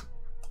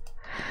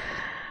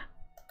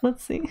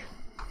 Let's see.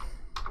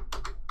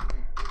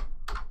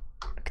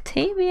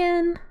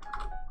 Octavian.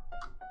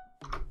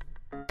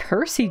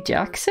 Percy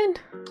Jackson?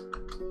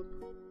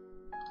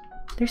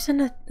 There's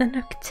an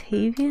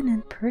Octavian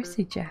and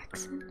Percy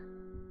Jackson?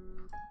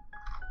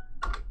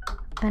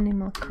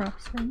 Animal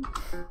Crossing.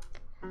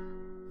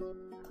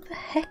 Who the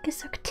heck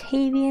is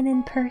Octavian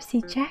and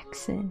Percy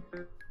Jackson?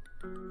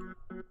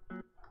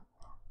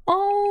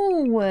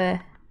 Oh!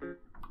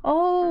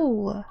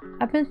 Oh!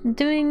 I've been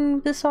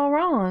doing this all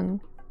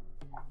wrong.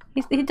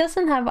 He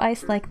doesn't have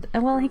eyes like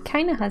well, he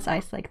kind of has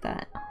eyes like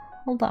that.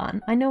 Hold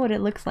on, I know what it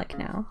looks like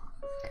now.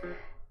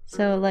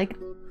 So like,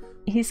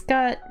 he's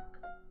got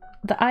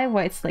the eye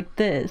whites like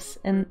this,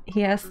 and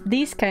he has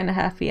these kind of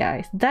happy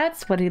eyes.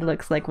 That's what he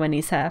looks like when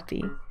he's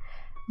happy.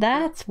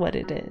 That's what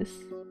it is.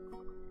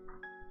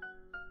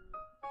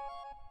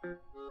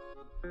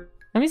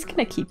 I'm just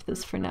gonna keep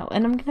this for now,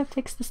 and I'm gonna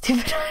fix the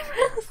stupid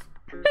eyebrows.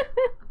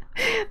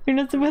 They're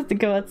not supposed to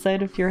go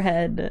outside of your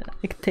head,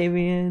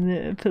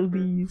 Octavian,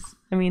 please.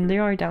 I mean, they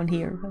are down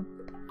here, but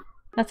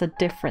that's a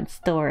different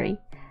story.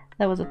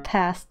 That was a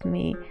past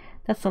me.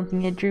 That's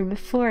something I drew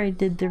before I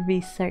did the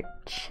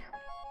research.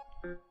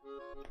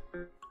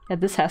 Yeah,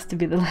 this has to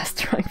be the last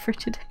drawing for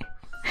today.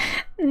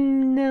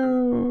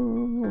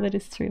 No, that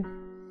is true.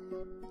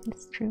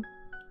 It's true.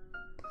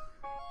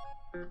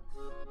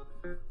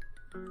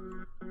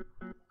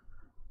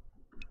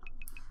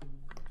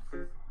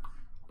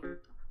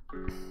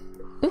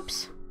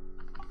 Oops.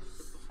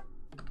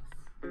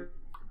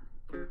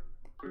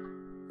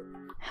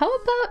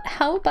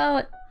 How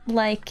about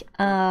like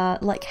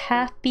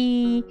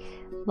happy,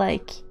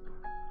 like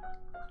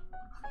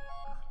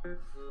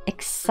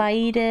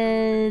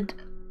excited,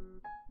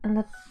 and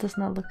that does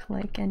not look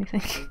like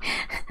anything.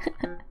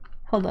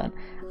 Hold on,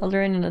 I'll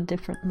learn in a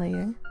different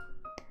layer.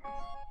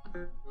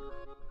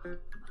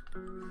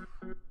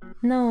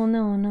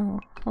 No,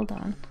 hold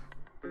on.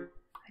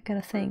 I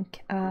gotta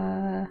think.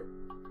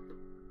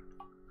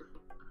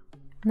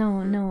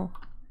 No.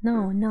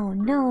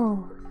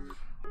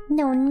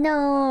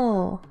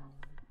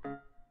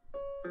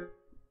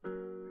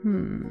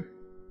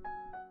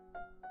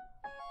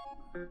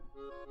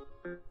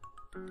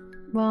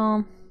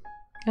 Well,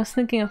 I was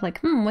thinking of like,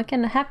 what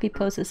kind of happy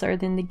poses are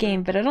there in the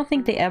game, but I don't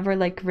think they ever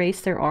like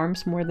raise their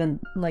arms more than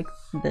like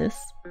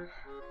this.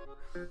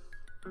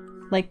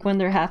 Like when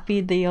they're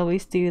happy, they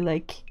always do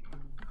like,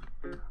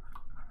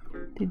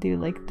 they do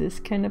like this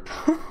kind of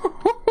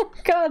oh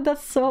god,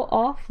 that's so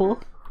awful.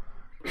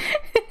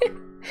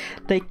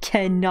 They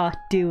cannot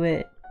do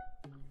it.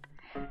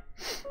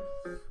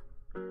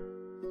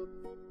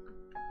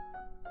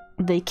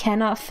 They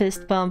cannot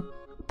fist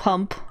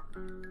pump,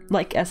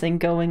 like as in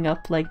going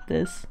up like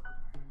this.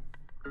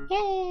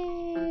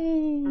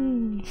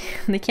 Yay!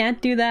 They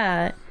can't do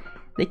that.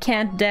 They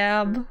can't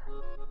dab.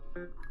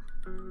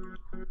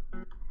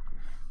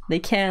 They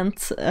can't,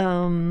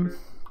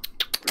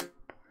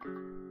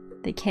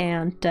 they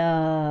can't,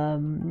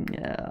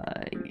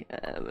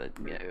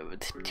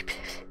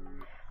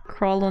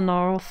 crawl on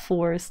all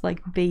fours like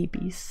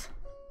babies.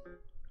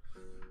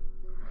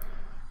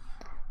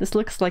 This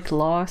looks like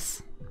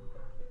loss.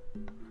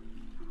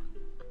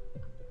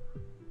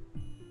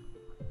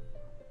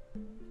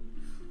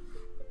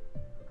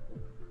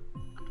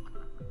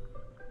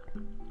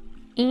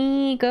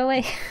 Go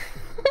away.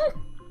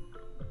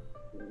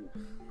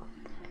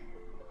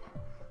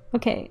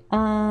 Okay,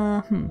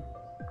 the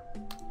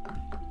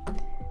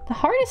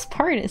hardest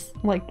part is,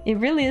 like, it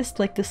really is,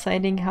 like,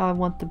 deciding how I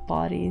want the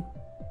body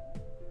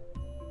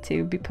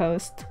to be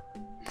posed.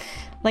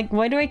 Like,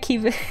 why do I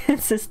keep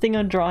insisting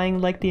on drawing,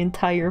 like, the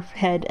entire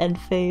head and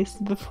face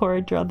before I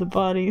draw the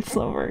body? It's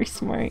so very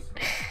smart.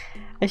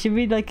 I should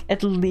be, like,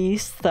 at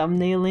least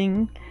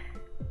thumbnailing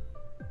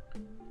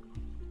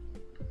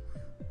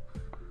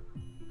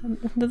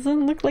It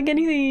doesn't look like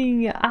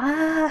anything!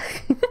 Ah!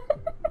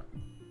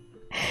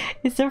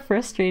 It's so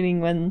frustrating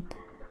when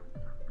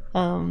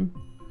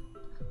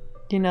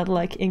you're not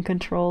like in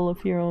control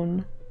of your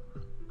own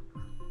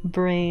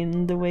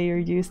brain the way you're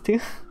used to.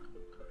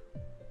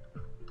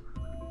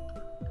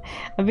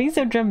 I'm being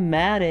so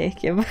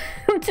dramatic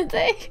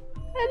today.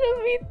 I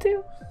don't mean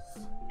to.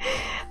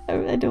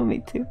 I don't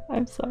mean to.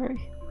 I'm sorry.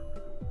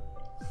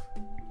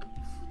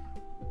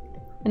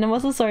 And I'm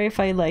also sorry if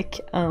I like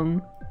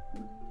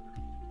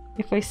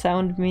if I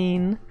sound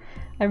mean.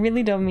 I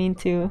really don't mean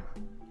to.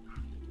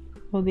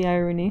 Oh, the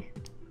irony.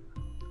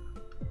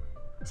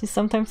 It's just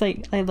sometimes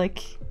I like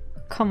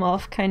come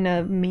off kind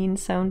of mean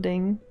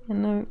sounding,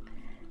 and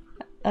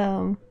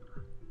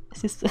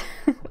it's just a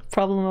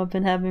problem I've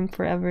been having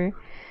forever.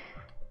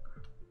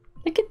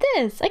 Look at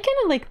this! I kind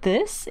of like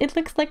this. It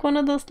looks like one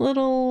of those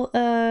little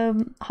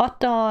hot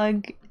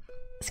dog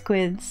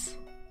squids.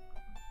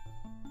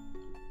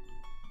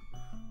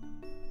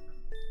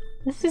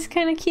 This is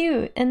kind of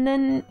cute. And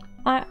then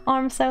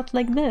arms out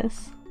like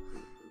this.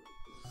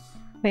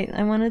 Wait,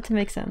 I want it to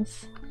make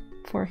sense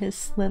for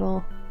his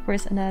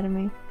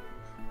anatomy.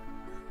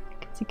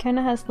 Because he kind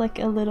of has like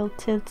a little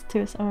tilt to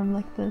his arm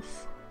like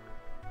this.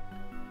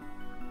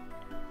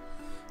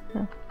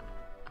 Oh.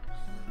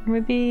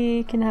 Maybe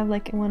you can have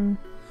like one...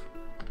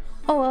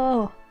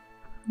 Oh!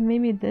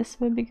 Maybe this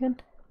would be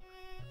good.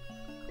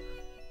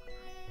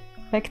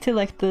 Back to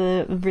like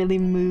the really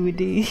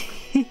moody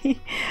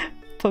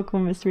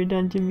Pokemon Mystery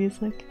Dungeon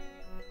music.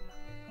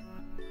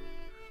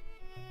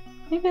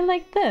 Maybe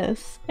like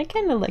this. I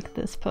kinda like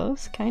this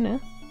pose, kinda.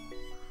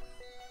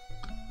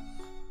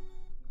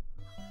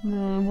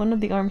 One of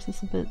the arms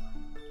is a bit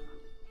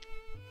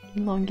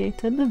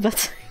elongated,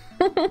 but...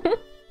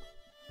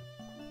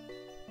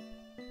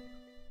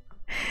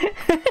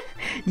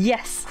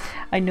 Yes!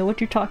 I know what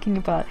you're talking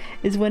about.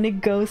 Is when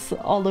it goes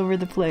all over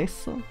the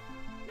place.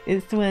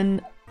 It's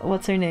when...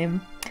 What's her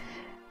name?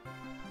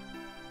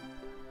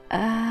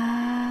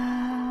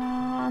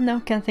 No,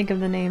 can't think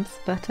of the names,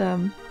 but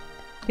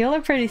they all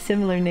have pretty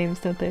similar names,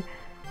 don't they?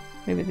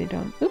 Maybe they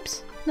don't.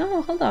 Oops!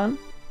 No, hold on.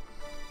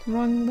 The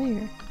wrong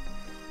layer.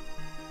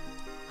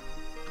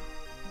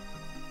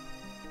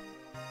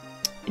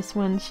 It's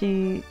when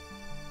she...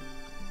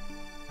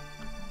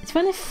 It's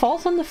when it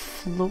falls on the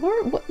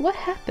floor? What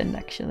happened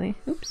actually?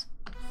 Oops.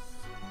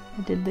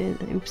 I did the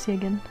oopsie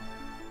again.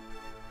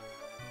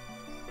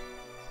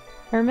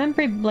 I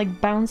remember it like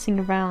bouncing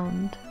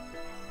around.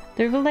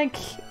 They were like...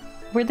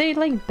 Were they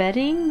like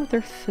betting with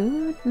their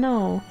food?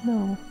 No.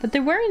 But they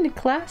were in the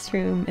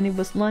classroom and it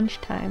was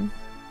lunchtime.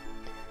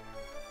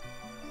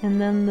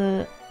 And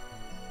then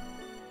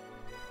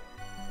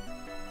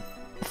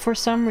for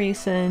some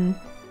reason,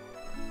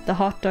 the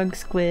hot dog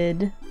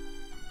squid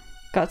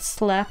got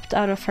slapped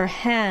out of her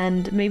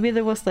hand. Maybe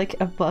there was like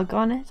a bug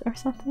on it or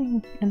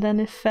something. And then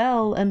it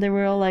fell and they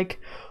were all like,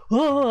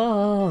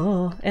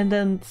 oh! And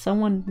then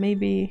someone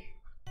maybe...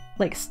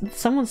 Like,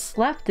 someone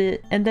slapped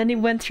it, and then it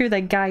went through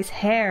that guy's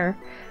hair.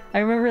 I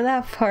remember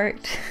that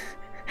part.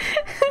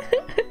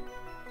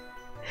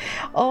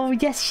 Oh,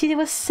 yes, she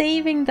was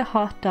saving the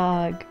hot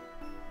dog.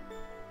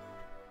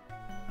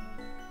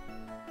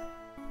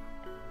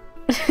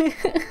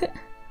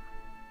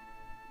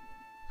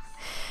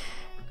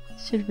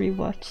 Should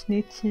rewatch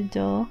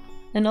Nichijou.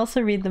 And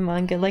also read the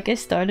manga. Like, I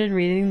started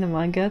reading the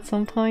manga at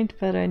some point,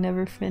 but I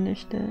never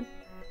finished it.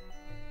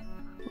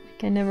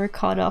 Like, I never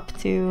caught up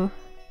to...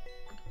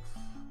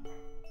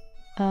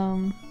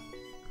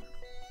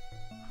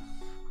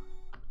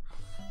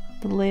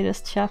 the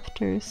latest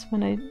chapters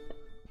when I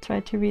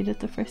tried to read it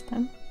the first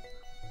time.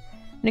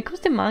 When it comes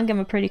to manga, I'm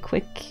a pretty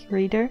quick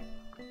reader.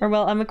 Or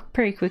well, I'm a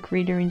pretty quick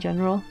reader in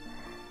general.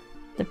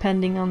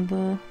 Depending on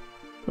the...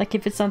 Like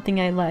if it's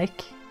something I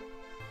like,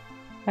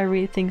 I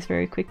read things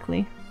very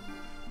quickly.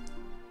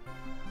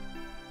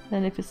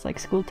 Then if it's like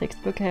school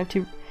textbook, I have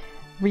to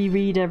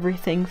reread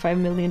everything 5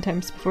 million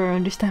times before I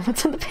understand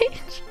what's on the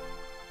page.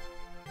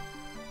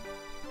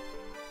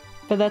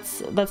 But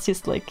that's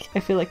just like, I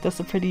feel like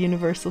that's a pretty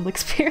universal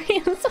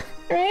experience,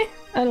 right?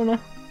 I don't know.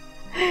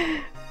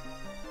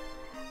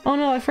 Oh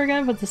no, I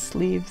forgot about the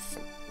sleeves.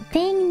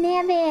 Dang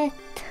nabbit!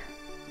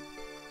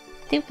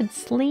 Stupid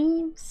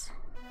sleeves.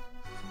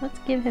 Let's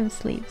give him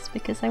sleeves,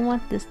 because I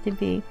want this to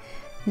be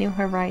New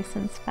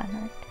Horizons fan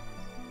art.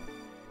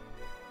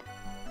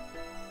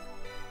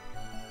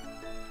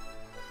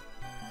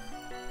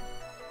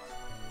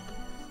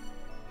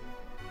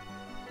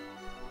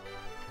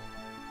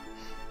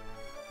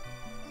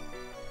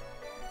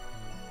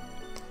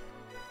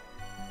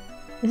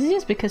 This is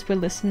just because we're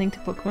listening to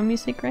Pokemon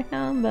music right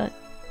now, but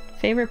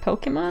favorite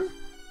Pokemon?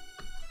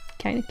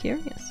 Kinda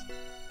curious.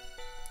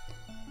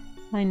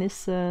 Mine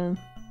is, well,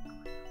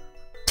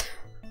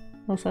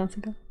 sounds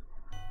ago.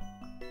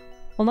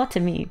 Well, not to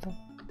me, but...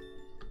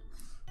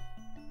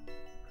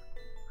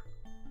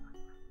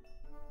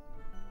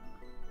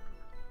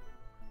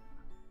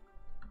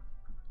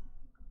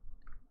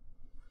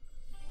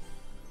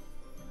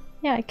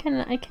 Yeah, I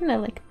kinda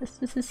like this.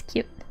 This is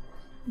cute.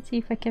 Let's see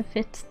if I can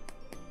fit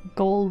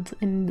gold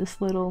in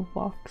this little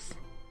box.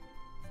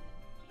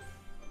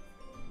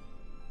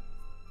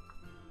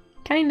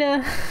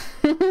 Kinda.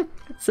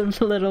 It's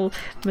a little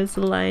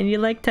misaligned. You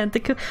like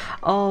Tentacool?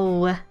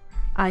 Oh,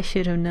 I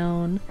should have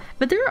known.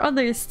 But there are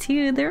others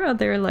too. There are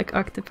other like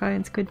octopi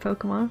and squid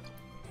Pokemon.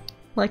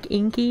 Like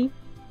Inkay.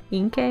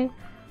 And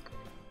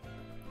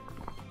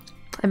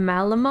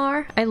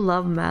Malamar? I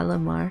love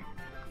Malamar.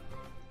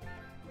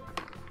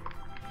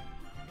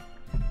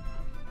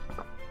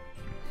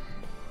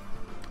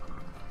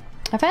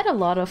 I've had a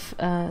lot of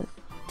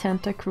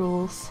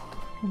Tentacruels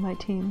in my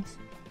teams.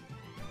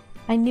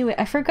 I knew it.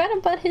 I forgot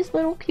about his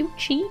little cute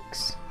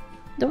cheeks.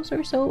 Those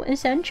are so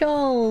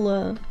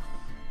essential. You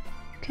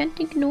can't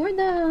ignore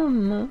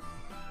them.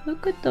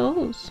 Look at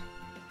those.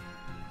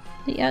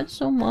 They add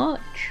so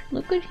much.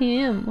 Look at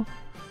him.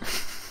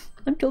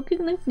 I'm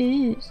talking like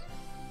this.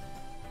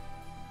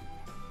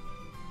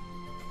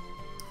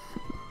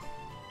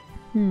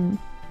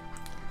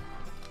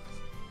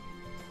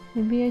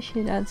 Maybe I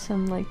should add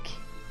some like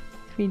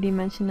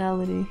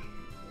three-dimensionality.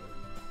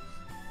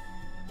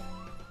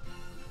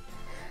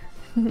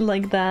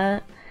 Like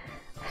that.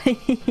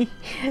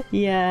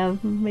 Yeah,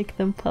 make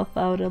them puff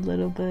out a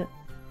little bit.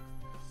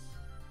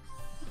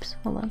 Oops,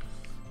 hold on.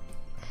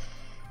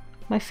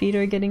 My feet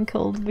are getting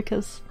cold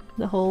because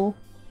the whole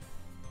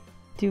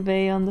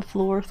duvet on the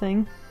floor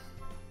thing.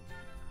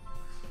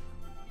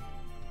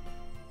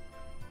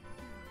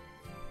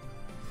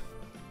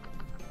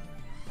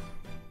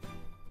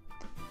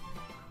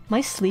 My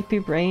sleepy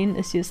brain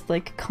is just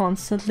like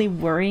constantly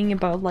worrying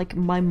about like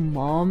my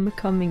mom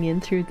coming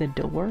in through the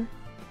door,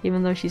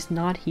 even though she's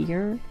not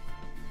here.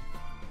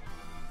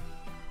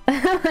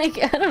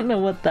 Like, I don't know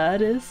what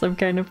that is, some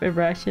kind of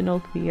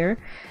irrational fear.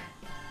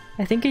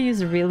 I think I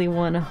just really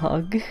want a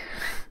hug.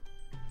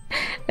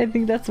 I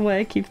think that's why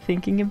I keep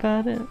thinking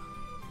about it.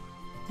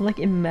 I'm like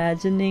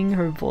imagining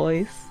her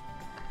voice.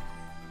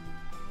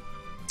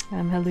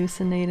 I'm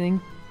hallucinating.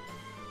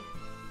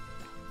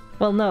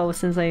 Well, no,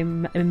 since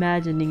I'm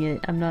imagining it,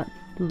 I'm not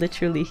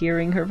literally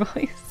hearing her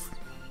voice.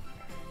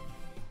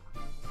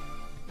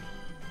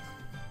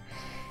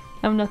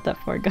 I'm not that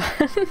far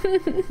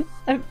gone.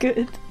 I'm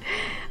good.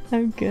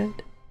 I'm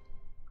good.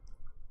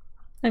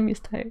 I'm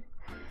just tired.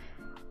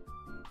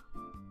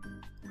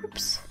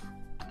 Oops.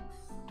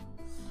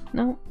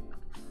 No.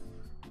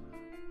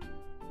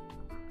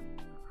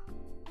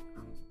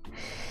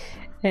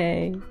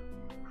 Hey.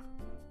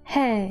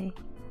 Hey.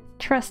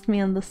 Trust me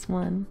on this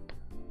one.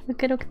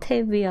 Look at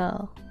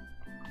Octavia.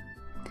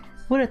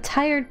 Would a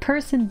tired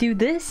person do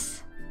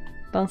this?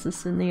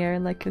 Bounces in the air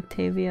like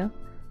Octavia.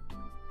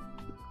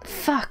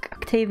 Fuck,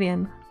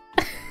 Octavian.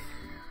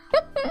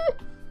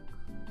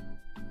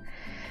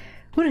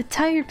 Would a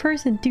tired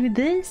person do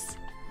this?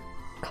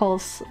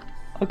 Calls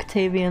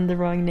Octavian the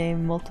wrong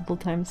name multiple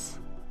times.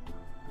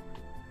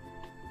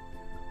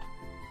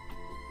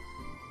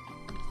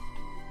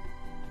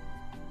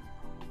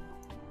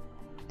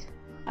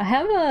 I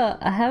have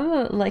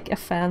a like a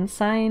fan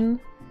sign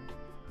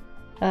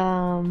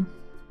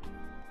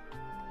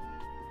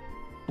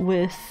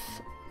with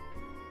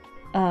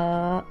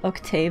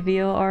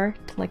Octavio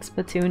art, like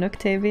Splatoon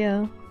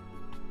Octavio.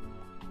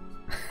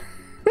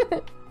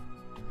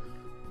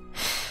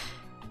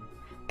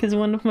 Because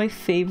one of my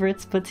favorite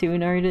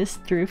Splatoon artists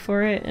drew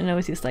for it, and I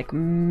was just like,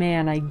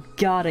 man, I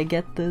gotta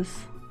get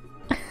this.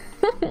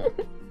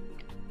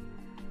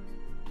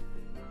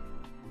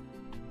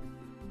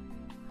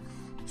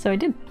 So I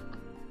did.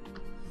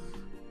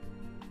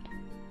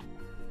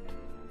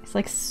 It's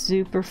like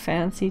super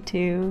fancy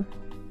too.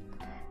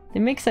 They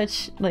make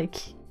such like,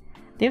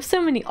 they have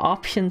so many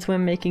options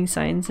when making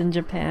signs in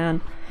Japan.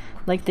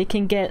 Like they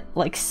can get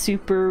like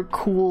super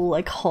cool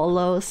like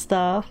hollow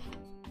stuff.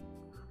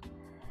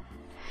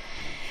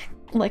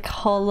 Like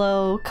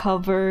hollow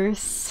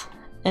covers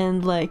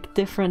and like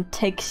different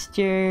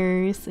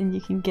textures, and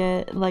you can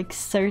get like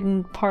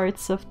certain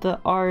parts of the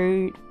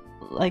art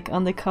like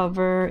on the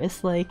cover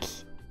is like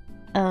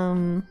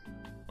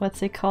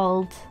what's it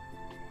called?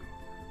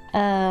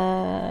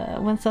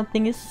 When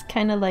something is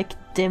kind of like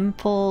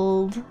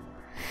dimpled.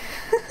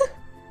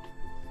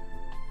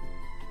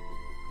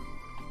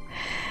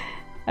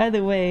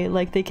 Either way,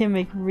 like they can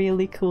make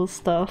really cool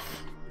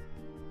stuff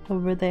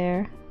over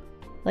there.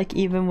 Like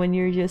even when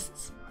you're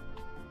just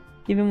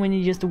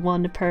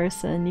one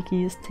person, you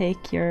can just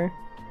take your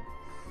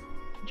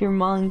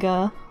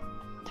manga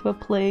to a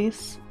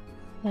place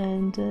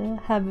and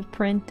have it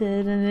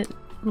printed, and it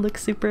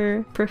looks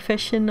super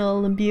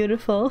professional and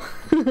beautiful.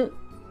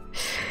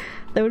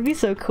 That would be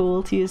so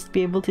cool to just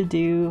be able to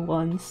do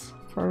once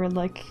for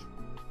like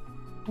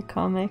a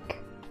comic.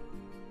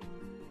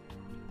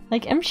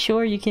 Like I'm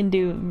sure you can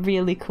do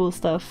really cool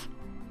stuff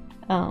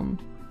from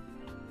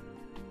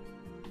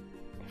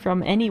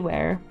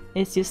anywhere.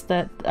 It's just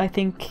that I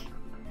think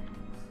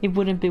it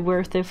wouldn't be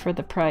worth it for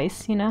the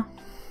price, you know?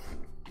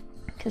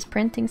 Because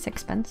printing's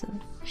expensive.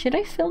 Should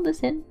I fill this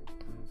in?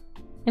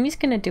 I'm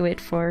just gonna do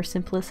it for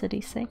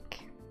simplicity's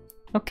sake.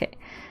 Okay,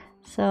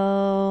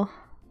 so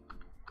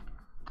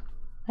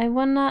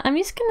I'm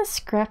just gonna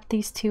scrap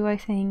these two, I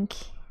think.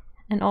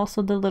 and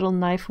also the little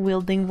knife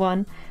wielding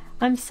one.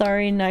 I'm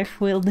sorry, knife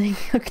wielding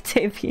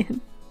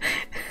Octavian.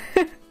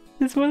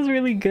 This one's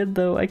really good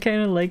though. I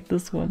kind of like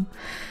this one.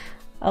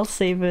 I'll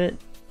save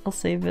it. I'll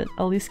save it.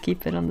 I'll at least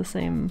keep it on the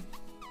same.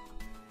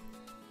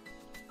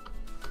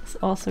 Let's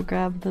also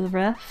grab the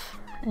ref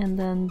and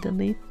then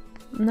delete.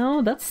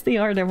 No, that's the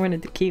art I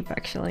wanted to keep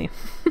actually.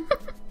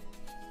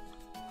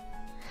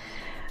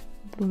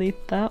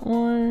 Delete that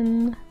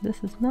one.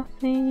 This is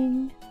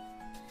nothing.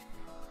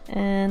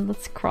 And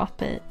let's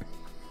crop it.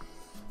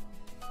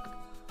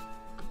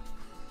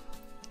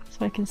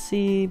 So I can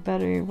see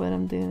better what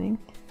I'm doing.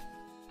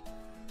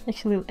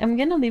 Actually, I'm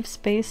gonna leave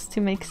space to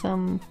make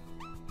some...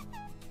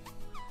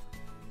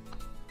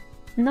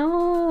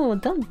 No,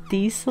 don't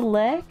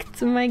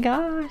deselect! Oh my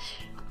gosh!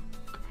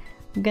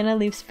 I'm gonna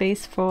leave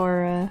space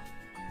for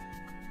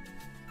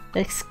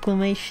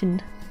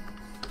exclamation.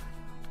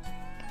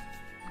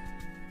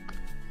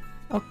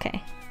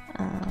 Okay,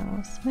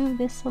 let's move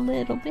this a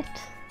little bit.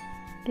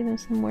 Give him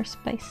some more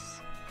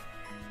spice.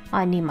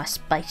 I need my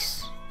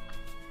spice.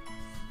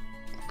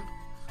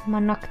 I'm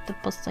an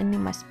octopus, I need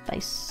my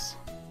spice.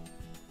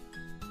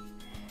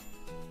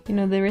 You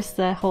know, there is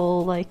that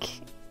whole like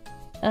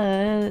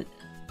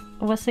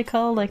what's it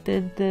called? Like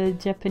the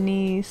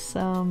Japanese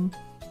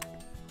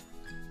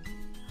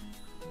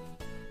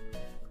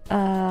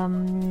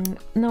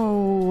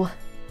no,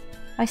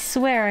 I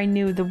swear I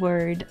knew the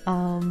word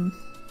what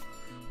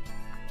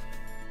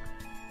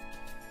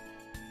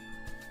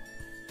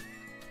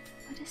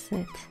is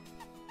it?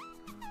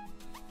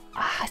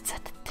 Ah, it's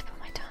at the tip of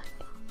my tongue.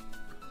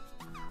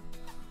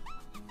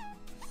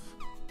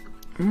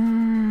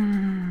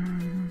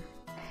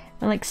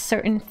 And like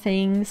certain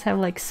things have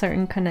like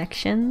certain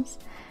connections,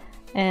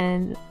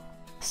 and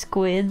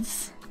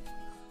squids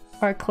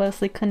are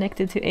closely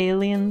connected to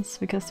aliens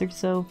because they're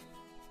so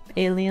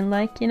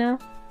alien-like, you know?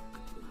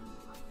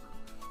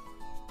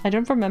 I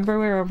don't remember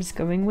where I was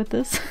going with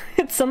this.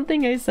 It's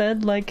something I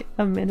said like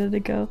a minute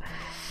ago.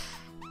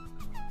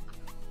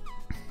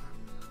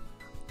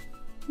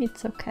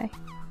 It's okay.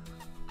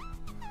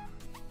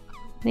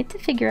 I need to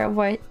figure out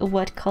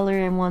what color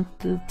I want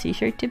the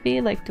t-shirt to be.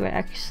 Like, do I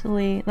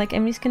actually... Like,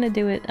 I'm just gonna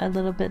do it a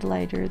little bit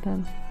lighter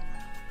then.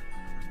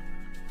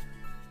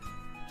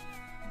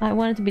 I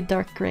want it to be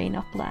dark gray,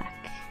 not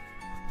black.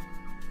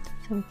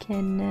 So we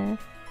can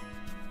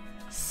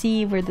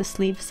see where the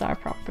sleeves are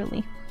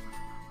properly.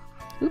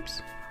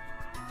 Oops.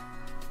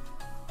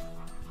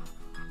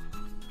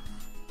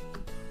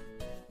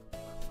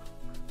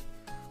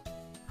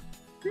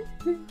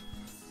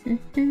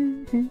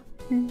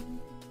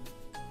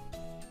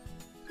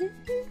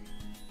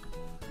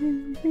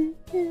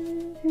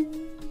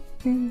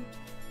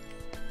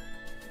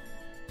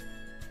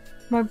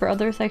 My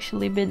brother's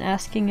actually been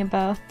asking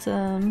about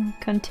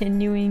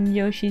continuing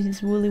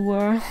Yoshi's Woolly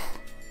World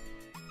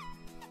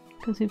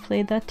because we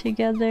played that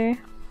together.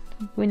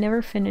 We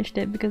never finished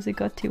it because it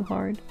got too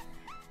hard.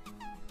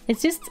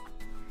 It's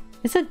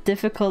a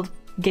difficult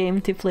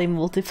game to play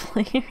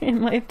multiplayer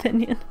in my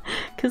opinion,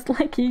 because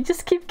like you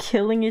just keep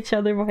killing each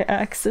other by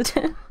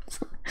accident.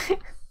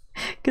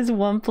 Because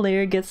one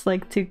player gets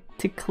like too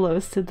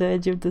close to the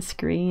edge of the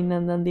screen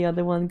and then the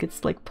other one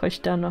gets like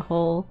pushed down a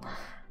hole,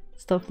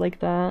 stuff like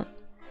that.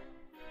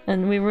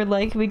 And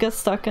we got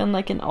stuck on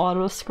like an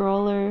auto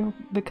scroller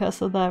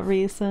because of that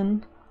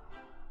reason.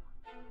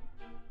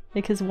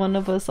 Because one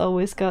of us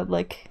always got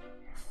like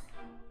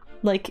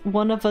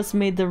one of us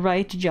made the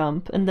right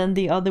jump and then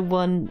the other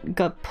one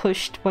got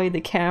pushed by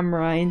the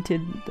camera into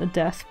the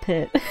death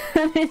pit.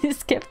 And it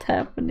just kept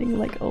happening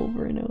like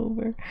over and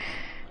over.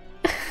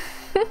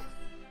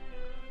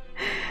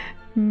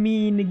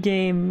 Mean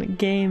game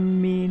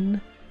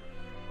mean.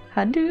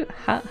 How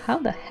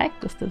the heck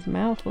does this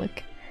mouth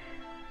look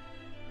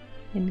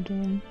in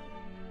game?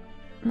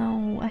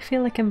 No, I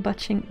feel like I'm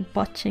botching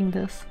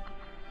this.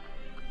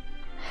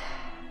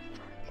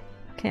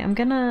 Okay, I'm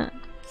gonna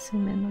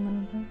zoom in a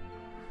little bit.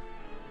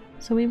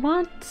 So we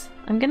want...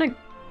 I'm gonna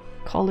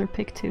color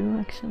pick too,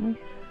 actually.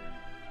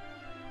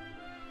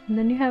 And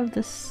then you have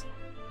this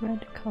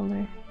red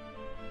color.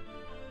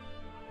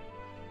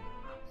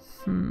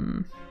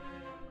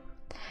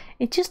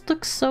 It just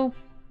looks so...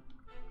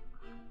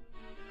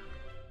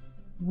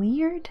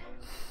 weird.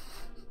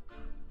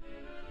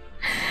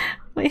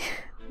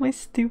 My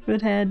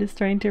stupid head is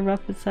trying to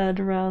wrap its head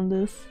around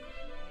this.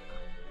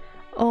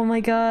 Oh my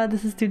god,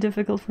 this is too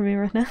difficult for me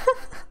right now.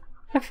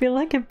 I feel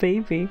like a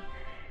baby.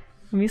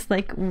 I'm just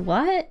like,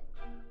 what?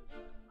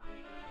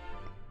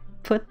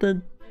 Put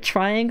the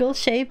triangle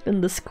shape in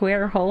the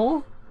square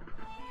hole?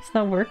 It's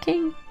not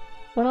working?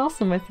 What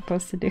else am I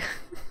supposed to do?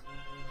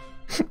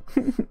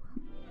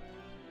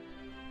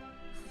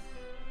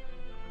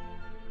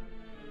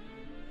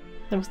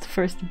 That was the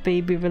first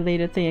baby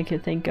related thing I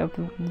could think of,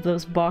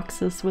 those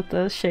boxes with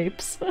the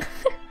shapes.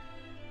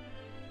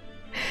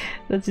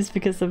 That's just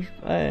because of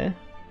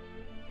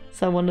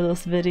saw one of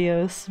those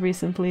videos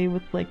recently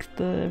with like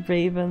the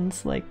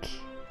ravens like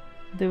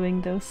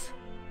doing those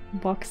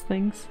box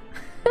things.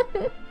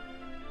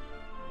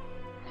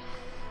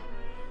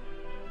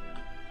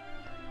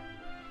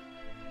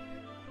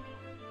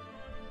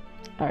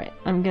 Alright,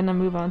 I'm gonna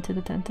move on to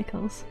the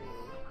tentacles.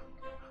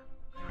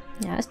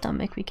 Yeah,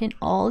 stomach, we can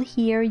all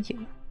hear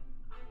you.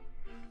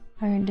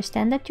 I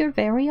understand that you're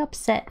very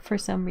upset for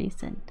some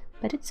reason,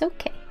 but it's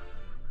okay.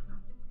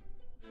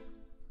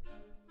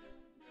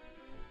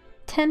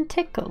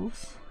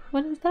 Tentacles?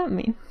 What does that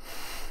mean?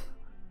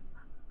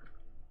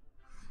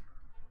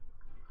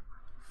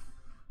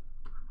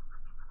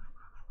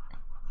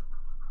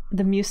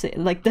 The music,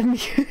 like the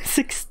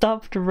music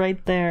stopped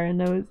right there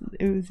and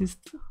it was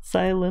just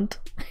silent.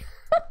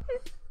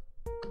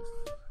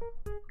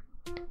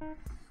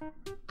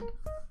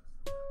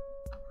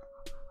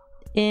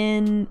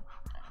 In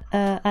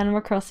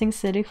Animal Crossing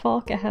City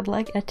Folk, I had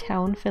like a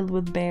town filled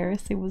with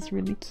bears. It was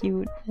really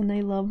cute and I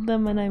loved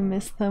them and I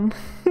miss them.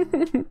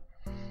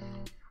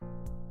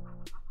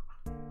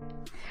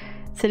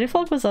 City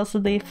Folk was also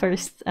the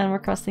first Animal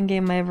Crossing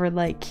game I ever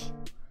like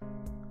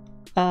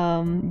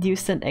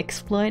used an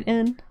exploit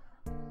in,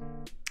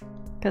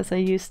 because I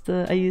used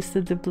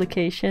the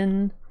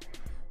duplication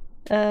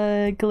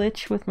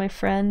glitch with my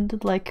friend.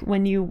 Like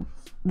when you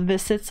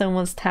visit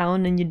someone's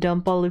town and you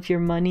dump all of your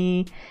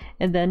money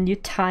and then you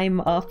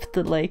time up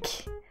the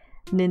like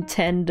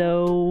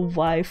Nintendo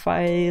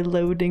Wi-Fi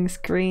loading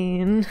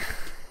screen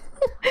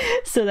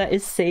so that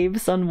it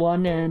saves on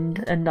one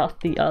end and not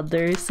the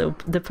other, so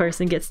the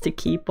person gets to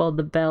keep all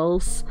the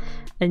bells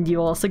and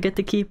you also get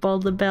to keep all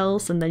the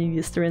bells, and then you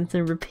just rinse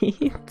and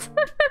repeat.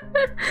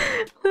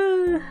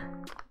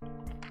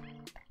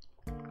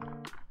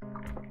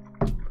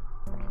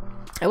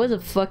 I was a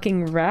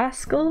fucking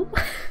rascal.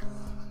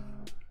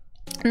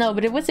 No,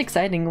 but it was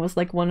exciting. It was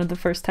like one of the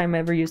first time I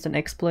ever used an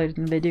exploit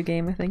in a video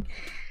game, I think.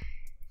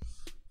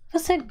 It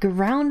was a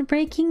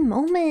groundbreaking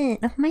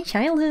moment of my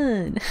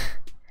childhood.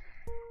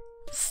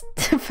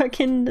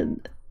 Fucking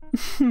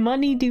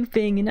money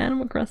duping in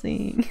Animal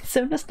Crossing.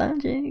 So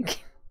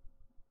nostalgic.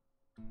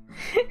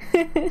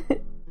 I'm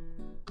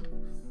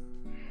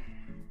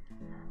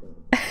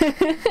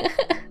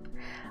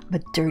a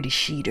dirty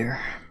cheater.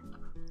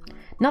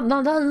 Not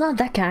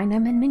that kind. I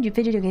meant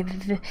video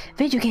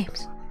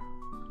games.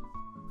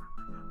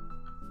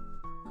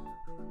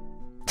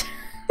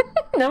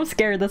 Now I'm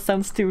scared. That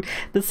sounds too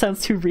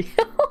real.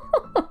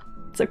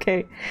 It's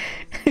okay.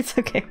 It's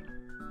okay.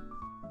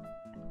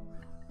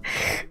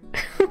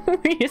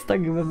 We're just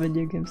talking about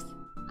video games.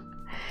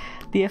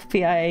 The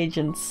FBI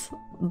agents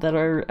that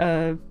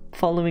are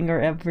following our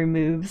every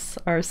moves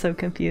are so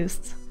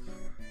confused.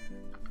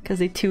 Because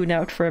they tuned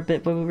out for a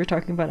bit when we were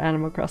talking about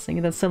Animal Crossing,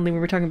 and then suddenly we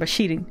were talking about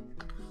cheating.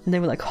 And they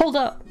were like, hold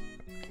up!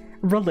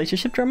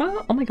 Relationship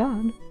drama? Oh my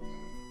god.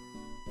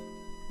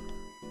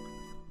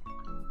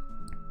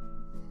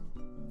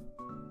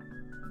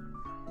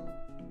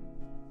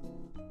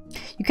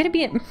 You could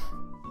be in...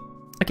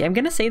 Okay, I'm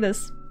gonna say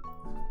this.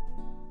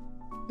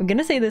 I'm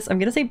gonna say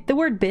the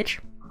word bitch.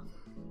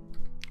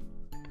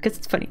 Because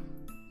it's funny.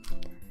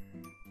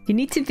 You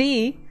need to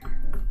be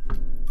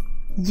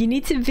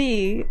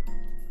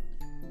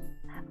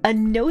a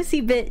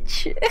nosy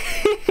bitch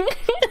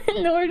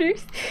in order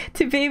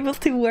to be able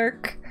to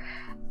work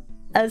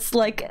as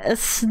like a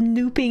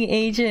snooping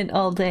agent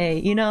all day,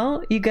 you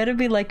know? You gotta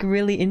be like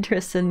really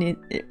interested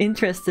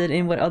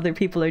in what other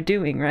people are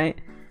doing, right?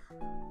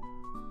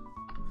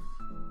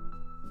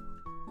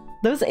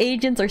 Those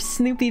agents are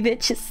snoopy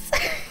bitches.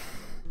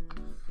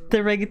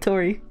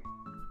 Derogatory.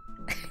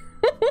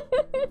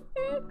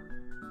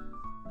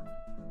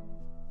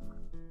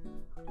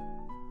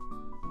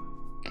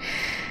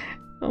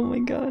 Oh my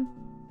god.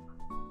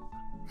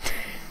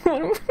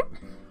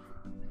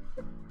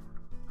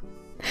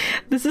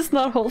 This is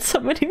not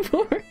wholesome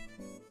anymore.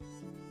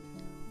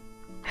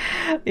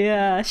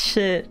 Yeah,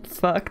 shit.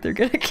 Fuck, they're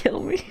gonna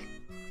kill me.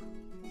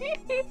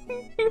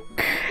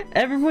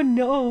 Everyone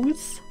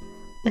knows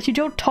that you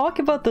don't talk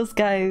about those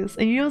guys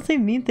and you don't say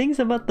mean things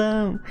about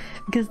them,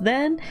 because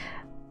then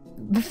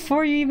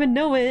before you even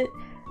know it,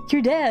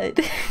 you're dead.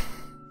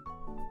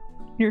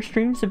 Your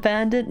stream's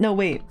abandoned. No,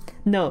 wait.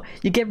 No,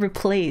 you get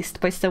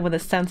replaced by someone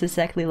that sounds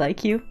exactly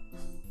like you.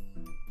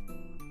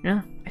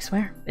 Yeah, I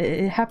swear.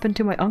 It happened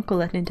to my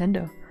uncle at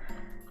Nintendo.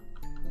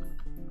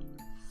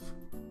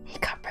 He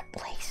got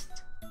replaced.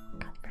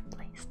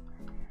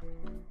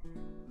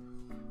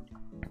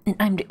 And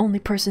I'm the only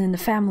person in the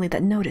family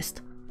that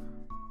noticed.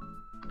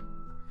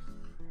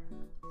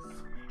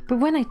 But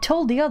when I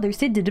told the others,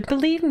 they didn't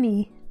believe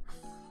me.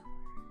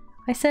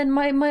 I said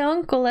my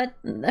uncle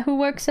who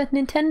works at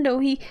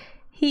Nintendo,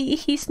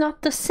 he's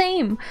not the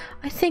same.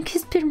 I think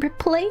he's been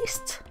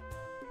replaced.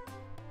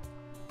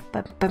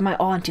 But my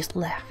aunt just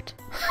laughed.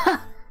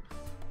 Ha!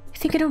 You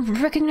think I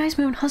don't recognize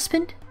my own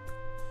husband?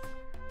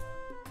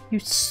 You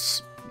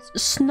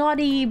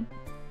snotty,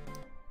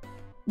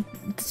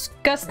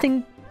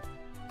 disgusting,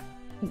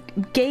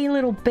 gay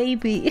little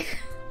baby.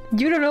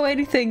 You don't know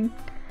anything.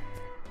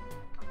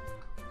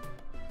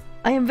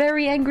 I am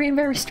very angry and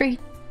very straight.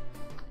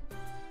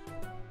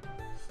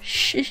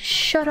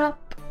 Shut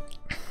up.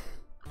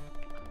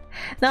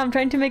 No, I'm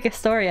trying to make a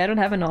story. I don't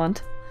have an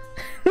aunt.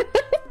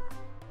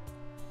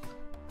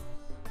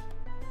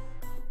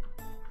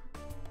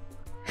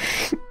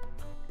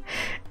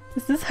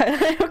 this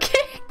highlight,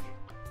 okay?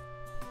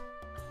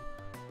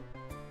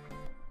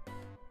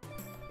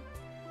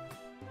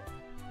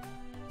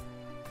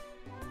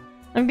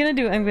 I'm gonna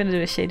do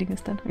a shading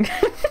instead.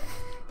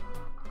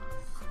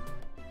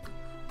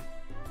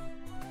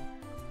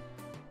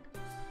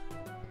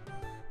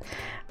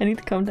 I need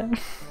to calm down.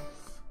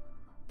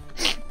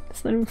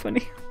 It's not even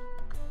funny.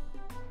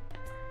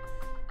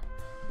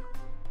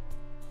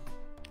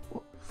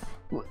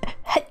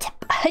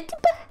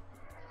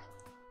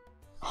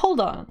 Hold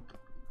on.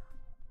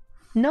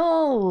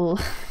 No.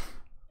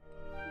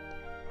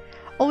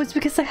 Oh, it's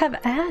because I have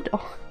ad.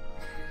 Oh.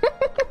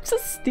 I'm so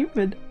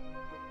stupid.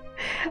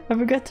 I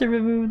forgot to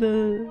remove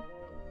the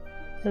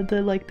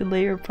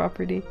layer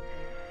property,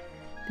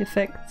 the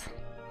effects.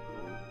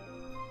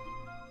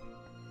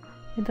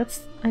 Yeah,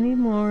 that's, I need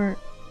more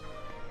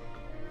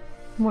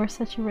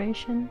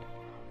saturation.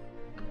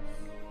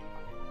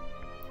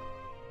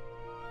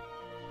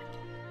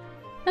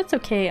 That's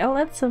okay. I'll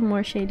add some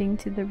more shading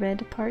to the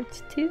red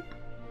parts too.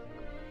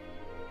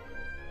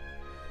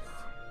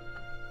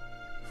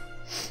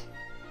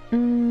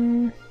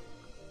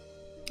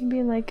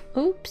 Be like,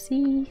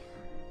 oopsie.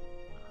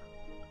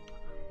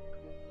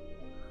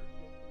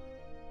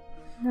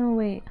 No,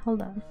 wait,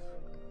 hold on.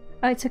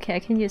 Oh, it's okay. I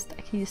can just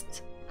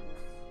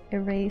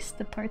erase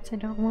the parts I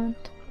don't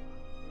want.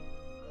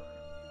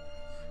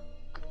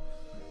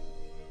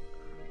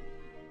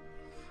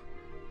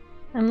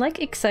 I'm like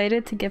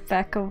excited to get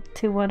back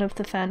to one of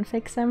the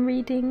fanfics I'm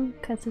reading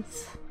because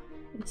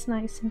it's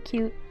nice and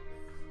cute.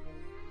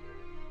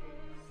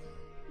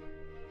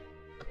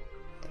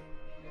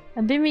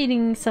 I've been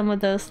reading some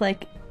of those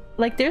like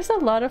there's a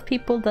lot of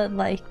people that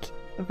like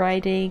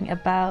writing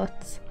about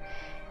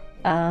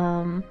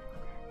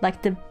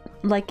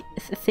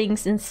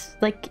things in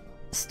like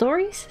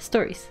stories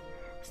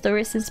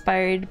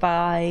inspired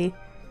by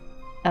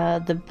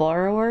the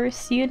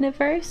Borrower's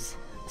universe.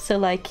 So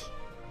like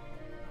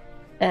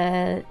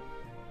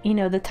you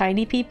know, the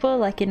tiny people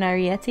like in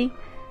Arrietty.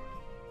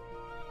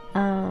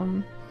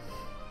 And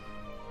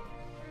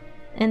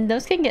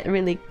those can get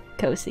really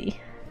cozy.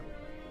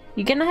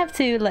 You're gonna have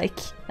to like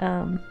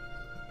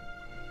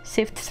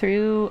sift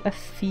through a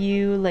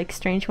few like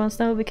strange ones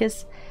though,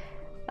 because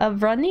a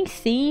running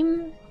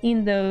theme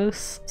in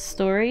those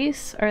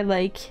stories are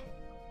like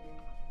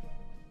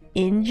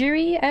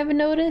injury, I've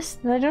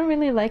noticed. I don't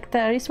really like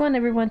that. I just want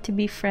everyone to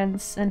be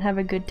friends and have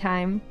a good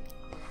time.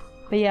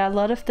 But yeah, a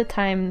lot of the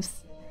time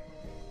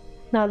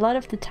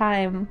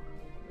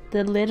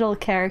the little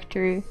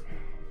character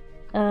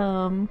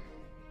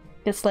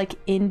gets like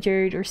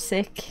injured or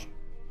sick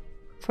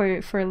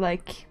for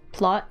like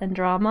plot and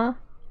drama,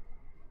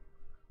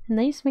 and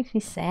that just makes me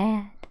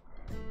sad.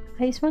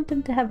 I just want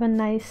them to have a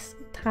nice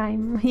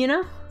time, you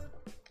know?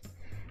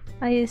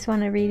 I just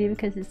want to read it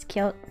because it's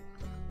cute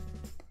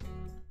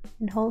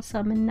and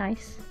wholesome and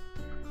nice.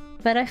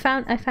 But I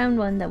found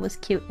one that was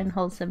cute and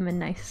wholesome and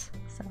nice,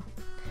 so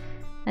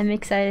I'm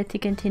excited to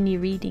continue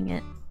reading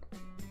it.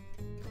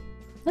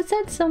 Let's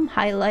add some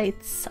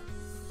highlights.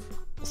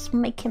 Let's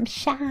make him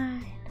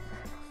shine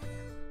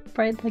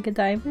bright like a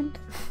diamond.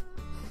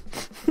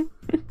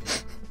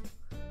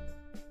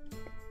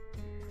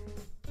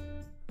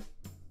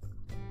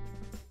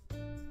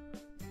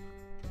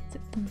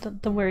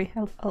 Don't worry,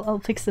 I'll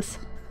fix this.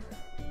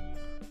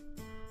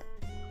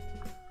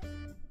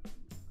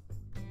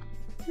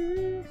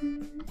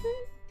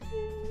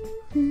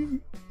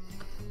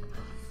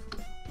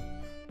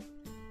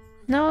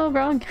 No,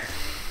 wrong.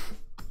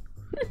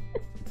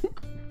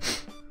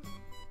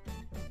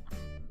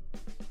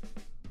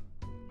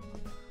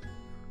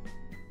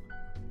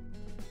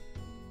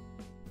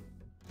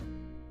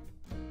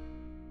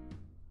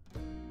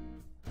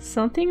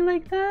 Something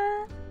like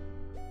that?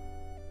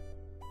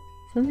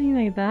 Something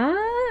like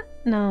that?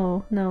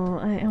 No,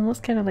 I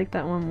almost kind of like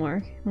that one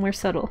more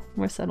subtle,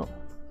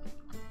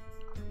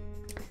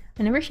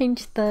 I never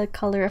changed the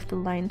color of the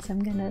line, so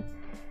I'm gonna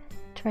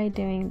try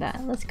doing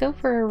that. Let's go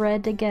for a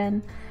red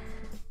again,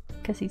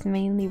 because he's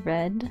mainly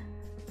red.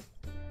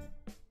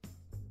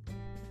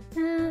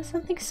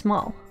 Something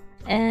small.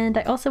 And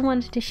I also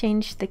wanted to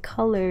change the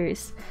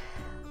colors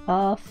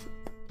of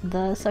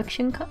the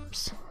suction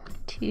cups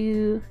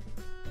to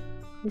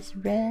this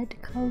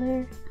red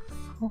color.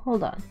 Oh,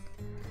 hold on.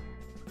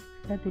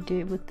 I'd rather do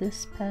it with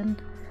this pen.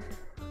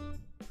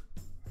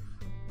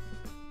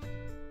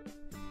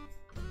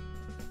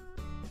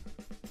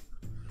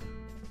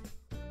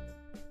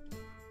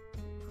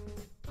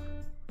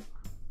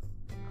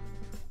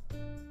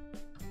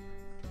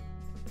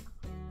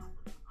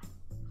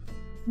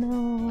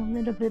 No, a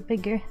little bit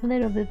bigger, a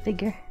little bit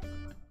bigger.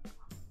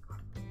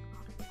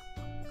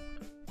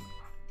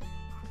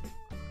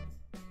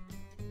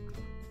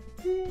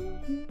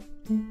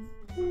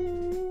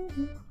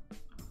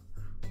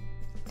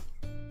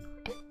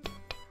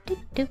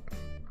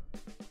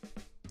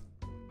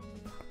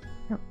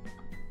 No,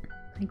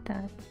 like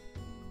that.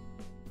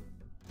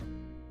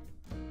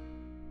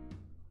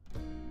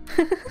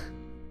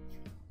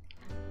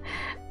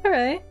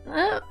 Alright,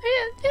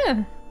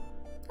 yeah,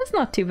 that's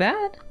not too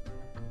bad.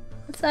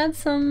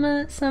 let's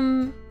add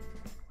some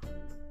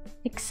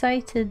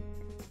excited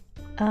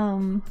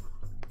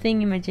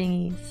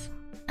thingamajingies.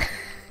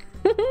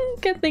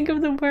 Can't think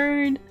of the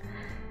word.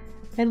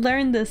 I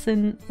learned this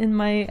in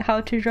my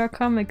How to Draw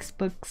Comics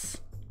books.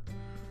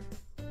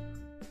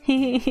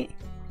 You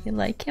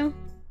like him?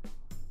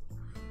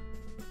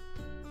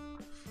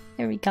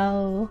 There we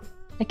go.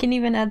 I can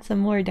even add some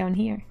more down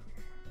here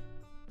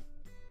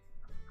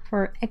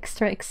for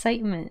extra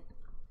excitement.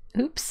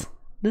 Oops,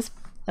 this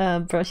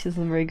brush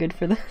isn't very good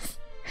for this.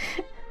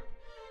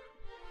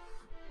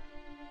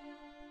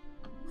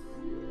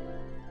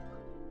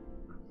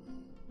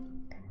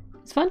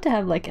 It's fun to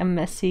have like a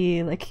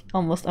messy, like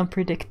almost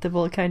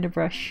unpredictable kind of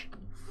brush.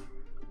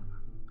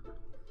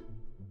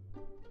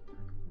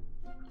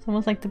 It's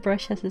almost like the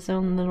brush has its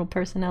own little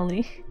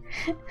personality.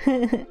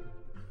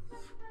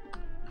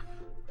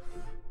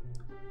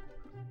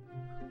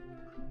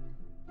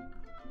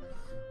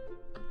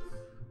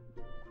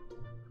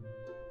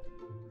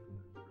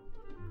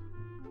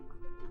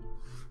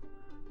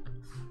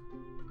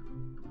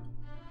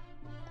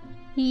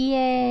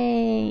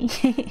 Yay!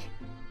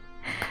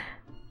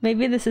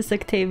 Maybe this is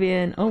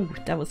Octavian. Oh,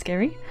 that was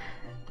scary.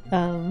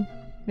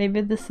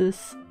 Maybe this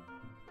is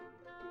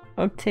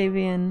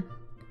Octavian.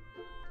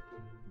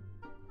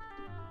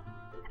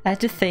 I had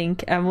to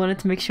think. I wanted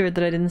to make sure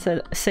that I didn't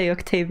say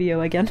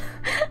Octavio again.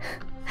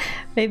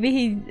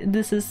 Maybe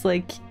this is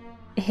like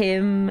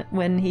him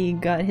when he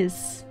got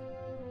his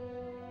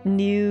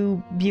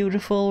new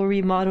beautiful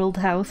remodeled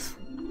house.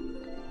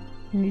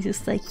 And he's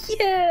just like,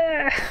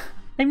 yeah!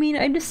 I mean,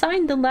 I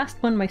designed the last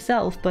one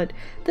myself, but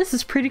this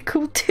is pretty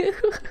cool too.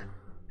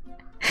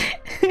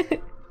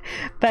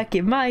 Back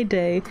in my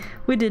day,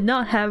 we did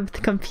not have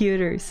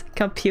computers.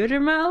 Computer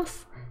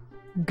mouse?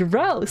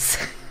 Gross!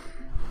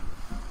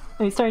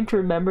 I'm starting to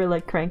remember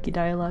like cranky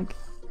dialogue.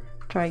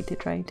 Trying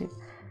to.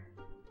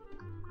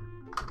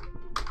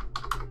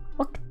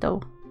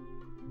 Octo.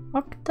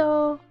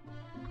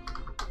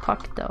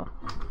 Pocto.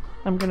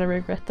 I'm gonna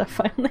regret that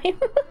file name.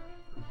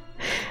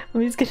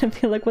 I'm just gonna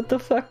be like, what the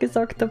fuck is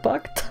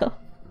Octopocto?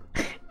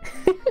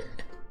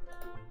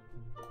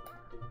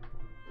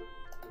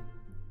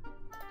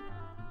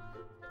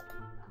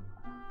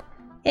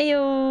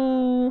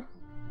 Ayo!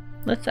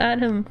 Let's add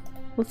him.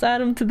 Let's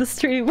add him to the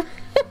stream.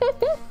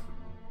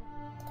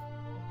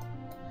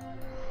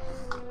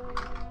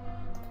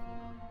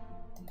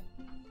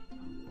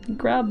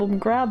 Grab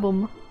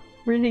him.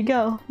 Where'd he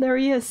go? There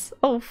he is.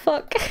 Oh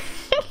fuck.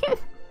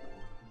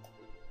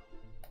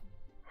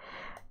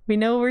 We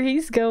know where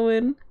he's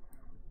going.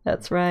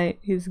 That's right,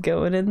 he's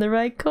going in the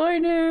right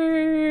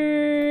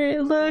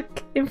corner.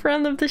 Look, in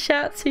front of the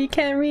chat so you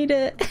can't read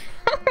it.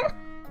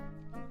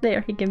 There,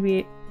 he can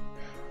be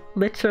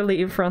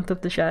literally in front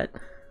of the chat.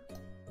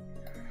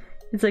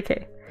 It's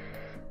okay.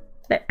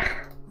 There.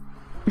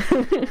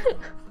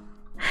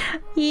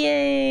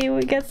 Yay,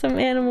 we got some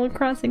Animal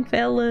Crossing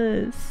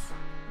fellas.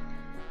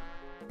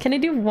 Can I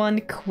do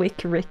one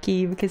quick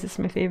Ricky because it's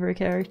my favorite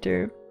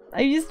character?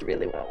 I just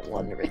really want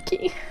one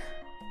Ricky.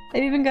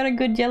 I've even got a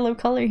good yellow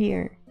color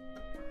here.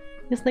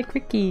 Just like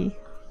Ricky.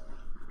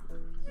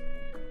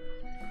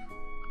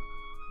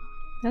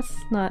 That's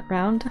not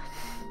round.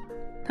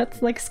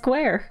 That's like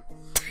square.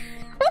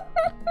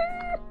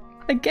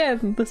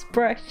 Again, this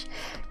brush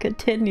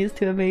continues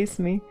to amaze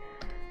me.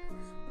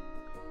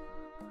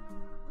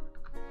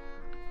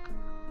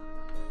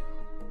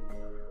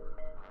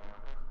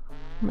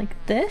 Like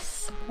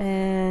this,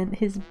 and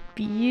his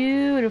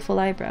beautiful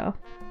eyebrow.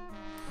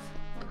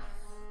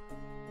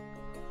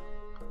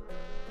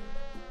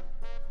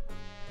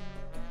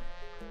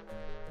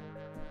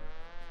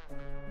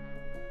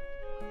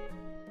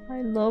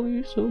 I love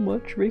you so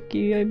much,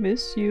 Ricky. I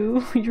miss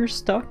you. You're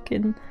stuck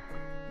in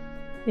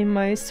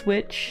my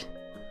Switch.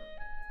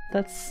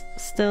 That's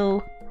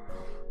still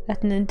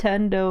at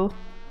Nintendo.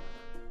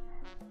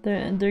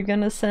 They're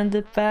gonna send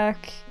it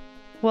back.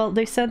 Well,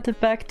 they sent it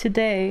back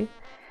today.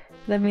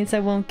 That means I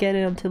won't get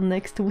it until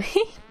next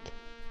week.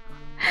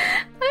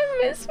 I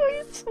miss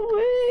my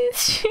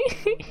Switch.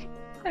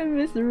 I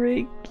miss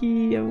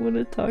Ricky. I want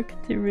to talk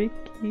to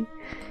Ricky.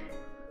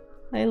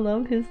 I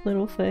love his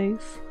little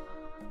face.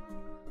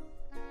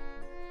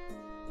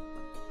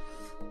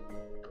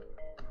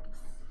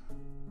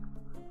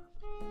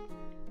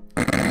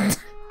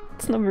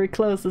 It's not very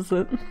close, is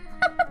it?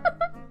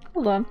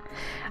 Hold on.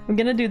 I'm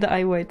gonna do the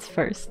eye whites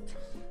first.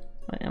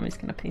 I'm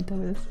just gonna paint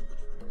over this.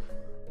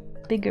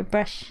 Bigger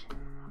brush.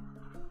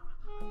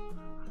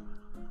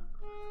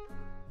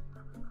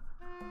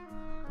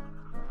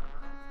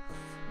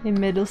 In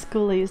middle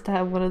school I used to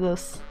have one of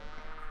those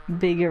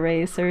big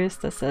erasers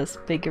that says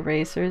big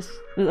erasers,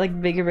 like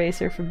big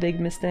eraser for big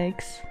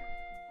mistakes.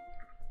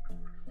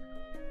 I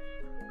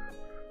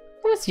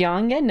was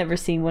young, I'd never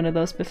seen one of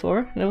those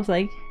before, and I was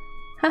like,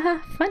 haha,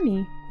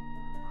 funny.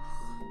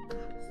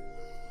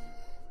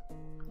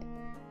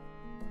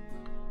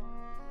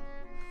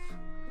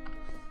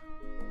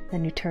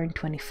 Then you turn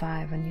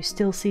 25 and you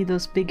still see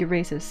those big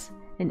erasers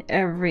in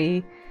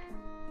every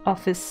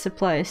office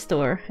supply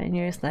store, and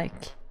you're just like,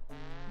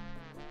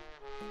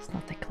 it's It's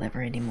not that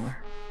clever anymore.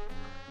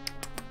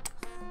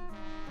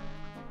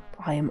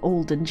 I am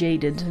old and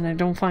jaded, and I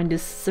don't find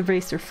this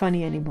eraser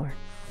funny anymore.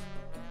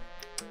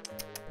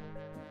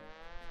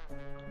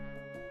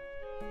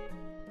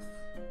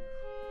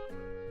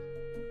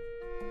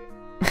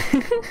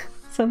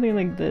 Something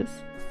like this.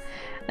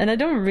 And I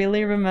don't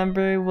really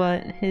remember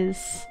what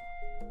his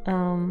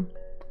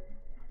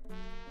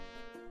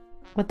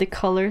what the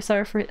colors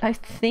are for it. I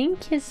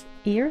think his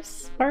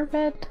ears are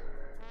red.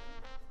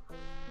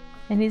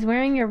 And he's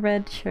wearing a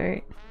red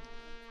shirt.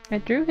 I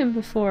drew him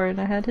before and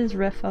I had his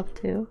ref up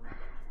too.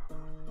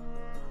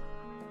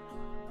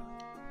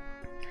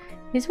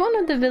 He's one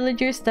of the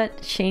villagers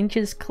that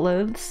changes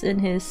clothes in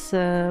his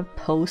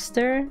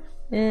poster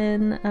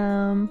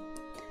in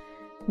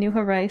New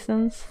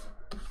Horizons.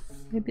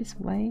 Maybe it's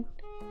white.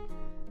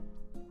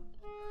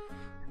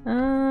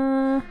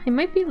 It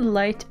might be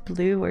light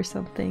blue or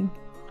something.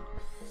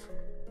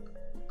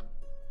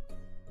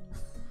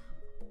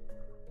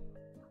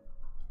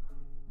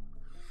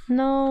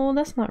 No,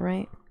 that's not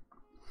right.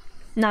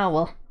 Nah,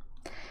 well,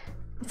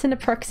 it's an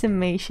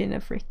approximation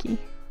of Ricky.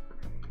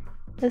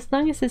 As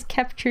long as it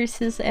captures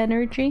his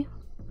energy,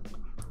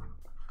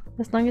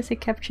 as long as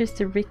it captures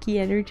the Ricky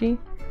energy,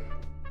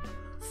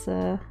 it's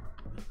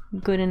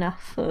good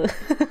enough.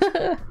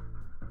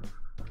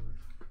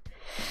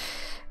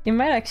 It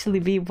might actually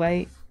be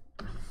white.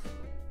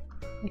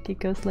 Like it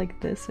goes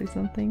like this or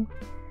something.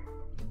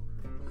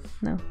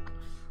 No.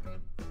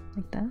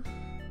 Like that?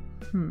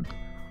 Hmm.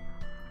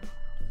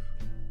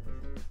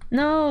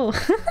 No!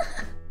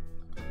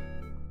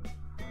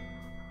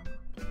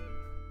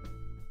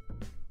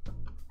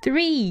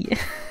 Three!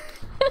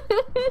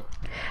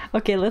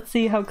 Okay, let's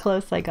see how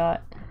close I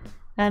got.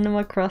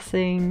 Animal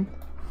Crossing...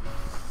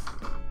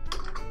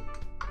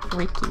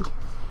 Ricky.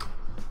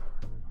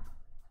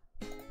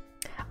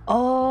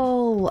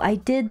 Oh, I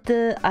did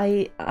the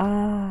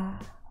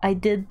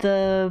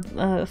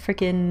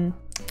freaking.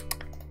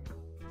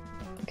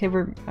 Okay,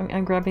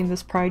 I'm grabbing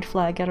this pride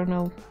flag. I don't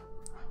know.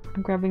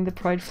 I'm grabbing the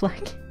pride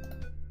flag.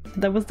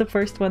 That was the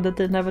first one that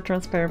didn't have a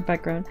transparent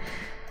background.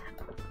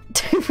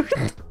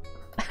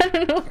 I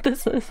don't know what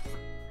this is.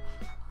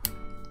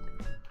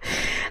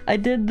 I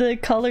did the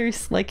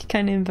colors like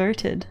kind of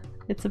inverted.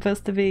 It's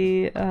supposed to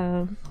be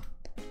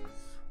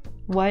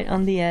white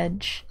on the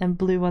edge and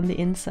blue on the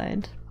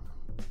inside.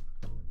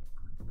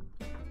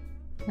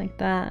 Like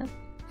that.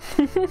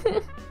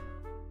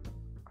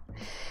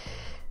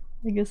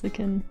 I guess I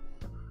can...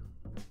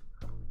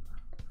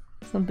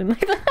 something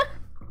like that.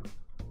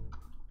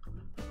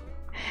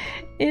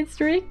 It's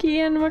Ricky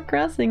and Animal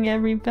Crossing,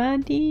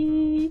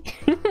 everybody!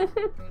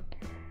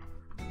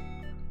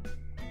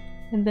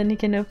 And then he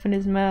can open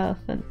his mouth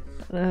and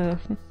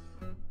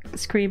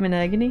scream in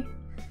agony.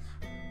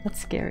 That's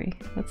scary.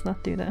 Let's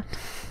not do that.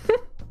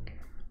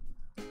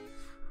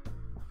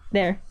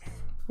 There.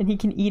 And he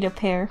can eat a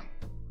pear.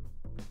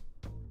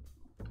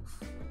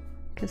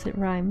 Because it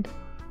rhymed.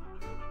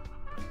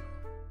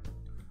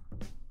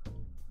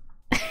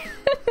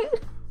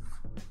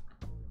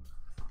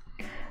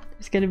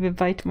 There's gonna be a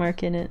bite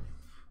mark in it.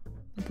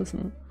 It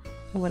doesn't...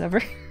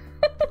 whatever.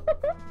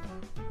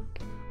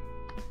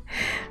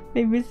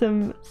 Maybe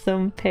some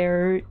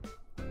pear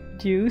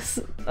juice.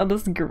 Oh,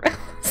 that's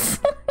gross.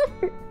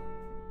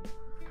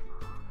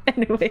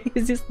 Anyway,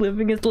 he's just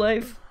living his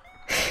life.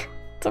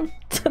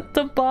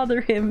 Don't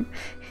bother him.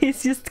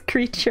 He's just a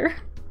creature.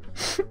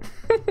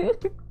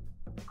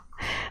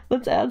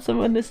 Let's add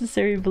some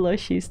unnecessary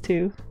blushies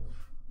too.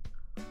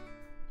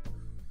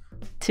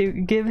 To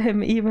give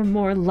him even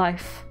more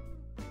life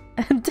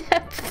and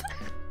depth.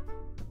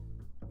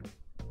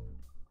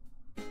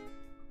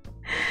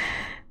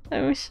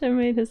 I wish I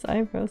made his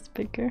eyebrows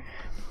bigger.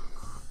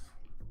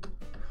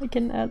 I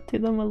can add to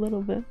them a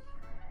little bit.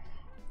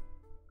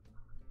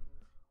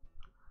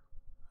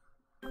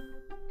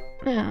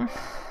 Yeah.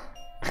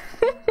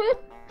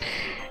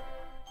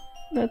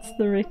 That's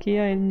the Ricky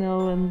I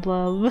know and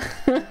love.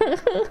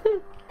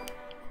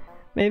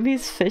 Maybe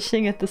he's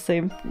fishing at the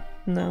same...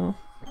 No.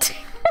 It's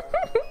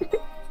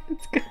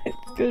good,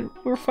 it's good,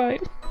 we're fine.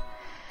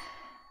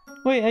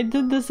 Wait, I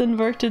did this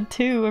inverted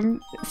too,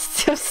 I'm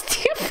so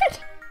stupid.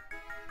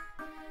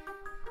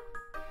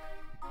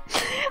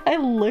 I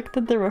looked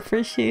at the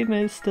reference sheet and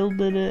I still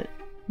did it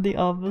the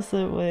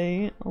opposite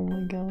way. Oh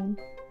my god.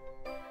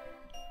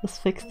 Let's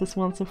fix this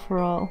once and for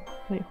all.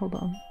 Wait, hold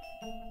on.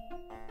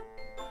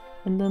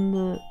 And then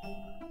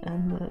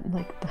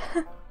like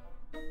the...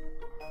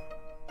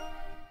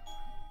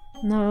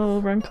 No,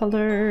 wrong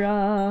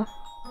color,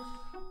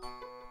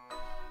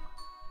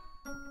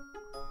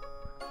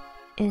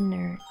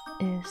 Inner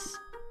is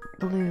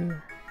blue.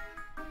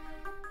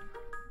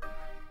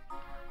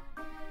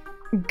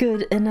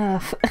 Good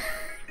enough.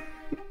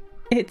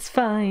 It's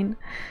fine.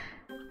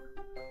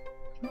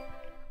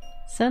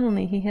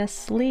 Suddenly he has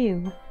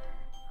sleeve.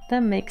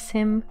 That makes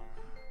him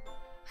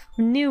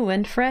new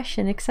and fresh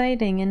and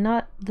exciting and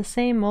not the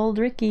same old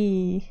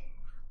Ricky.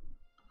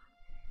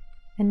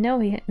 And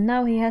no,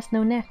 now he has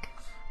no neck.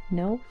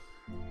 No?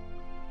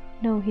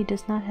 No, he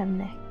does not have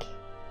neck.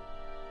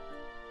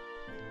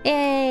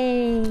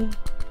 Yay!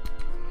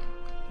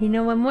 You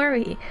know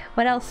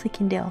what else we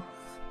can do?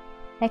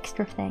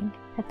 Extra thing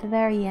at the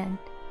very end.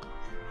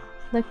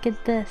 Look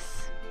at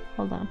this.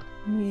 Hold on,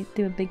 let me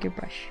do a bigger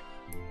brush.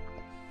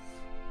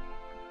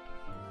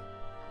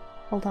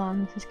 Hold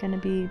on, this is gonna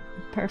be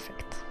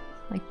perfect.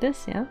 Like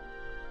this, yeah?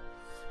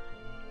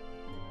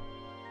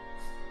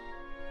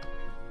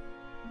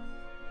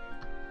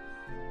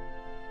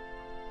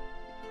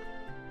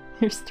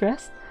 You're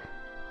stressed?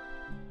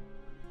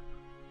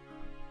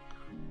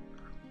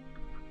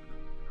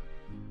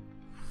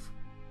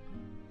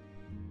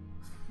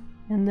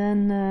 And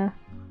then,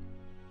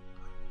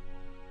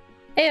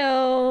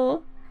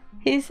 Ayo!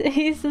 He's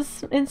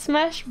in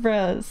Smash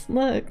Bros.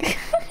 Look! It's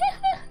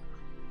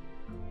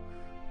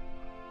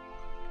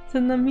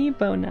an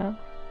amiibo now.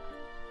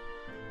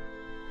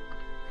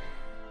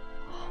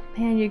 Oh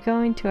man, you're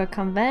going to a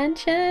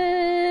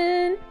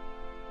convention?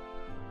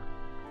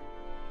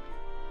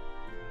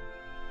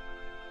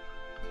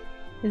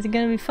 Is it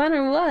gonna be fun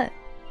or what?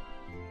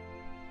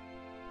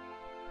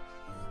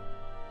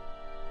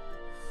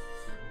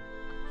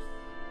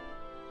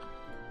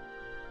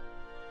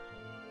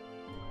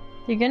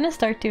 You're gonna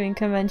start doing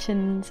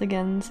conventions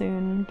again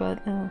soon,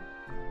 but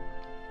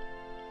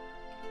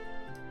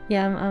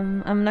yeah,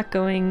 I'm not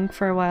going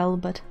for a while,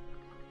 but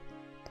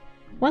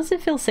once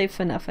it feels safe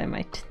enough, I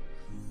might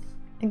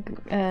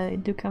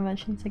do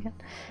conventions again,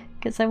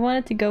 because I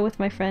wanted to go with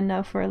my friend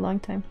now for a long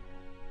time.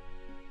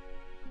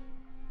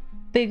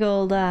 Big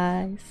old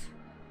eyes.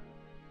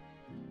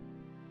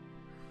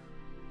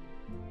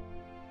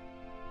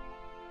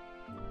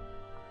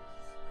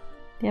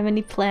 Do you have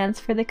any plans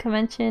for the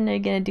convention? Are you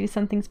gonna do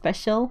something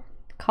special?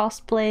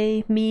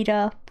 Cosplay,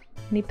 meetup,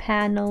 any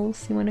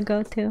panels you wanna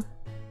go to?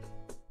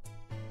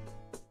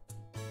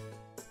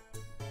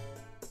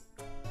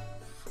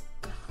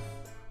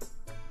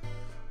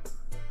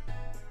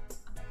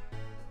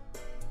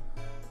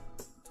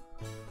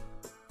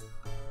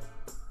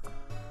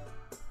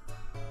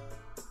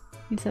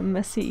 He's a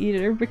messy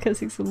eater because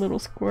he's a little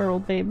squirrel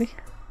baby.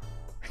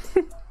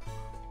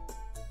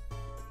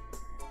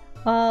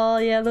 Oh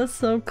yeah, that's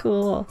so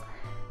cool.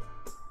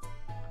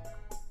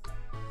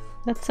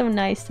 That's so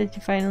nice that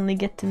you finally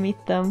get to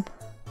meet them.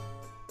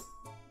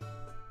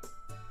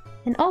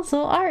 And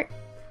also art!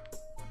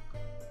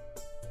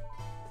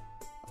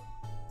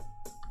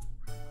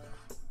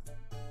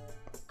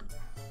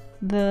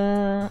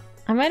 I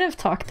might have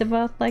talked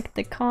about like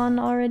the con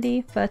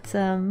already, but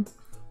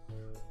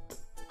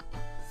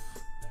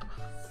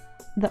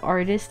the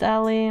artist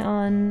alley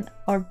on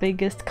our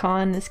biggest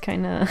con is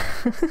kinda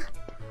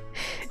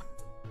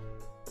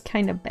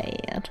kinda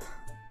bad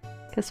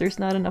because there's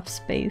not enough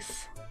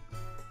space.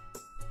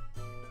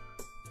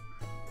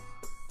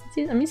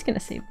 I'm just gonna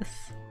save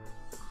this.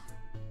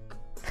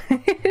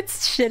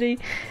 It's shitty,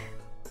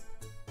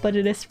 but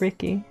it is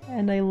Ricky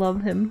and I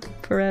love him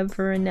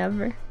forever and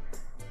ever.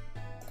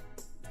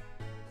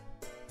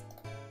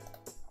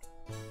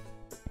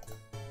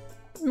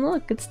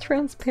 Look, it's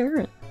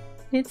transparent.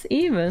 It's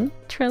even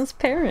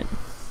transparent.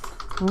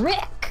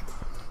 Rick!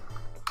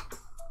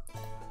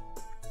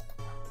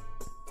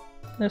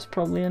 There's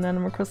probably an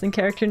Animal Crossing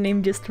character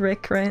named just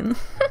Rick, right?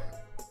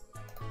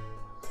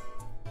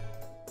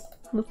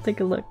 Let's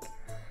take a look.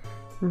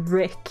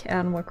 Rick,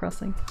 Animal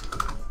Crossing.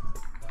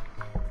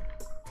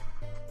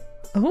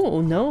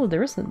 Oh no,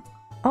 there isn't.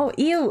 Oh,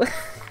 ew!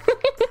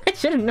 I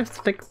should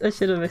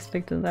have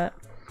expected that.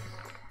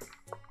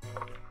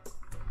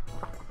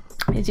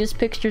 It's just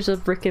pictures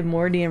of Rick and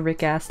Morty and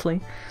Rick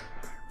Astley.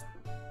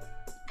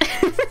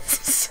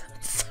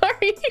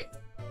 Sorry.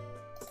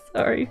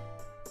 Sorry.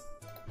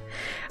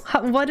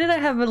 Why did I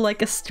have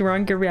a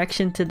stronger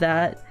reaction to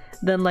that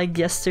than like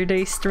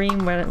yesterday's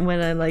stream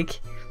when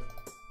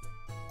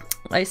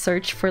I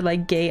searched for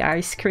like gay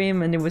ice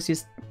cream and it was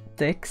just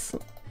dicks.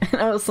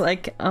 And I was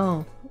like,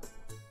 oh.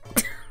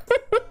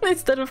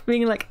 Instead of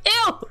being like,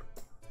 ew!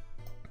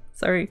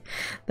 Sorry.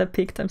 That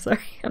peaked. I'm sorry.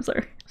 I'm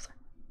sorry. I'm sorry.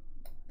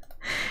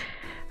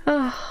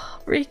 Oh,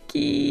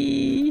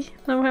 Ricky.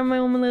 I have my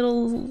own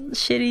little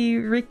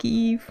shitty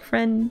Ricky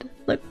friend.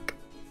 Look.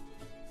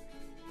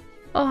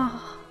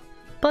 Oh,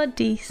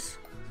 buddies.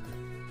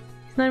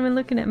 He's not even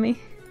looking at me.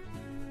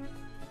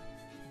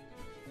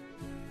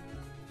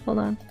 Hold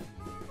on.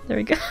 There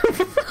we go.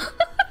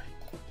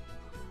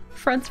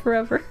 Friends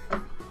forever.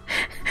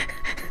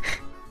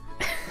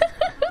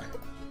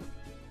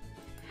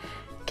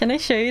 Can I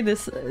show you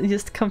this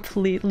just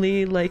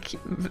completely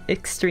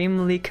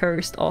extremely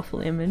cursed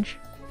awful image?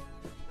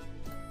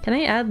 Can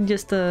I add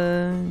just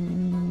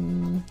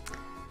an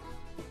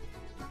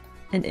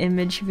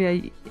image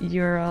via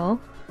URL?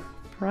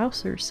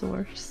 Browser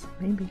source,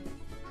 maybe.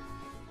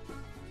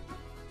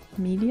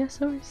 Media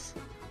source?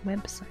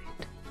 Website.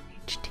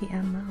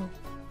 HTML.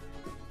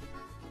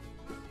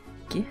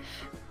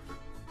 GIF?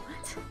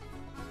 What?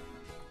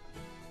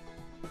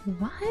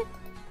 What?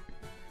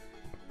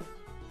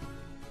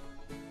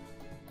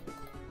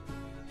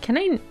 Can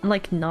I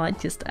not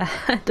just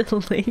add a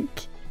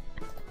link?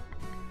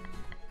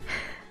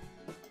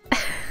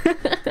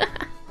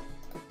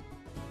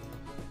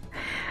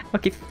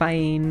 Okay,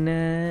 fine.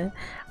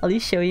 I'll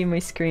just show you my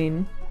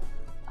screen.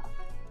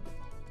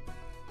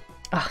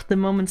 Oh, the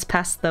moment's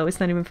passed though. It's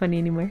not even funny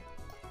anymore.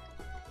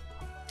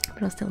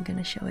 But I'm still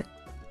gonna show it.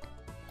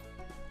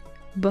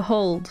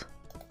 Behold.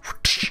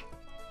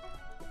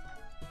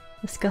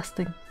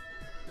 Disgusting.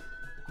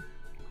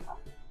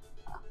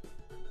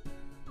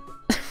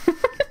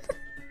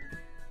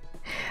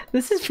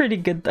 This is pretty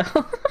good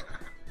though.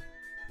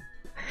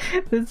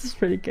 This is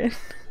pretty good.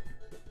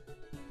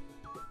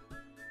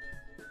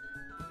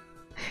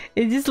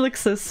 It just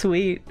looks so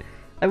sweet.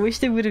 I wish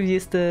they would have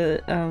used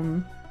a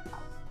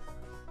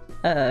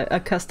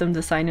custom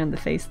design on the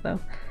face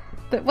though.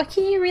 But what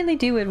can you really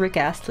do with Rick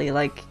Astley?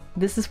 Like,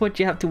 this is what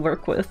you have to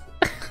work with.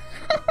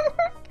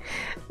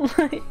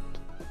 Like,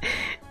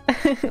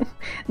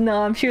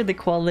 no, I'm sure the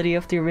quality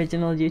of the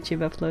original YouTube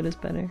upload is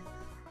better.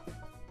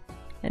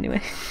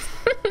 Anyway.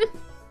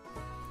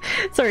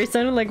 Sorry, it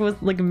sounded like I was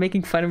like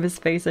making fun of his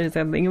face or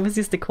something. It was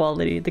just the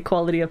quality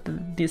of the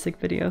music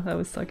video I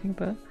was talking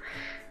about.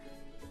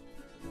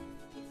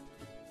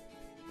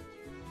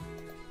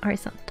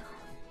 Horizontal.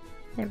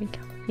 There we go.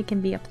 He can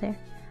be up there.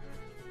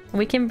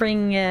 We can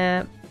bring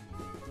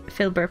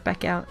Filbert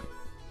back out.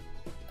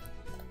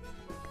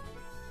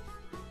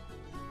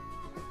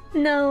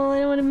 No, I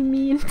don't want to be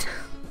mean.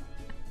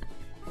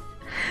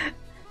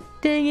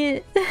 Dang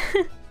it.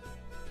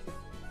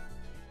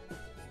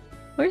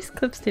 Where's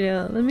Clip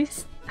Studio? Let me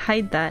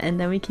hide that and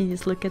then we can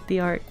just look at the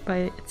art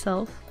by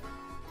itself.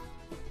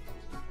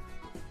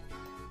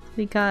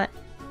 We got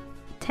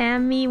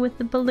Tammy with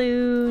the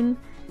balloon.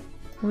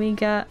 We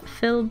got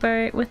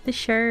Filbert with the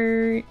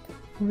shirt.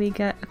 We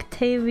got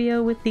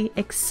Octavio with the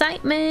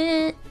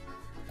excitement.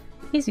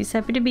 He's just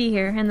happy to be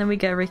here. And then we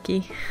got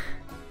Ricky.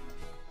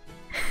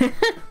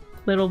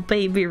 Little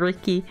baby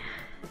Ricky.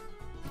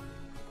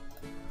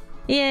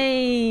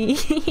 Yay!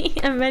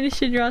 I managed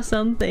to draw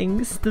some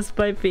things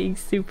despite being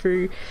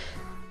super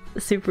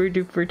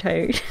duper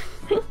tired.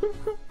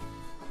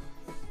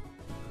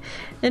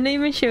 And I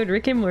even showed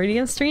Rick and Morty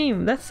on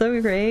stream. That's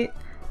so great.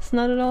 It's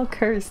not at all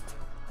cursed.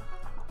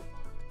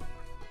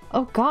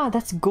 Oh god,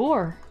 that's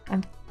gore!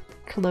 I'm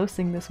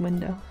closing this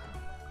window.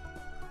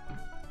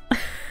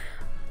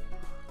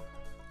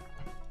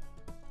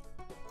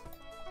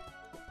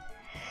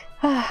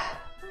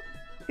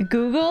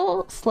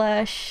 Google /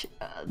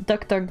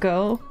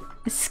 DuckDuckGo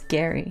is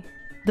scary.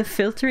 The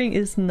filtering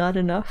is not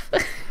enough.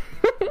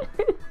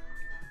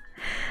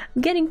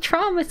 I'm getting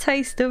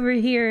traumatized over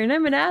here and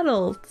I'm an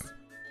adult.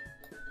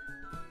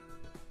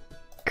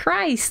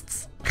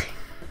 Christ!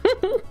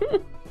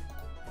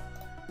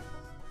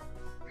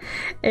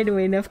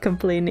 Anyway, enough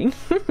complaining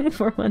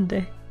for one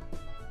day.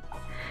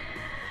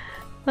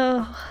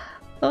 Oh.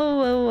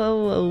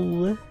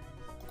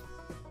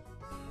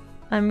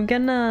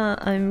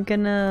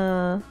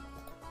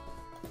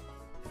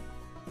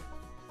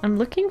 I'm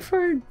looking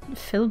for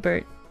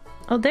Filbert.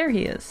 Oh, there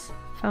he is.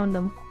 Found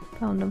him.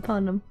 Found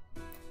him.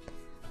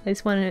 I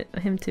just wanted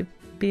him to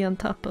be on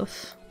top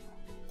of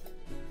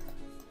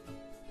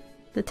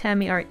the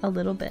Tammy art a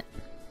little bit.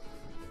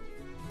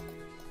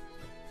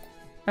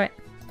 Alright.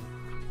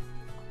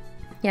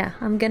 Yeah,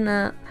 I'm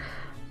gonna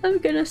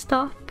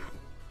stop.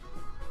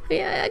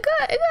 Yeah, I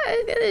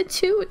got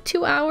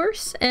 2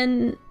 hours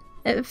and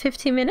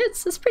 15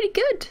 minutes. That's pretty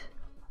good.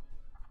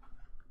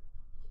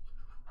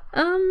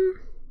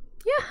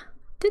 Yeah,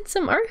 did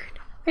some art.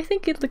 I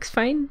think it looks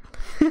fine.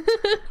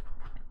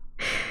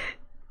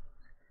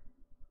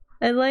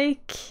 I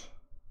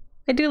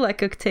do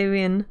like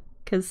Octavian,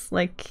 because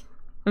like,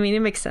 I mean,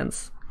 it makes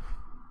sense.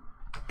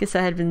 Because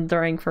I had been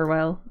drawing for a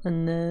while,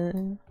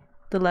 and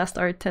the last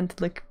art tend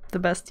to look the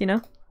best, you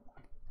know?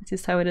 It's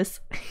just how it is.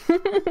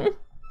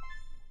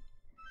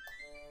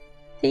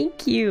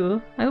 Thank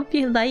you. I hope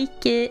you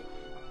like it.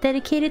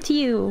 Dedicated to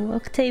you,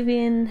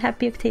 Octavian.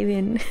 Happy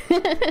Octavian.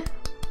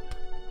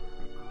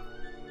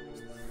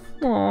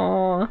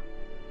 Aww.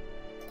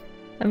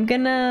 I'm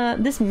gonna...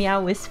 This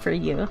meow is for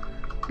you.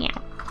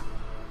 Meow.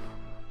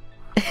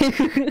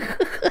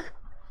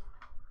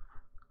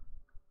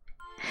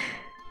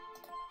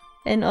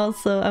 And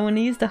also, I want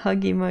to use the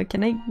hug emote.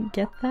 Can I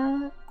get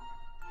that?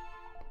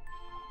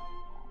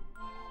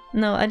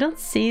 No, I don't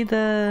see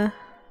the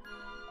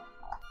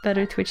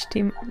Better Twitch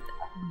TV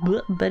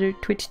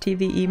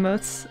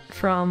emotes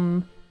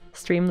from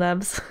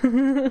Streamlabs.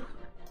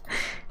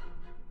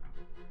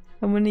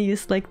 I'm gonna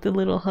use like the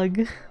little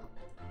hug.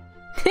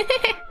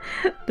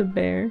 The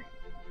bear.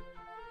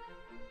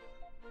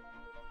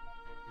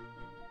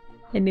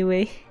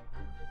 Anyway.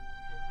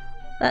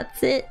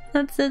 That's it.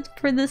 That's it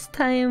for this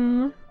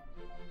time.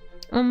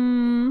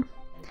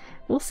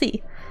 We'll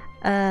see.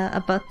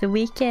 About the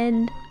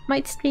weekend.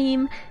 Might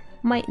stream,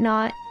 might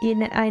not.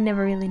 I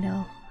never really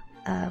know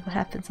what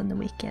happens on the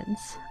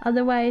weekends.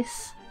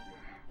 Otherwise,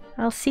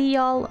 I'll see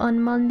y'all on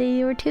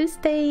Monday or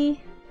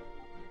Tuesday.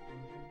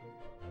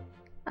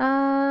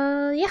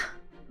 Yeah.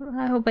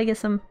 I hope I get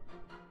some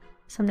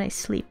nice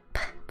sleep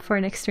before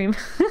next stream.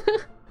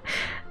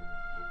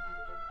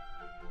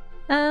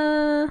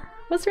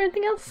 Was there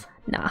anything else?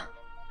 Nah.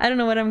 I don't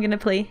know what I'm gonna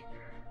play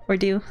or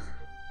do.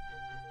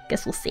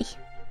 Guess we'll see.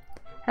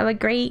 Have a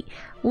great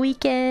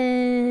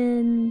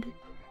weekend.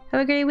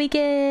 Have a great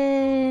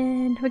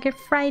weekend. Have a good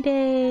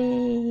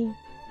Friday.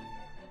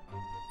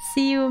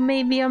 See you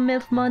maybe on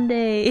MILF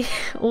Monday.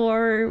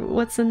 Or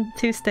what's in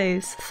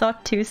Tuesdays?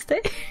 Thought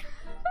Tuesday?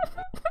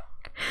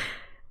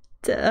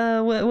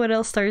 What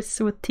else starts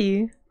with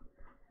T?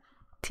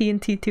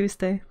 TNT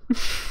Tuesday.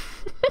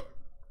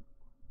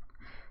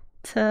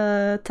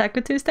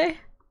 Taco Tuesday?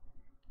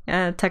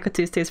 Taco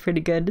Tuesday is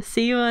pretty good.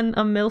 See you on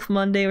MILF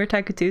Monday or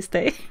Taco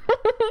Tuesday.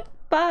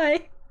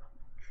 Bye.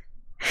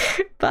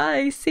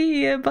 Bye.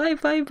 See ya. Bye.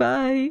 Bye.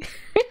 Bye.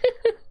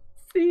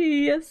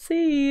 See ya.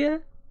 See ya.